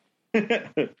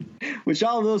 Which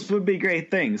all of those would be great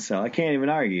things, so I can't even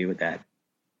argue with that.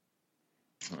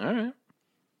 All right.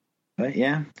 But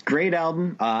yeah, great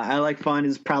album. I Like Fun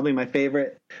is probably my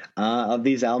favorite of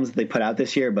these albums that they put out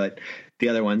this year, but the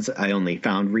other ones I only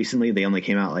found recently. They only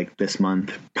came out like this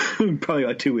month, probably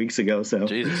about 2 weeks ago. So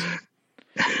Jesus.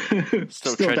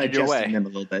 Still digesting them a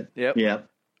little bit. Yep.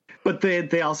 But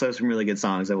they also have some really good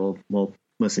songs that we'll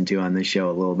listen to on this show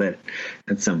a little bit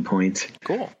at some point.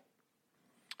 Cool.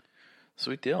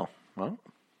 Sweet deal. Well,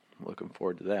 looking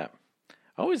forward to that.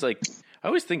 I always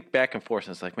think back and forth,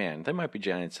 and it's like, man, they might be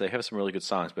Giants. They have some really good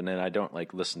songs, but then I don't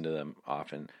like listen to them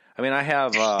often. I mean, I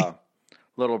have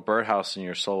Little Birdhouse in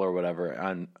Your Soul or whatever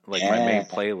on my main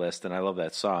playlist, and I love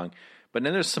that song. But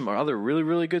then there's some other really,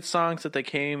 really good songs that they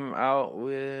came out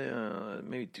with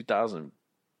maybe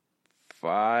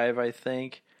 2005, I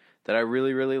think, that I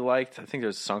really, really liked. I think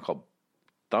there's a song called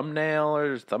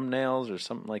Thumbnails or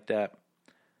something like that.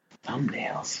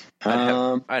 Thumbnails.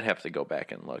 I'd have to go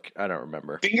back and look. I don't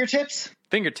remember.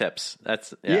 Fingertips.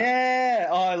 That's yeah.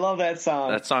 Oh, I love that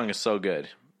song. That song is so good.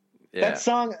 Yeah. That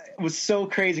song was so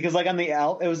crazy because like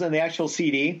it was on the actual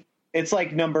CD. It's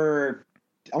like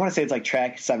I want to say it's like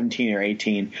track 17 or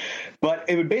 18, but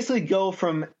it would basically go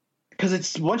from, because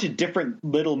it's a bunch of different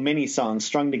little mini songs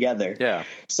strung together. Yeah.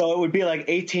 So it would be like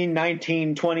 18,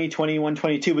 19, 20, 21,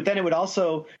 22, but then it would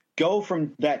also go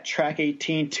from that track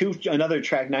 18 to another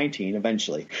track 19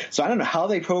 eventually. So I don't know how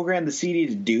they programmed the CD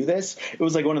to do this. It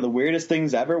was like one of the weirdest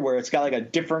things ever where it's got like a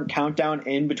different countdown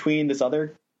in between this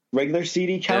other regular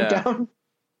CD countdown.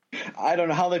 Yeah. I don't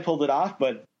know how they pulled it off,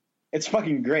 but it's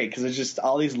fucking great because it's just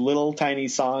all these little tiny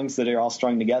songs that are all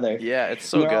strung together. Yeah, it's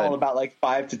so good. They're all about like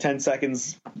 5 to 10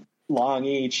 seconds long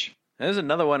each. And there's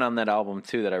another one on that album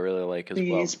too that I really like as well.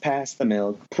 Please pass the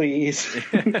milk, please.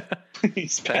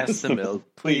 Please pass the milk,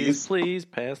 please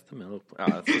pass the milk. Oh,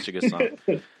 that's such a good song.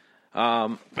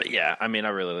 But yeah, I mean, I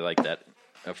really like that.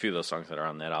 A few of those songs that are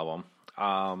on that album.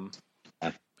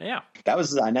 Yeah, that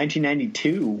was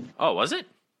 1992. Oh, was it?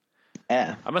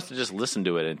 Yeah. I must have just listened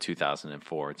to it in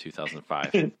 2004 or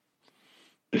 2005.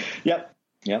 Yep.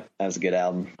 That was a good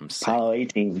album. Apollo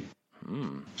 18.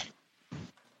 Or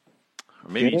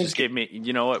maybe you just gave me,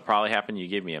 you know what probably happened? You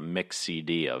gave me a mix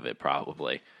CD of it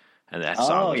probably. And that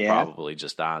song was probably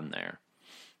just on there.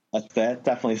 That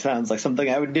definitely sounds like something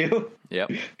I would do.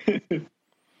 Yep.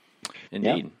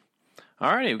 Indeed. Yep.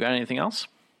 All right. You got anything else?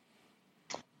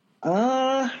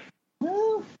 Well,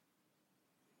 I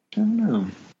don't know.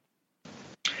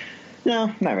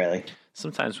 No, not really.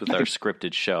 Sometimes with our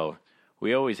scripted show,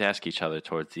 we always ask each other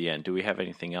towards the end, do we have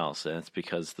anything else? And it's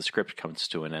because the script comes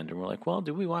to an end and we're like, well,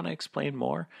 do we want to explain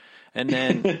more? And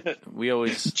then we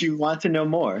always... Do you want to know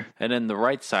more? And then the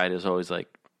right side is always like,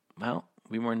 well,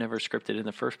 we were never scripted in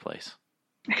the first place.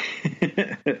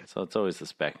 So it's always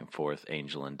this back and forth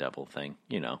angel and devil thing.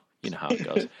 You know how it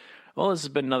goes. Well, this has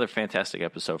been another fantastic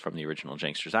episode from the original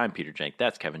Janksters. I'm Peter Jank.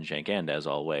 That's Kevin Jank. And as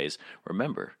always,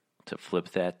 remember to flip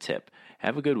that tip.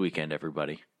 Have a good weekend,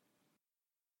 everybody.